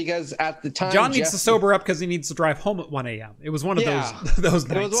times because at the time John needs to sober up because he needs to drive home at 1 a.m. It was one of those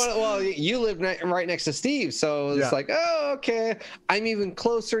nights. Well, you live right next to Steve, so it's like, oh, okay, I'm even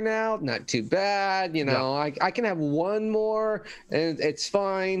closer now. Not too bad, you know. I can have one more, and it's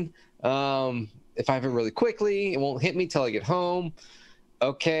fine. If I have it really quickly, it won't hit me till I get home.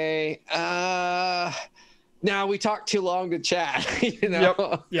 Okay. Now we talked too long to chat. You know.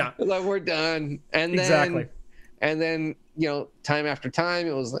 Yep. Yeah. Like we're done, and then exactly. And then, you know, time after time,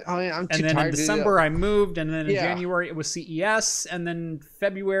 it was like, oh, yeah, I'm too tired. And then in December, I moved. And then in January, it was CES. And then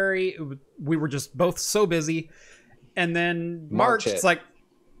February, we were just both so busy. And then March, it's like,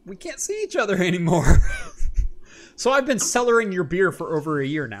 we can't see each other anymore. So I've been cellaring your beer for over a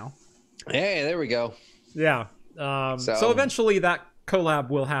year now. Hey, there we go. Yeah. So eventually that collab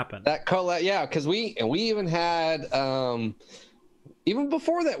will happen. That collab, yeah, because we even had, even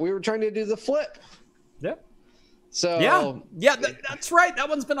before that, we were trying to do the flip. Yep. So yeah, that's right. That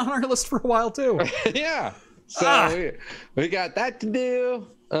one's been on our list for a while too. Yeah. So we got that to do.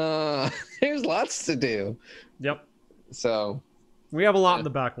 There's lots to do. Yep. So we have a lot in the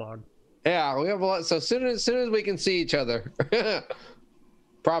backlog. Yeah, we have a lot. So soon as we can see each other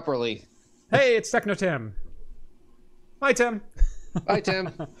properly. Hey, it's Techno Tim. Hi, Tim. Hi,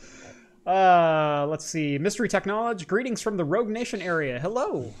 Tim. Let's see. Mystery Technology. Greetings from the Rogue Nation area.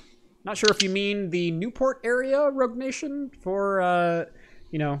 Hello. Not sure if you mean the Newport area, Rogue Nation, for,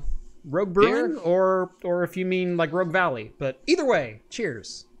 Rogue Brewing, or if you mean, like, Rogue Valley. But either way,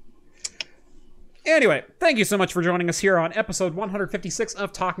 cheers. Anyway, thank you so much for joining us here on episode 156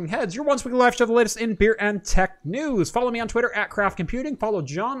 of Talking Heads, your once-weekly live show of the latest in beer and tech news. Follow me on Twitter at Craft Computing. Follow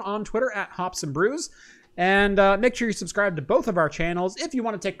John on Twitter at Hops and Brews. And make sure you subscribe to both of our channels. If you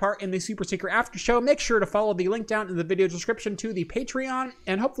want to take part in the Super Secret After Show, make sure to follow the link down in the video description to the Patreon.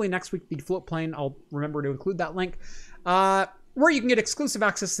 And hopefully next week, the float plane, I'll remember to include that link, where you can get exclusive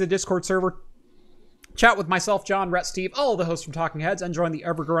access to the Discord server, chat with myself, John, Rhett, Steve, all the hosts from Talking Heads, and join the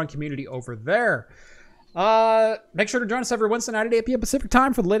ever-growing community over there. Make sure to join us every Wednesday night at 8 p.m. Pacific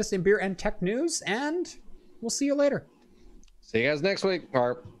time for the latest in beer and tech news. And we'll see you later. See you guys next week,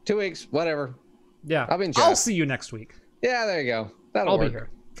 or 2 weeks, whatever. Yeah, I'll see you next week. Yeah, there you go. That'll work.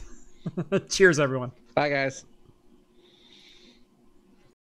 I'll be here. Cheers, everyone. Bye, guys.